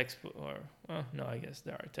 no textbook I guess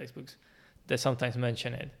there are textbooks that sometimes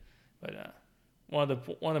mention it. But one of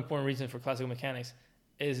the important reasons for classical mechanics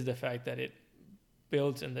is the fact that it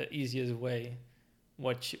builds in the easiest way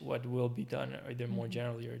what will be done either more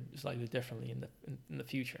generally or slightly differently in the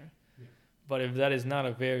future. Yeah. But if that is not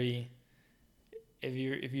if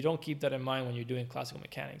you don't keep that in mind when you're doing classical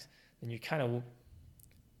mechanics, then you kind of,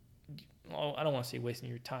 I don't want to say wasting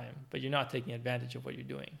your time, but you're not taking advantage of what you're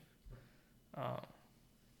doing.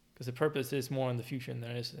 Because the purpose is more in the future than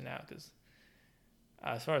it is now. Because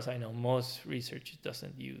as far as I know, most research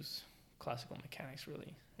doesn't use classical mechanics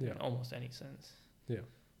really in almost any sense. Yeah.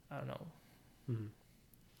 I don't know. Mm-hmm.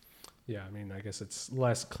 Yeah, I mean, I guess it's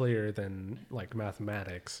less clear than like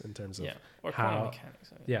mathematics in terms of or quantum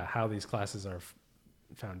mechanics. How these classes are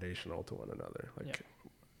foundational to one another. Like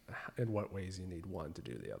in what ways you need one to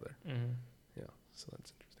do the other. Mm-hmm. Yeah, so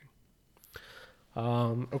that's interesting.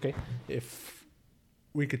 Okay, if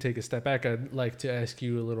we could take a step back, I'd like to ask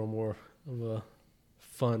you a little more of a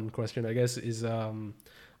fun question, I guess, is a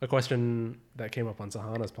question that came up on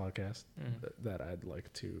Sahana's podcast that I'd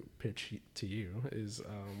like to pitch to you is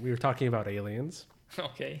we were talking about aliens.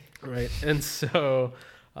 Okay. Right. And so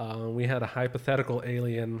we had a hypothetical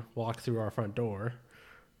alien walk through our front door,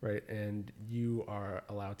 right? And you are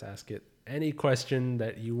allowed to ask it any question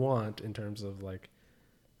that you want in terms of like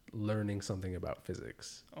learning something about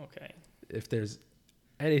physics. Okay. If there's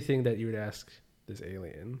anything that you would ask this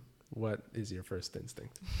alien, what is your first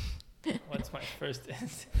instinct? What's my first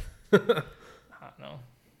instinct? I don't know.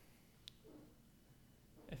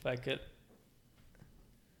 If I could,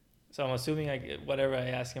 So I'm assuming whatever I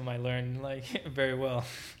ask him, I learn like very well.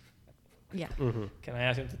 Yeah. Mm-hmm. Can I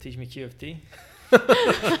ask him to teach me QFT?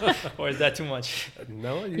 Or is that too much?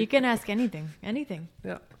 No, You can ask anything.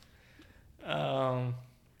 Yeah.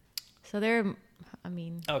 So they're, I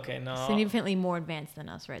mean, Okay, no. significantly more advanced than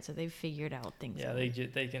us, right? So they've figured out things. Yeah, out.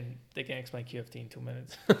 they can explain QFT in 2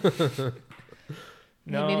 minutes.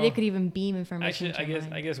 Yeah, maybe they could even beam information. Actually,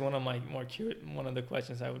 I guess one of my one of the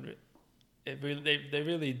questions they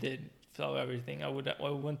really did solve everything. I would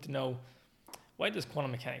want to know, why does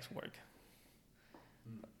quantum mechanics work?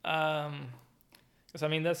 Because I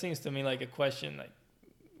mean that seems to me like a question. Like,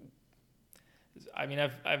 I mean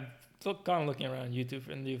I've gone looking around YouTube,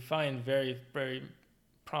 and you find very, very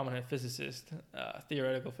prominent physicists,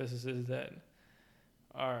 theoretical physicists that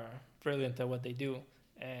are brilliant at what they do,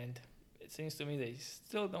 and it seems to me they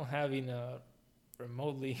still don't have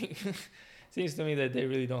remotely. Seems to me that they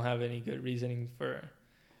really don't have any good reasoning for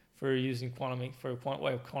using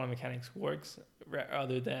why quantum mechanics works,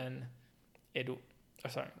 other than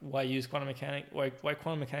why use quantum mechanics? Why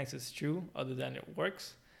quantum mechanics is true, other than it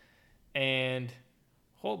works, and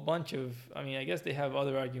whole bunch of, I mean, I guess they have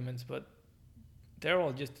other arguments, but they're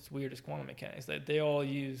all just as weird as quantum mechanics. Like, they all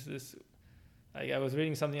use this. Like, I was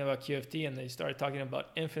reading something about QFT, and they started talking about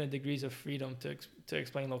infinite degrees of freedom to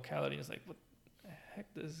explain locality. It's like, what the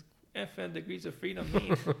heck does infinite degrees of freedom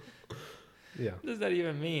mean? Yeah. What does that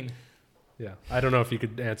even mean? Yeah. I don't know if you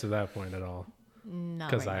could answer that point at all. Not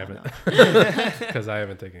Because right I now, haven't. Because I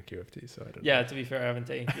haven't taken QFT, so I don't. Yeah, to be fair, I haven't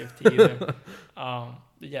taken QFT either. But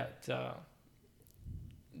yeah,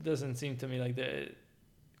 it doesn't seem to me like the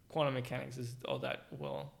quantum mechanics is all that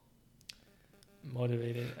well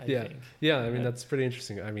motivated. I think. Yeah. I mean, that's pretty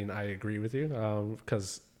interesting. I mean, I agree with you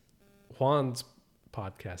because Juan's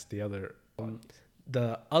podcast, the other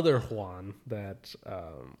Juan that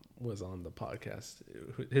was on the podcast,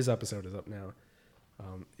 his episode is up now.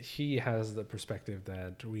 He has the perspective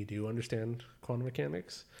that we do understand quantum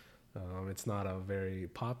mechanics. It's not a very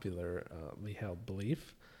popularly held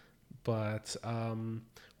belief, but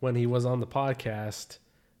when he was on the podcast,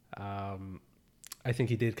 I think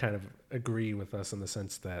he did kind of agree with us in the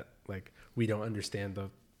sense that, like, we don't understand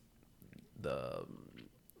the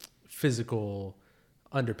physical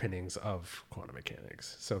underpinnings of quantum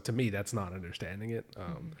mechanics. So to me, that's not understanding it.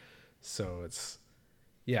 So it's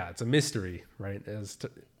a mystery, right? As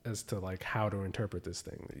to like how to interpret this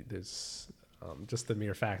thing. There's just the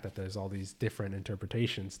mere fact that there's all these different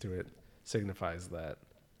interpretations to it signifies that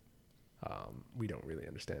we don't really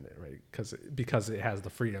understand it, right? Because it has the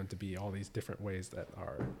freedom to be all these different ways that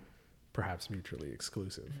are perhaps mutually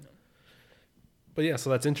exclusive. But yeah, so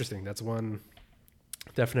that's interesting. That's one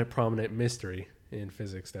definite prominent mystery in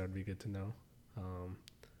physics that would be good to know.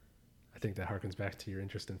 I think that harkens back to your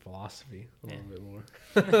interest in philosophy a little bit more.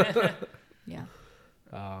 Yeah.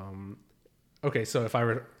 Okay, so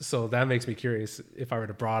that makes me curious. If I were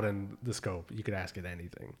to broaden the scope, you could ask it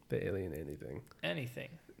anything, the alien anything. Anything.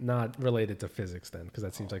 Not related to physics then, because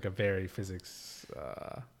that seems like a very physics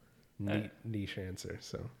niche answer.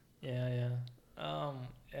 So. Yeah.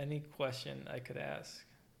 Any question I could ask.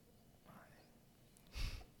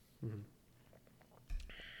 Mm-hmm.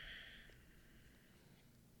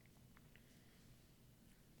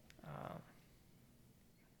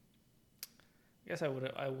 I guess I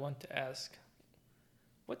want to ask,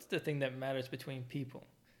 what's the thing that matters between people?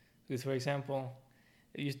 Because, for example,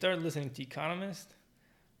 if you start listening to economists,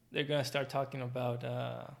 they're going to start talking about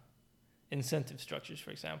incentive structures,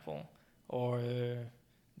 for example, or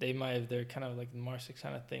they might, if they're kind of like the Marxist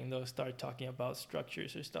kind of thing, they'll start talking about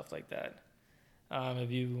structures or stuff like that.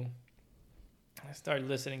 If you start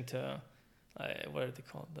listening to, what are they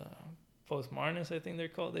called? Postmodernists, I think they're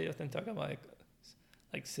called. They often talk about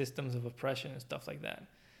like systems of oppression and stuff like that.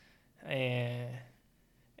 And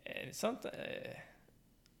sometimes,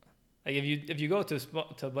 like if you go to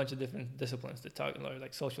a bunch of different disciplines to talk, or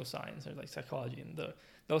like social science or like psychology, and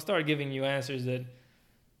they'll start giving you answers that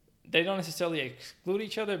they don't necessarily exclude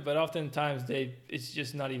each other, but oftentimes it's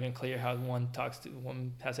just not even clear how one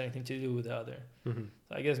has anything to do with the other. Mm-hmm.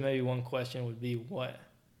 So I guess maybe one question would be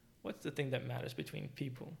what's the thing that matters between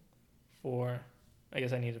people? I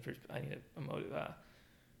guess I need a motive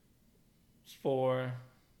for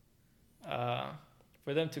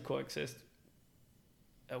them to coexist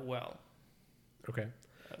well. Okay.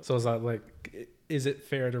 So is it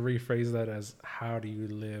fair to rephrase that as, how do you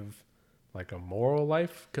live like a moral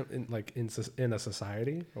life in a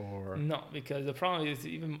society? Or no, because the problem is,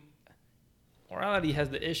 even morality has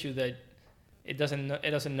the issue that it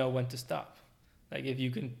doesn't know when to stop. Like, if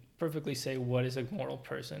you can perfectly say what is a moral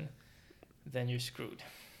person, then you're screwed.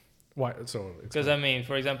 Why? So because I mean,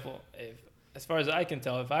 for example, if as far as I can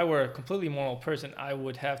tell, if I were a completely moral person, I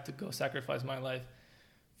would have to go sacrifice my life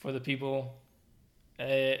for the people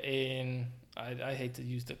in. I hate to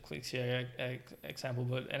use the cliche example,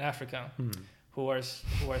 but in Africa, who are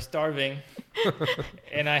starving,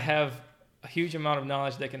 and I have a huge amount of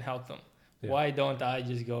knowledge that can help them. Yeah. Why don't I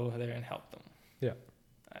just go there and help them? Yeah,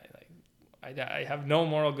 I have no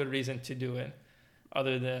moral good reason to do it,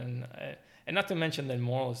 other than, and not to mention that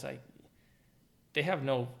morals, like, they have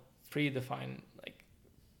no predefined, like,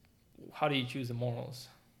 how do you choose the morals?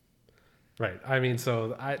 Right. I mean,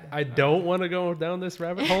 so I don't want to go down this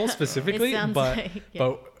rabbit hole specifically, but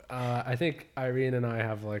I think Irene and I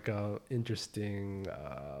have like a interesting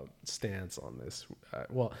stance on this.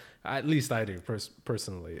 Well, at least I do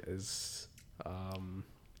personally. Is I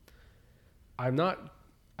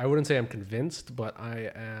wouldn't say I'm convinced, but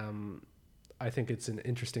I think it's an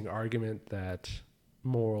interesting argument that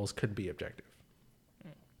morals could be objective.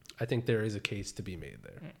 I think there is a case to be made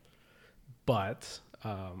there, but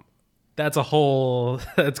that's a whole.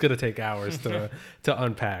 That's going to take hours to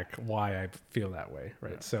unpack why I feel that way,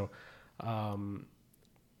 right? Yeah. So,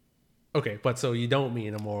 okay, but so you don't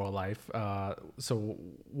mean a moral life. So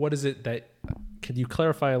what is it that? Could you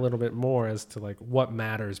clarify a little bit more as to like what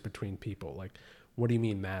matters between people? Like, what do you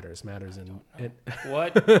mean matters? Matters in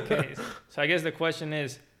what? Okay, so I guess the question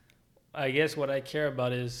is, I guess what I care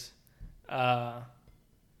about is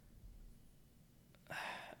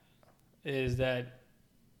that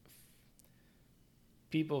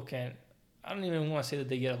people can. I don't even want to say that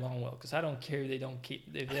they get along well, because I don't care if they don't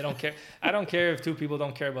care. I don't care if two people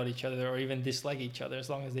don't care about each other or even dislike each other, as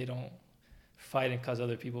long as they don't fight and cause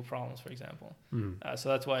other people problems, for example. So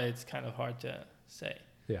that's why it's kind of hard to say.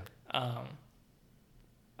 Yeah.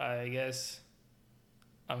 I guess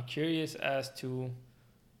I'm curious as to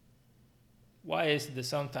why is it that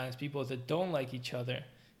sometimes people that don't like each other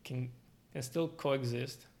can still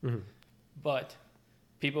coexist, but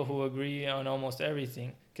people who agree on almost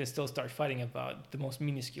everything can still start fighting about the most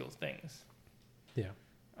minuscule things. Yeah.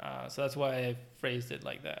 So that's why I phrased it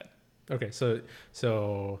like that. Okay, so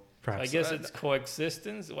perhaps... I guess it's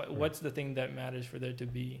coexistence. What's the thing that matters for there to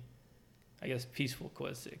be, I guess, peaceful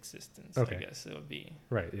coexistence? Okay. I guess it would be...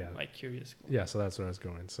 Right, yeah. My curious... Yeah, so that's where I was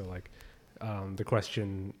going. So, like, the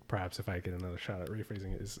question, perhaps if I get another shot at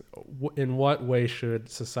rephrasing it, is in what way should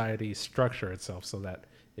society structure itself so that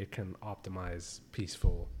it can optimize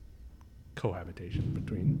peaceful cohabitation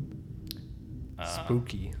between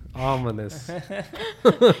spooky, ominous.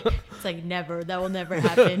 It's like never. That will never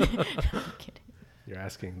happen. No, I'm kidding. You're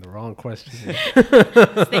asking the wrong question.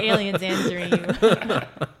 It's the aliens answering you.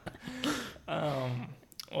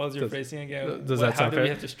 What was your phrasing again? Does that sound fair? How do we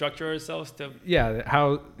have to structure ourselves to? Yeah.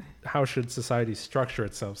 How should society structure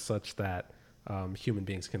itself such that human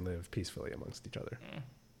beings can live peacefully amongst each other?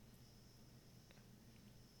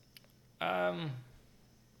 I'm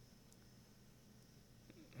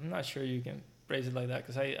not sure you can phrase it like that,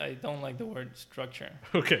 because I don't like the word structure.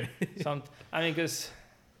 Okay. Because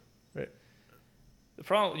right. The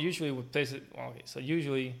problem usually with places, so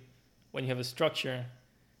usually when you have a structure,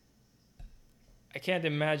 I can't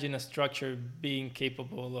imagine a structure being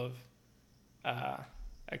capable of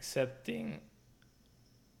accepting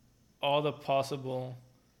all the possible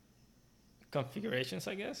configurations,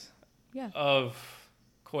 I guess, of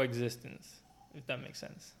coexistence, if that makes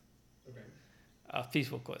sense. Okay.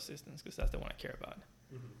 Peaceful coexistence, because that's the one I care about.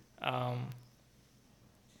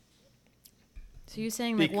 So you're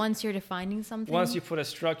saying like once you're defining something? Once you put a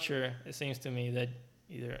structure, it seems to me that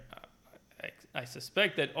either, I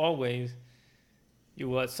suspect that always you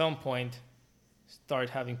will at some point start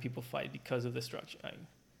having people fight because of the structure.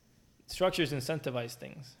 Structures incentivize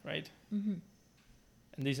things, right? And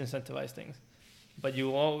these incentivize things. But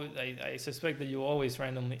you always, I suspect that you always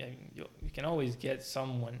randomly, you can always get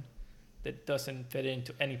someone that doesn't fit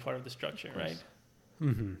into any part of the structure, right?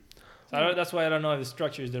 So that's why I don't know if the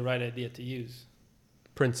structure is the right idea to use.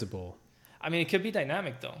 Principle. I mean, it could be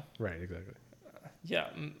dynamic, though. Right, exactly.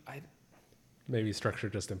 Maybe structure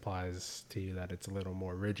just implies to you that it's a little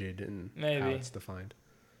more rigid in how it's defined.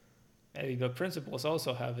 Maybe, but principles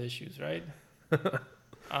also have issues, right? Because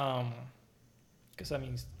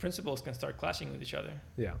principles can start clashing with each other.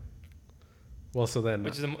 Yeah. Well, so then,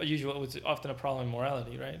 which is often a problem in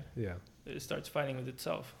morality, right? Yeah. It starts fighting with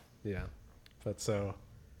itself. Yeah, but so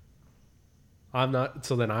I'm not.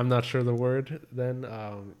 So then I'm not sure the word. Then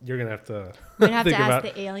you're gonna have to. We'd have to ask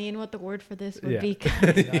the alien what the word for this would be.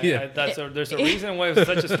 There's a reason why it's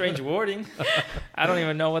such a strange wording. I don't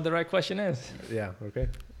even know what the right question is. Yeah. Okay.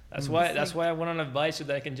 That's why I want an advisor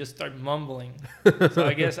that I can just start mumbling. So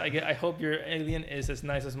I hope your alien is as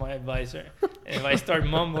nice as my advisor. And if I start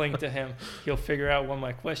mumbling to him, he'll figure out what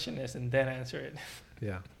my question is and then answer it.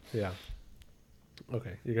 Yeah.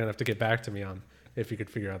 Okay, you're gonna have to get back to me on if you could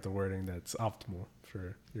figure out the wording that's optimal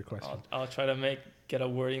for your question. I'll try to get a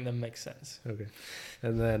wording that makes sense. Okay,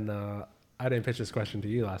 and then I didn't pitch this question to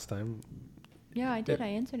you last time. Yeah, I did. I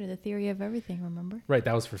answered it. The theory of everything, remember? Right,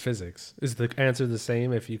 that was for physics. Is the answer the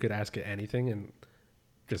same if you could ask it anything and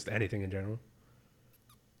just anything in general?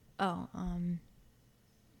 Oh,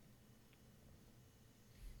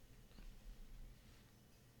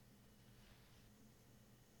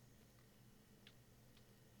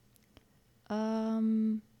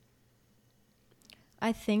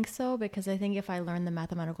 I think so, because I think if I learn the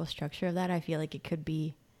mathematical structure of that, I feel like it could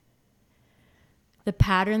be, the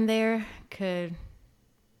pattern there could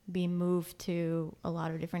be moved to a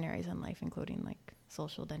lot of different areas in life, including like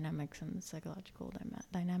social dynamics and psychological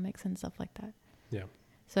dynamics and stuff like that. Yeah.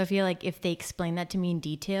 So I feel like if they explain that to me in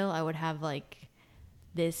detail, I would have like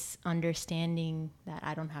this understanding that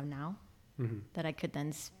I don't have now, that I could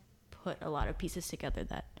then put a lot of pieces together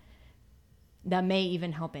that may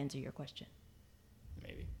even help answer your question.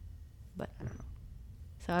 Maybe. But I don't know.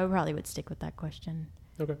 So I probably would stick with that question.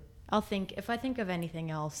 Okay. If I think of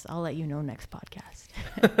anything else, I'll let you know next podcast.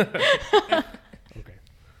 Okay.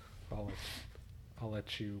 I'll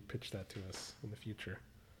let you pitch that to us in the future.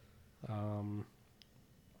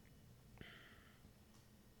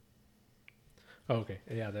 Okay.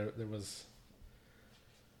 Yeah, there was.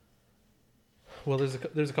 Well, there's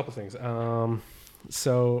a couple things.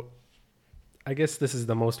 So I guess this is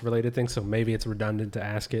the most related thing, so maybe it's redundant to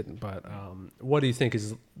ask it, but what do you think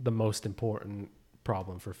is the most important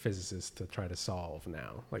problem for physicists to try to solve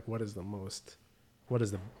now? Like, what is the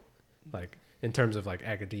like, in terms of like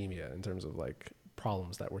academia, in terms of like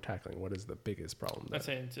problems that we're tackling, what is the biggest problem? I'd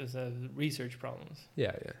say it's just research problems.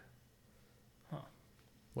 Yeah. Huh.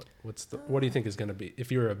 What do you think is going to be,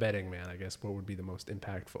 if you were a betting man, I guess, what would be the most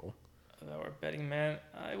impactful? If I were a betting man,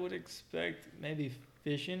 I would expect maybe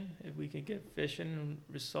fission. If we could get fission and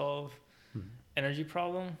resolve energy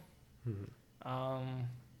problem,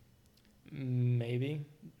 maybe.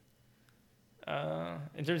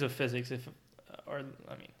 In terms of physics,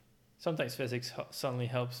 sometimes physics suddenly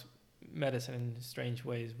helps medicine in strange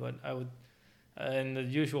ways, but I would, in the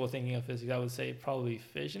usual thinking of physics, I would say probably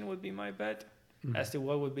fission would be my bet as to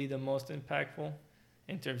what would be the most impactful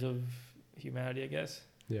in terms of humanity, I guess.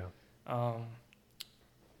 Yeah.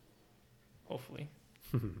 Hopefully.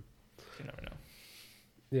 You never know.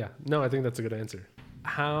 Yeah. No, I think that's a good answer.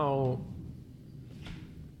 How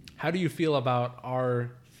do you feel about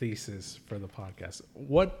our thesis for the podcast?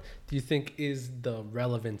 What do you think is the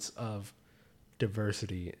relevance of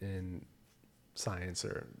diversity in science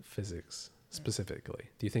or physics specifically?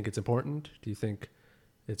 Do you think it's important? Do you think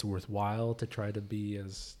it's worthwhile to try to be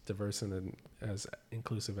as diverse and as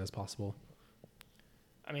inclusive as possible?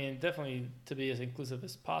 I mean, definitely to be as inclusive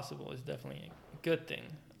as possible is definitely a good thing.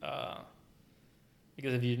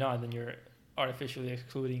 Because if you're not, then you're artificially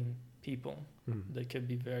excluding people that could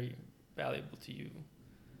be very valuable to you.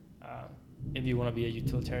 If you want to be a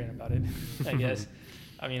utilitarian about it, I guess.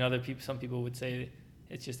 I mean, some people would say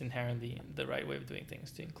it's just inherently the right way of doing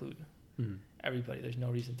things to include everybody. There's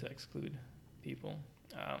no reason to exclude people.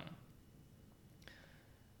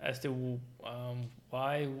 As to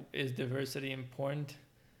why is diversity important,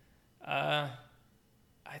 I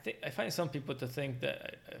find some people to think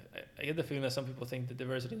that I get the feeling that some people think that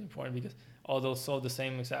diversity is important because although solve the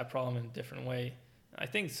same exact problem in a different way, I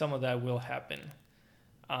think some of that will happen.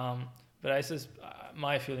 But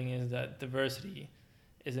my feeling is that diversity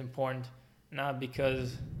is important not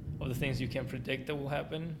because of the things you can predict that will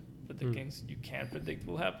happen, but the things you can't predict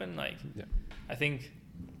will happen. I think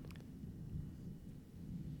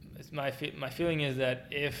my feeling is that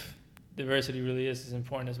if diversity really is as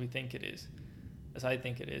important as we think it is, as I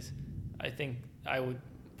think it is, I think I would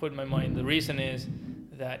put in my mind the reason is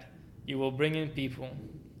that you will bring in people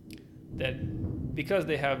that because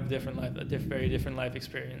they have very different life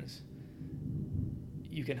experience,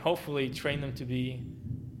 you can hopefully train them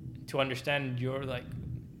to understand your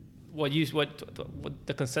what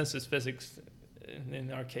the consensus physics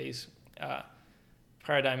in our case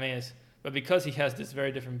paradigm is. But because he has this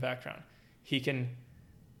very different background, he can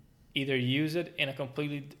either use it in a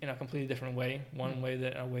completely different way, a way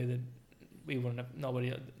that we wouldn't have,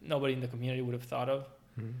 nobody in the community would have thought of,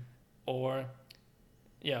 or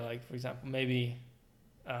for example, maybe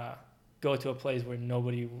go to a place where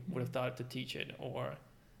nobody would have thought to teach it, or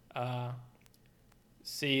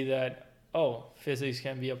see that physics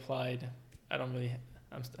can be applied. I don't really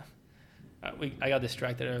I got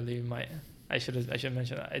distracted earlier. I should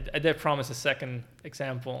mention that. I did promise a second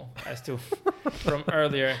example as to from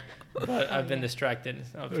earlier, but I've been distracted.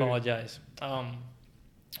 So I apologize.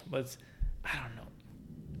 But I don't know.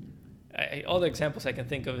 All the examples I can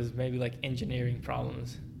think of is maybe like engineering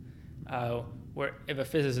problems, where if a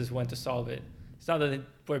physicist went to solve it, it's not that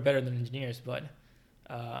we're better than engineers, but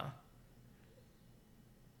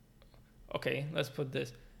okay, let's put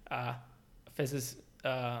this.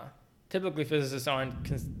 Typically physicists aren't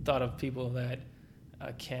thought of people that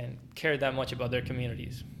can care that much about their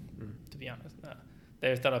communities, to be honest.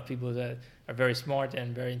 They're thought of people that are very smart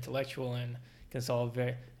and very intellectual and can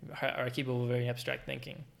are capable of very abstract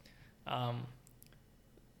thinking.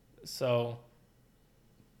 So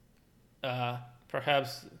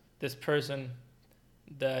perhaps this person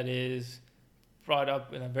that is brought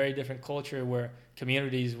up in a very different culture where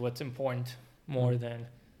community is what's important more than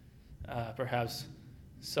perhaps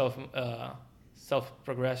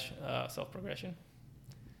self-progression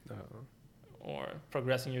or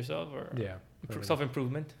progressing yourself or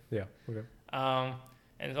self-improvement. Yeah. Okay.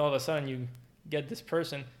 And all of a sudden you get this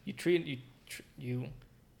person, you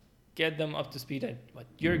get them up to speed at what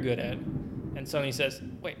you're good at, and somebody says,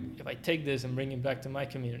 wait, if I take this and bring it back to my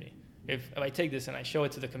community, if I take this and I show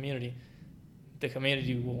it to the community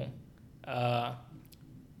will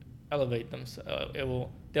elevate them. So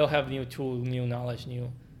they'll have new tools, new knowledge,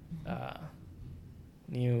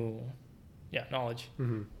 knowledge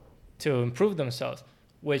to improve themselves,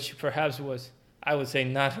 which perhaps was, I would say,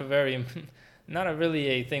 not really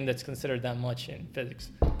a thing that's considered that much in physics.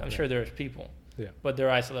 I'm sure there's people, but they're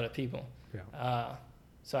isolated people. Yeah.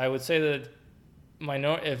 So I would say that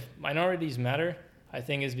if minorities matter, I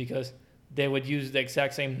think is because they would use the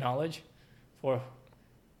exact same knowledge for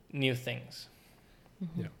new things.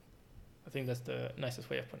 Yeah. I think that's the nicest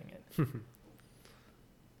way of putting it.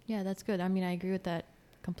 Yeah, that's good. I mean, I agree with that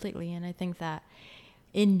completely. And I think that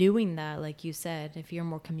in doing that, like you said, if you're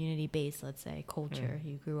more community-based, let's say, culture,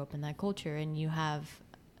 you grew up in that culture and you have,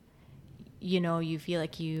 you feel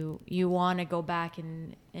like you want to go back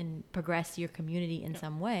and progress your community in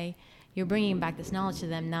some way, you're bringing back this knowledge to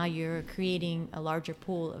them. Now you're creating a larger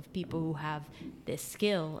pool of people who have this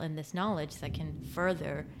skill and this knowledge that can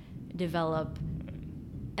further develop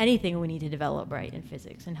anything we need to develop, right, in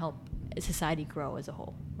physics and help society grow as a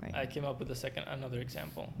whole, right? I came up with another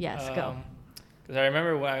example. Yes, go. Because I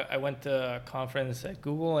remember when I went to a conference at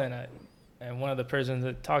Google, and one of the persons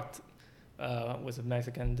that talked was of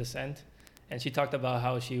Mexican descent, and she talked about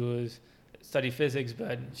how she studied physics,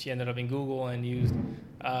 but she ended up in Google and used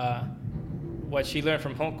what she learned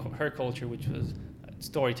from her culture, which was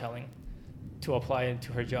storytelling, to apply it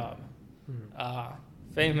to her job.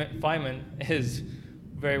 Feynman is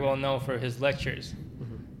very well known for his lectures.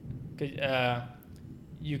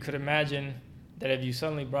 You could imagine that if you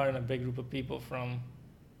suddenly brought in a big group of people from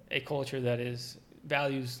a culture that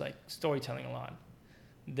values like storytelling a lot,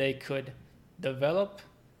 they could develop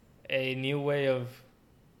a new way of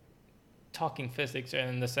talking physics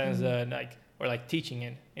in the sense that or teaching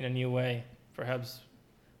it in a new way, perhaps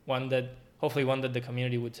hopefully one that the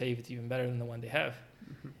community would say it's even better than the one they have.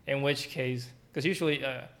 In which case,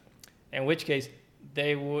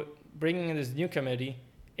 they would, bringing in this new community,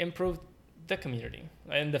 improve the community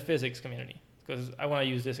and the physics community. Because I want to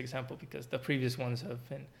use this example because the previous ones have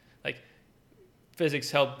been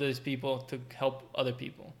physics helped these people to help other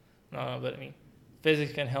people. But I mean,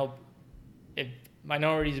 physics can help if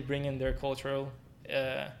minorities bring in their cultural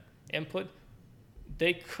input.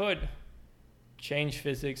 They could change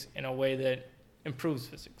physics in a way that improves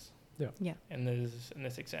physics. Yeah. In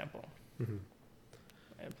this example.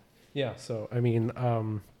 Yeah. So I mean,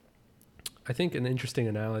 I think an interesting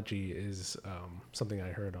analogy is something I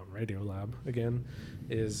heard on Radiolab again.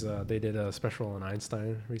 Is they did a special on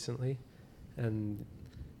Einstein recently, and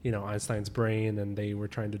Einstein's brain, and they were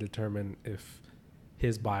trying to determine if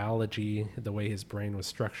his biology, the way his brain was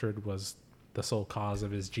structured, was the sole cause of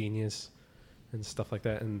his genius and stuff like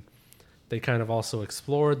that. And they kind of also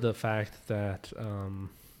explored the fact that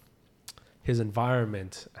his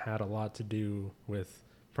environment had a lot to do with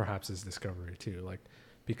perhaps his discovery too,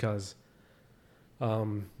 because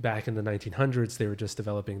back in the 1900s, they were just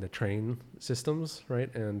developing the train systems,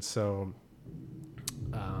 right? And so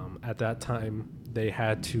at that time, they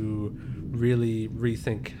had to really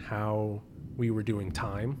rethink how we were doing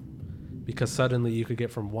time, because suddenly you could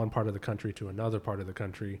get from one part of the country to another part of the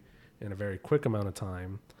country in a very quick amount of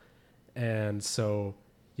time. And so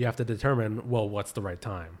you have to determine, well, what's the right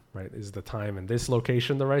time, right? Is the time in this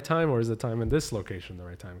location the right time, or is the time in this location the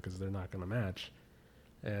right time? Because they're not going to match.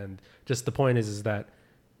 And just the point is that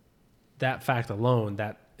that fact alone,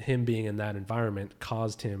 that him being in that environment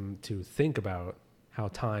caused him to think about how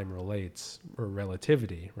time relates, or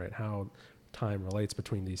relativity, right? How time relates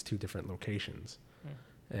between these two different locations.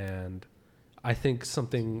 And I think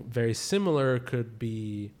something very similar could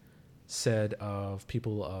be said of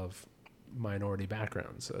people of minority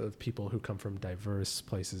backgrounds, of people who come from diverse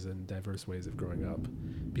places and diverse ways of growing up.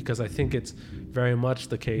 Because I think it's very much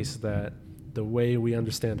the case that the way we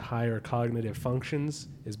understand higher cognitive functions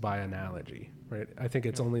is by analogy, right? I think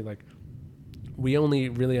it's only like, we only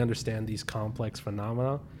really understand these complex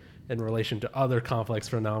phenomena in relation to other complex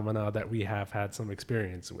phenomena that we have had some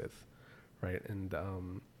experience with, right?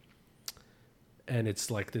 And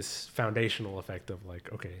it's like this foundational effect of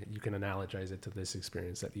like, okay, you can analogize it to this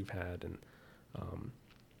experience that you've had. And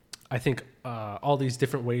I think all these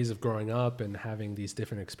different ways of growing up and having these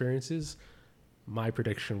different experiences, my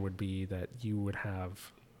prediction would be that you would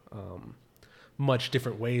have much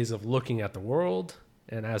different ways of looking at the world,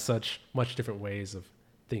 and as such, much different ways of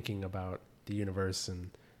thinking about the universe and,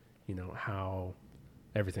 you know, how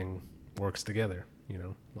everything works together, you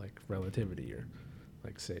know, like relativity, or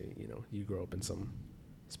like, say, you know, you grow up in some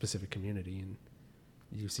specific community and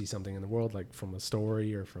you see something in the world, like from a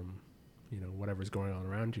story or from, you know, whatever's going on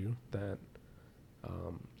around you, that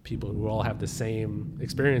people who all have the same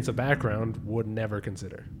experience of background would never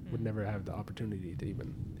consider, would never have the opportunity to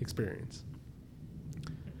even experience.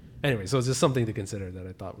 Anyway, so it's just something to consider that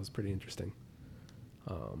I thought was pretty interesting.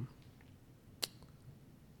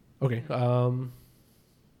 Okay.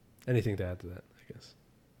 Anything to add to that, I guess?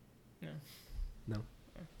 No?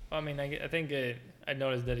 I mean, I think I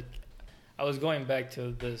noticed that I was going back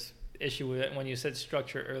to this issue with it when you said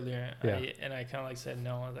structure earlier, Yeah. I kind of like said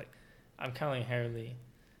no. I was like, I'm kind of inherently,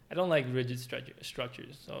 I don't like rigid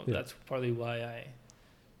structures, so that's partly why I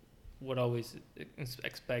would always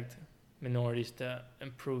expect minorities to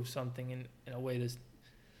improve something in a way that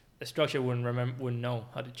the structure wouldn't know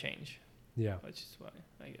how to change. Yeah. Which is why,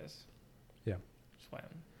 I guess. Yeah. That's why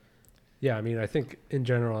Yeah, I mean, I think in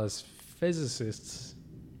general, as physicists,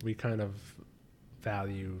 we kind of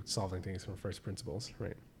value solving things from first principles,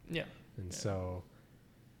 right? Yeah. And so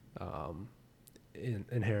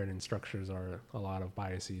inherent in structures are a lot of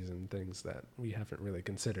biases and things that we haven't really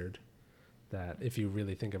considered, that if you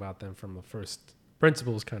really think about them from the first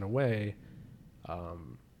principles kind of way,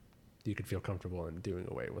 you could feel comfortable in doing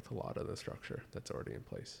away with a lot of the structure that's already in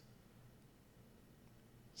place.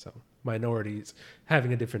 So minorities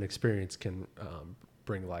having a different experience can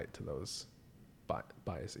bring light to those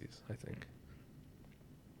biases, I think.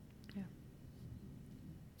 Yeah.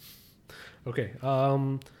 Okay.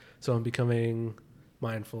 So I'm becoming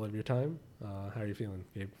mindful of your time. How are you feeling,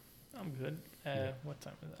 Gabe? I'm good. What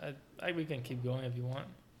time is it? We can keep going if you want.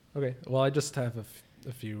 Okay. Well, I just have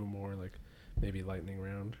a few more, like, maybe lightning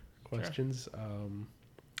round questions. Sure.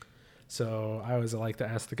 So I always like to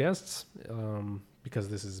ask the guests, because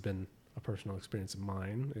this has been a personal experience of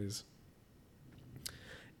mine, is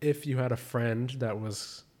if you had a friend that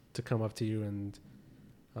was to come up to you and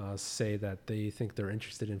say that they think they're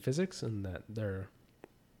interested in physics and that they're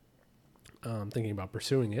thinking about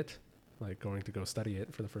pursuing it, like going to go study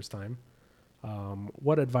it for the first time,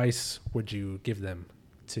 what advice would you give them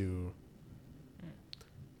to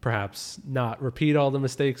perhaps not repeat all the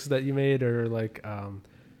mistakes that you made, or like,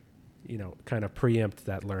 kind of preempt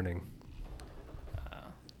that learning?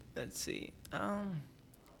 Let's see.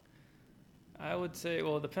 I would say,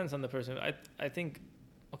 well, it depends on the person. I think,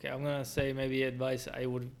 okay, I'm going to say maybe advice I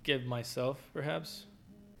would give myself, perhaps.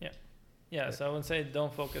 Yeah. So I would say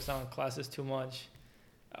don't focus on classes too much.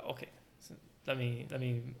 Okay. So let me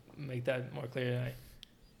make that more clear.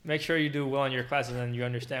 Make sure you do well in your classes and you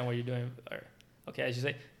understand what you're doing. Or, okay, I should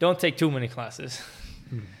say, don't take too many classes.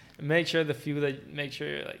 Make sure like,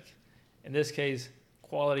 in this case,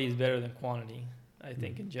 quality is better than quantity. I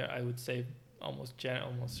think I would say almost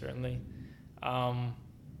certainly. I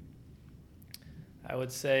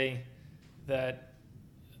would say that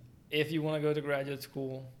if you want to go to graduate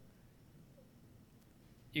school,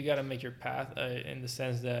 you got to make your path in the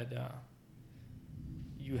sense that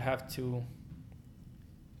you have to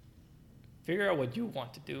figure out what you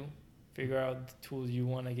want to do, figure out the tools you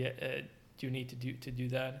want to get, you need to do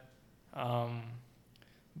that.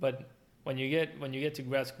 But when you get to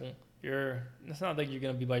grad school, it's not like you're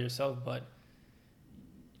going to be by yourself, but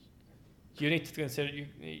you need to consider,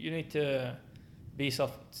 you need to be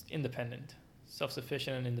self-independent,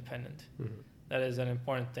 self-sufficient and independent. Mm-hmm. That is an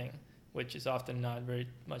important thing, which is often not very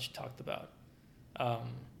much talked about,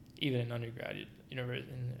 even in undergraduate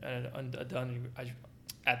university,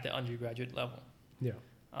 at the undergraduate level. Yeah.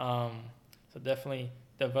 So definitely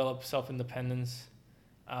develop self-independence,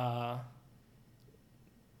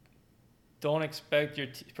 Don't expect your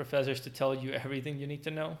professors to tell you everything you need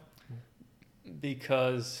to know,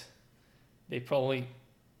 because they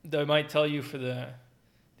might tell you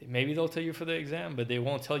maybe they'll tell you for the exam, but they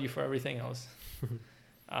won't tell you for everything else.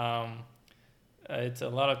 It's a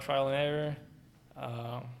lot of trial and error.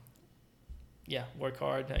 Work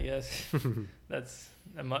hard, I guess. That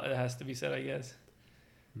has to be said, I guess.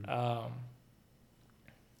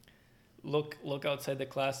 Look outside the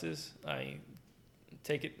classes.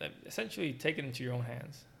 Essentially take it into your own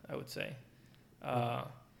hands, I would say.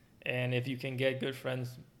 And if you can get good friends,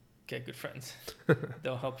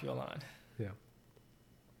 they'll help you a lot. Yeah.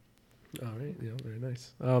 All right. Yeah, very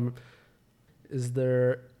nice. Is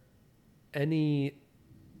there any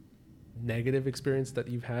negative experience that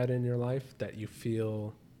you've had in your life that you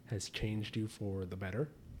feel has changed you for the better?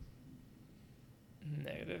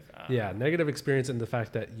 Negative? Negative experience in the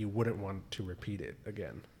fact that you wouldn't want to repeat it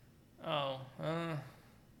again.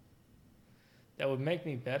 That would make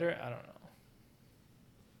me better? I don't know.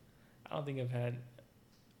 I don't think I've had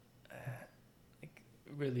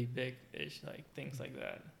really big-ish things like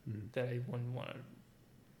that that I wouldn't want to.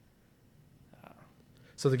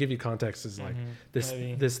 So to give you context, is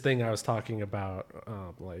this thing I was talking about,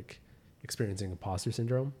 experiencing imposter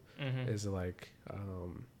syndrome, is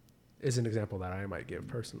is an example that I might give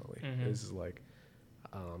personally. Is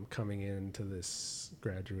coming into this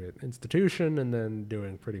graduate institution and then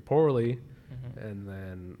doing pretty poorly, and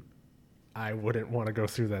then I wouldn't want to go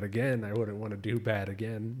through that again. I wouldn't want to do bad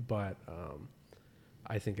again, but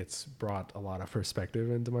I think it's brought a lot of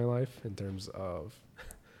perspective into my life in terms of,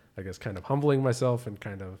 I guess, kind of humbling myself and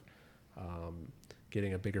kind of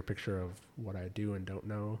getting a bigger picture of what I do and don't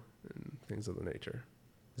know and things of the nature.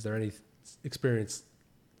 Is there any experience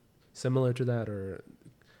similar to that, or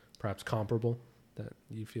perhaps comparable, that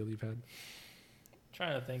you feel you've had?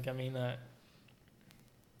 Trying to think. I mean,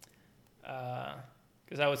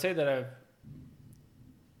 because I would say that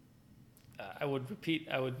I would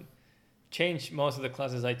change most of the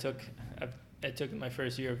classes I took in my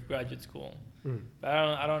first year of graduate school. But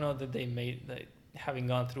I don't know that having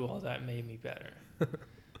gone through all that made me better.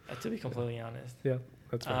 To be completely honest. Yeah,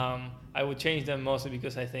 that's fine. I would change them mostly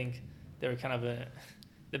because I think they were kind of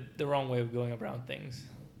the wrong way of going around things.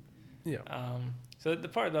 Yeah. So the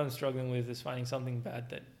part that I'm struggling with is finding something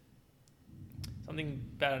bad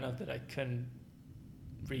enough that I couldn't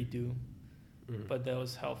redo, but that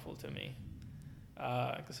was helpful to me.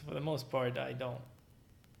 Because for the most part, I don't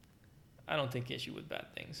take issue with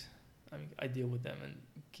bad things. I mean, I deal with them and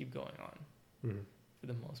keep going on for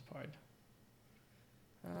the most part.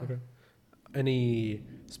 Okay. Any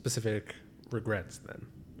specific regrets then,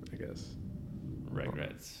 I guess?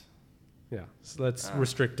 Regrets. Yeah. So let's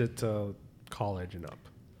restrict it to college and up.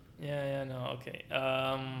 No, okay.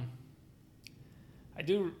 I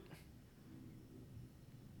do.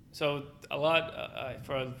 So a lot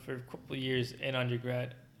for a couple of years in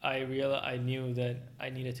undergrad, I knew that I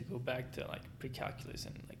needed to go back to pre-calculus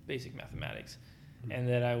and basic mathematics, and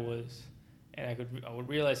that I would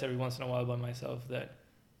realize every once in a while by myself that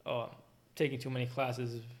I'm taking too many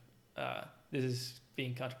classes. This is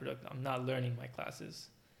being counterproductive. I'm not learning my classes.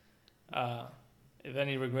 If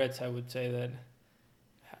any regrets, I would say that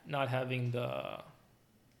not having the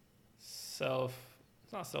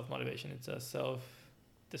it's not self-motivation, it's a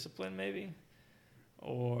self-discipline maybe,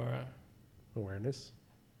 or awareness.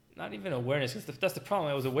 Not even awareness, because that's the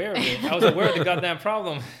problem. I was aware of it. I was aware of the goddamn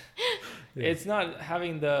problem. Yeah. It's not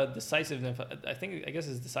having the decisiveness. I guess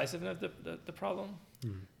it's decisiveness the problem.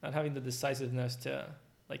 Not having the decisiveness to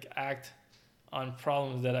act on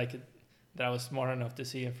problems that I was smart enough to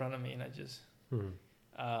see in front of me, and I just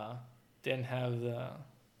didn't have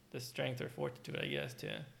the strength or fortitude, I guess,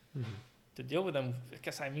 to deal with them.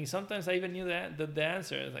 Because sometimes I even knew the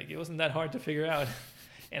answer. It wasn't that hard to figure out,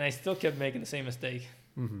 and I still kept making the same mistake.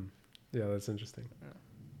 Yeah, that's interesting. Yeah.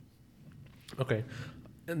 Okay.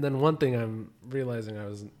 And then one thing I'm realizing I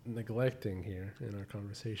was neglecting here in our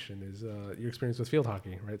conversation is your experience with field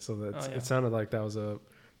hockey, right? So it sounded like that was a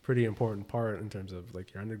pretty important part in terms of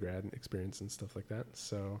your undergrad experience and stuff like that.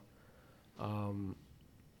 So how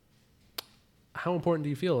important do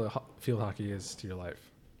you feel field hockey is to your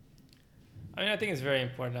life? I think it's very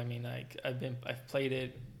important. I've played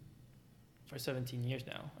it for 17 years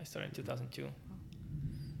now. I started in 2002.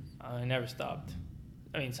 I never stopped.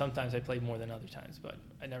 Sometimes I played more than other times, but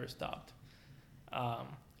I never stopped.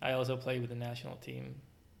 I also played with the national team.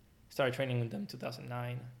 Started training with them in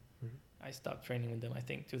 2009. I stopped training with them, I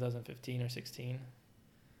think, 2015 or 16.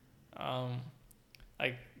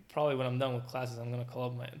 Probably when I'm done with classes, I'm going to call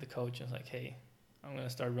up the coach and it's hey, I'm going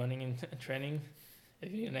to start running and training.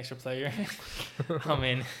 if you need an extra player, I'm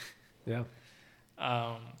in. Yeah.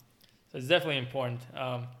 So it's definitely important.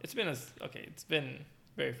 It's been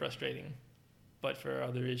very frustrating, but for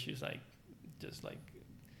other issues like just like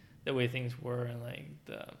the way things were and like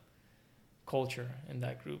the culture in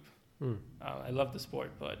that group. I love the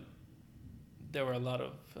sport, but there were a lot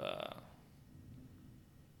of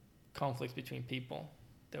conflicts between people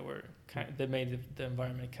that made the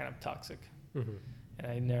environment kind of toxic, and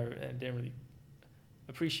I didn't really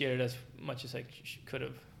appreciate it as much as I could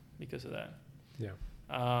have because of that. Yeah.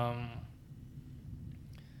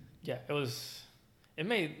 It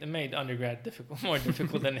made undergrad more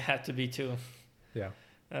difficult than it had to be too. Yeah.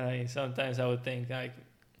 Sometimes I would think like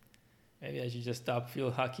maybe I should just stop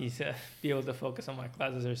field hockey to be able to focus on my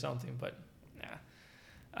classes or something. But nah,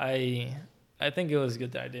 I think it was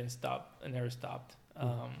good that I didn't stop. I never stopped.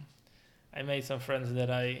 I made some friends that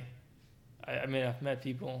I've met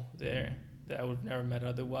people there that I would have never met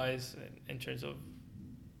otherwise in terms of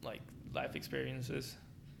like life experiences.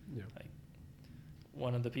 Yeah. Like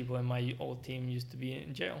one of the people in my old team used to be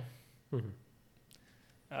in jail. One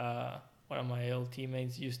of my old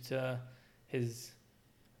teammates used to his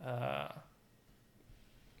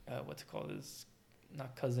what's it called? His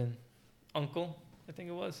not cousin, uncle, I think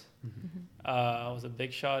it was. Was a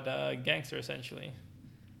big shot gangster essentially.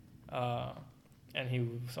 And he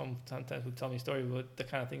sometimes would tell me stories about the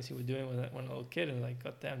kind of things he was doing when a little kid, and like,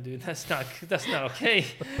 God damn, dude, that's not okay.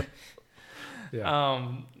 Yeah.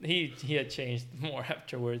 He had changed more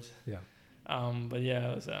afterwards. Yeah. But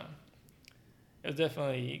yeah, it was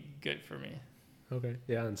definitely good for me. Okay.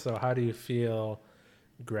 Yeah. And so how do you feel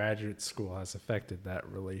graduate school has affected that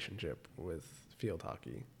relationship with field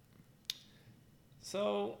hockey?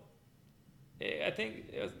 So I think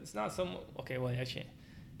it's not some okay. Well, actually,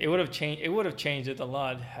 it would have changed. It would have changed it a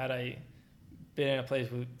lot had I been in a place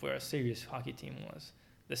where a serious hockey team was.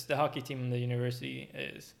 The hockey team in the university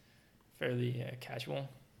is fairly casual.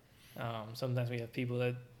 Sometimes we have people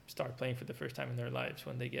that start playing for the first time in their lives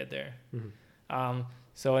when they get there.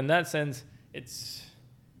 So in that sense, it's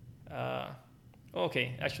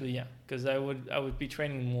okay. Actually, yeah, because I would be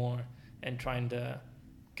training more and trying to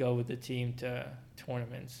go with the team to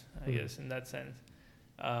tournaments. I guess in that sense,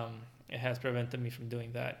 it has prevented me from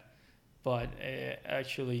doing that. But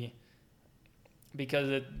actually, because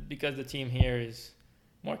the team here is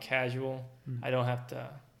more casual, I don't have to.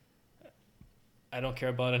 I don't care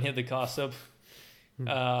about any of the gossip,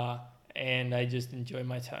 and I just enjoy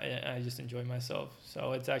my time. I just enjoy myself.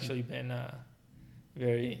 So it's actually been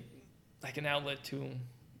very like an outlet to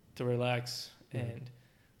relax and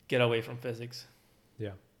get away from physics.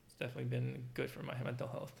 Yeah, it's definitely been good for my mental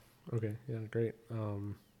health. Okay, yeah, great.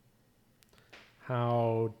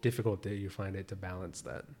 How difficult did you find it to balance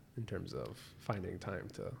that in terms of finding time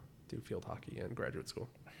to do field hockey and graduate school?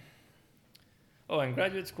 Oh, in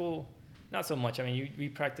graduate school, not so much. I mean, we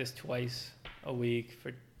practice twice a week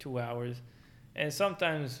for 2 hours. And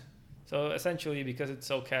sometimes, so essentially because it's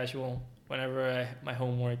so casual, whenever I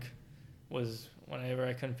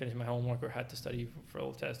couldn't finish my homework or had to study for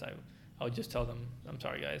a test, I would just tell them, I'm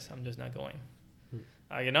sorry guys, I'm just not going.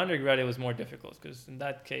 In undergrad, it was more difficult because in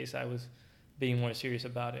that case, I was being more serious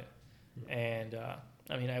about it. And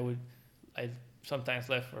I sometimes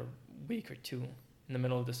left for a week or two in the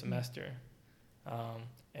middle of the semester.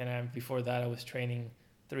 Before that, I was training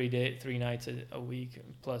 3 nights a week,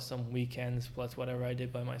 plus some weekends, plus whatever I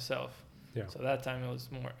did by myself. Yeah. So that time it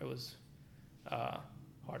was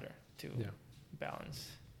harder to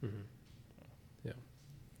balance. Mm-hmm. Yeah.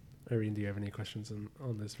 Irene, do you have any questions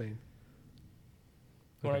on this vein?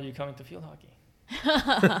 When are you coming to field hockey?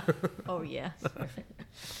 Oh yeah.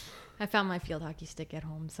 I found my field hockey stick at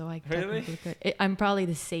home, so I really could. I'm probably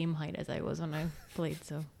the same height as I was when I played,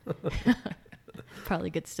 so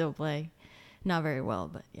probably could still play. Not very well,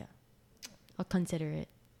 but yeah, I'll consider it.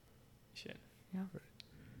 Shit. Yeah.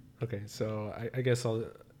 Okay, so I guess I'll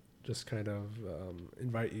just kind of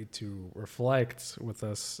invite you to reflect with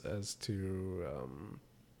us as to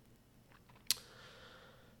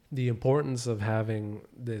the importance of having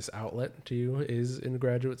this outlet to you is in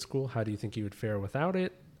graduate school. How do you think you would fare without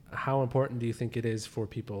it? How important do you think it is for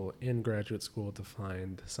people in graduate school to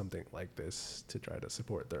find something like this to try to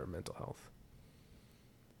support their mental health?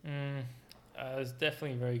 It's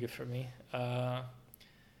definitely very good for me. I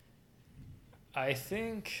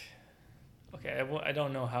think, I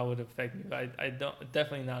don't know how it would affect me, but I don't,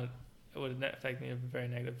 definitely not, it would affect me in a very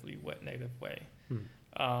negative way.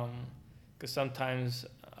 Because sometimes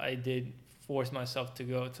I did force myself to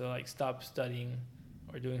go to like stop studying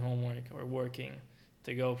or doing homework or working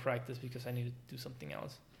to go practice because I needed to do something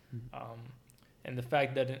else. and the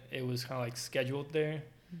fact that it was kind of like scheduled there,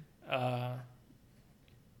 I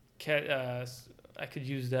could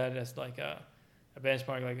use that as like a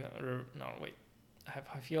benchmark. Like, no, wait,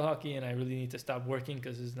 I feel hockey and I really need to stop working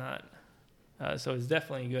because it's not. So it's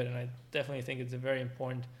definitely good, and I definitely think it's a very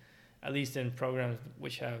important, at least in programs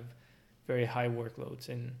which have very high workloads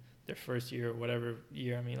in their first year or whatever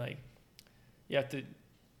year. I mean, like, you have to,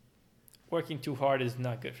 working too hard is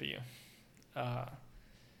not good for you.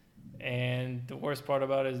 And the worst part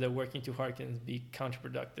about it is that working too hard can be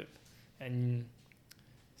counterproductive. And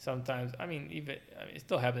sometimes, it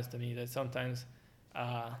still happens to me that sometimes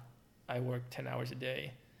I work 10 hours a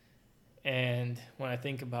day. And when I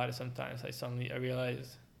think about it, sometimes I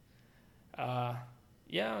realize, I'm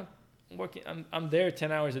there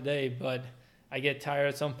 10 hours a day, but I get tired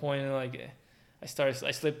at some point, and like I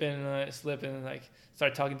slip in and like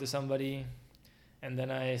start talking to somebody, and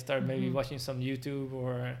then I start maybe watching some YouTube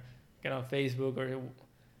or get on Facebook, or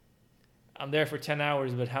I'm there for 10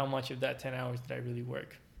 hours, but how much of that 10 hours did I really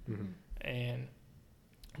work? Mm-hmm. And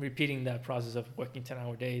repeating that process of working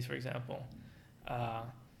 10-hour days, for example,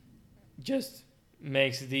 just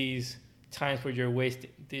makes these times where you're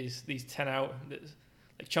wasting these 10 hours,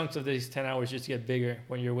 like chunks of these 10 hours just get bigger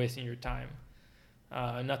when you're wasting your time.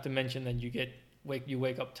 Not to mention that you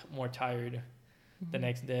wake up more tired the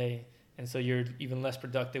next day, and so you're even less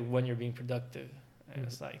productive when you're being productive. And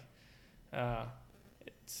it's like,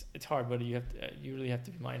 it's hard, but you really have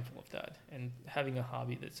to be mindful of that, and having a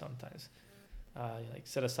hobby that sometimes like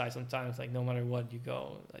set aside sometimes, like no matter what you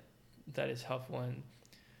go, like that is helpful. And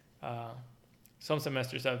some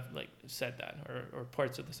semesters I've like said that, or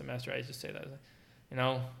parts of the semester I just say that,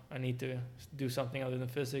 I need to do something other than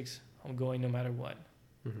physics. I'm going no matter what.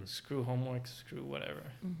 Mm-hmm. Screw homework, screw whatever.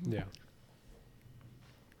 Mm-hmm. Yeah.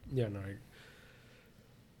 Yeah, no,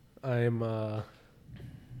 I'm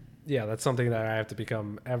that's something that I have to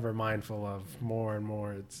become ever mindful of more and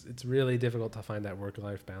more. It's really difficult to find that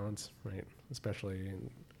work-life balance, right? Especially in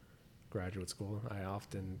graduate school. I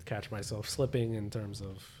often catch myself slipping in terms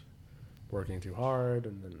of working too hard,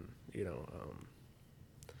 and then,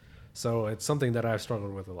 so it's something that I've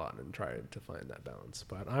struggled with a lot and tried to find that balance,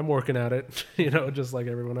 but I'm working at it, just like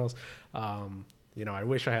everyone else. I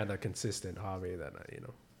wish I had a consistent hobby that,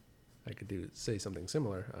 I could say something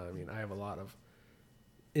similar. I have a lot of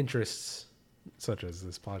interests, such as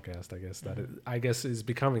this podcast, I guess, that is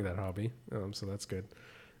becoming that hobby. So that's good.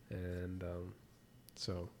 And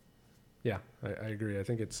I agree. I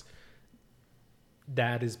think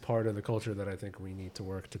that is part of the culture that I think we need to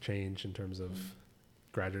work to change in terms of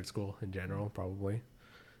graduate school in general, probably,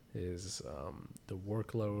 is the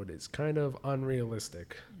workload is kind of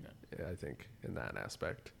unrealistic, I think, in that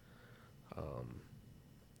aspect.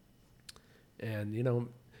 And,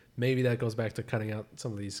 maybe that goes back to cutting out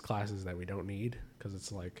some of these classes that we don't need, because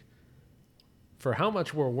it's like, for how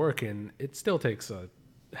much we're working, it still takes a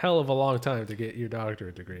hell of a long time to get your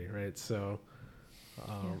doctorate degree, right? So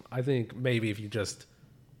I think maybe if you just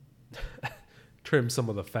trim some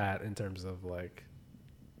of the fat in terms of like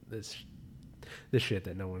this shit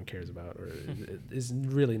that no one cares about, or is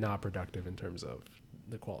really not productive in terms of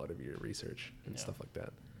the quality of your research and stuff like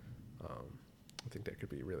that. I think that could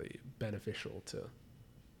be really beneficial to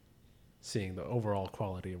seeing the overall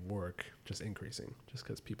quality of work just increasing, just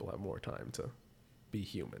because people have more time to be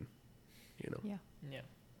human, Yeah.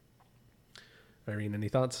 Irene, any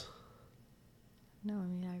thoughts? No,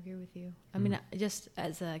 I agree with you. Just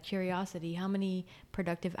as a curiosity, how many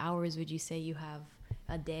productive hours would you say you have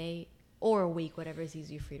a day or a week, whatever is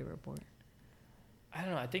easier for you to report? I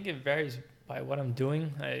don't know. I think it varies by what I'm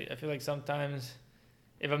doing. I feel like sometimes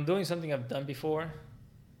if I'm doing something I've done before,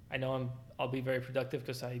 I know I'll be very productive,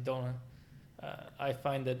 because I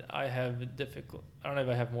find that I have I don't know if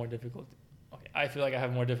I have more difficult. Okay, I feel like I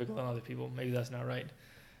have more difficult than other people. Maybe that's not right.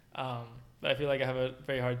 But I feel like I have a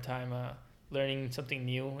very hard time learning something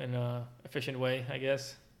new in an efficient way, I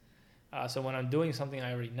guess. So when I'm doing something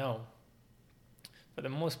I already know, for the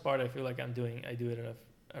most part, I feel like I do it at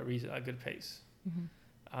a good pace.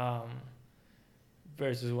 Mm-hmm.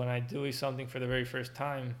 Versus when I do something for the very first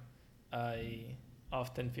time, I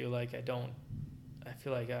often feel like I don't. I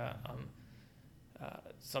feel like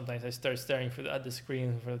sometimes I start staring at the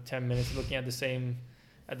screen for 10 minutes, looking at the same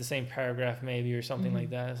paragraph maybe, or something like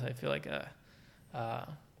that. So I feel like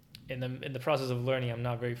in the process of learning, I'm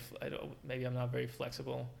not very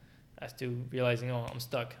flexible as to realizing, I'm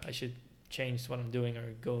stuck. I should change what I'm doing,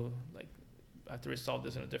 or go I have to resolve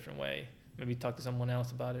this in a different way. Maybe talk to someone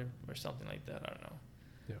else about it or something like that. I don't know.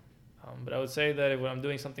 Yeah. But I would say that when I'm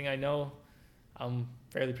doing something I know, I'm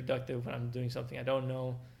fairly productive. When I'm doing something I don't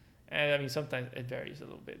know, And I mean, sometimes it varies a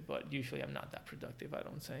little bit, but usually I'm not that productive, I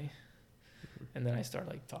don't say. And then I start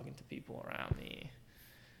like talking to people around me,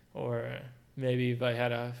 or maybe if I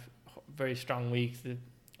had a very strong week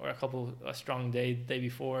or a strong day the day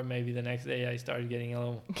before, maybe the next day I started getting a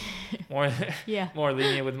little more more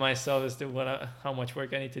lenient with myself as to how much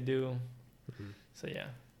work I need to do. So yeah.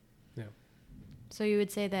 So you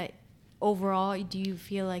would say that overall, do you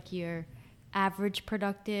feel like you're average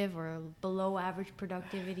productive or below average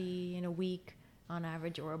productivity in a week on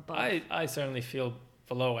average, or above? I certainly feel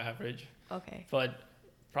below average. Okay. But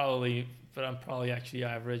I'm probably actually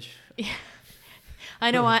average. Yeah.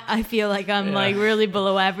 I know I feel like I'm like really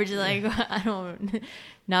below average. Like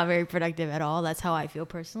not very productive at all. That's how I feel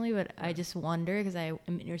personally. But I just wonder, because I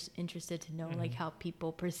am interested to know like how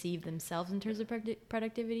people perceive themselves in terms of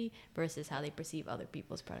productivity versus how they perceive other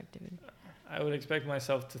people's productivity. I would expect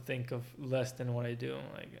myself to think of less than what I do.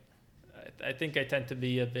 Like, I think I tend to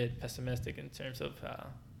be a bit pessimistic in terms of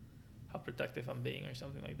how productive I'm being or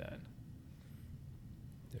something like that.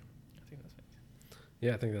 Yeah, I think that's right.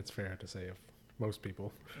 Yeah, I think that's fair to say of most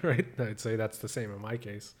people, right? I'd say that's the same in my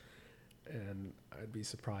case, and I'd be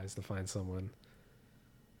surprised to find someone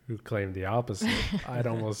who claimed the opposite. I'd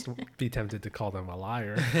almost be tempted to call them a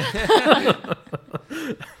liar.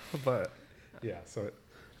 But yeah, so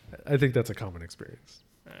I think that's a common experience,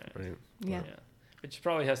 right? Yeah. Which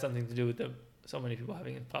probably has something to do with so many people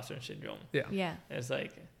having imposter syndrome. Yeah. And it's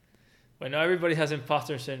like, when everybody has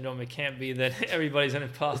imposter syndrome, it can't be that everybody's an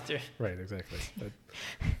imposter. Right, exactly.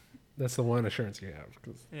 That's the one assurance you have,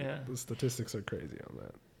 because yeah, the statistics are crazy on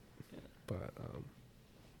that. Yeah. But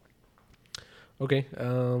okay,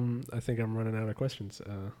 I think I'm running out of questions.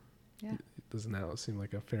 Yeah. Does now seem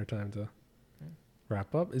like a fair time to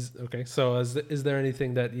wrap up? So is there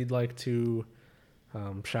anything that you'd like to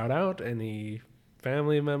shout out? Any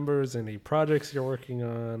family members? Any projects you're working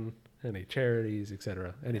on? Any charities,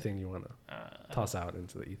 etc.? Anything you want to toss out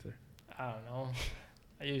into the ether? I don't know.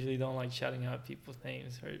 I usually don't like shouting out people's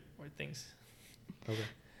names or things. Okay.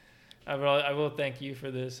 I will thank you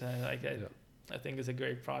for this. I think it's a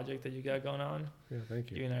great project that you got going on. Yeah,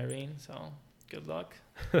 thank you. You and Irene. So good luck.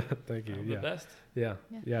 Thank you. The best. Yeah,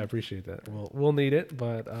 I appreciate that. We'll need it,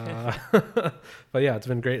 but but yeah, it's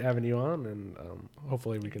been great having you on, and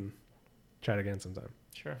hopefully we can chat again sometime.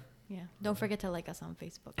 Sure. Yeah. Don't forget to like us on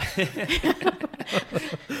Facebook.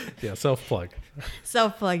 Yeah, self-plug.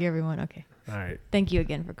 Self-plug, everyone. Okay. All right. Thank you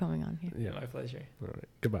again for coming on here. Yeah. My pleasure. All right.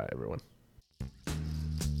 Goodbye, everyone.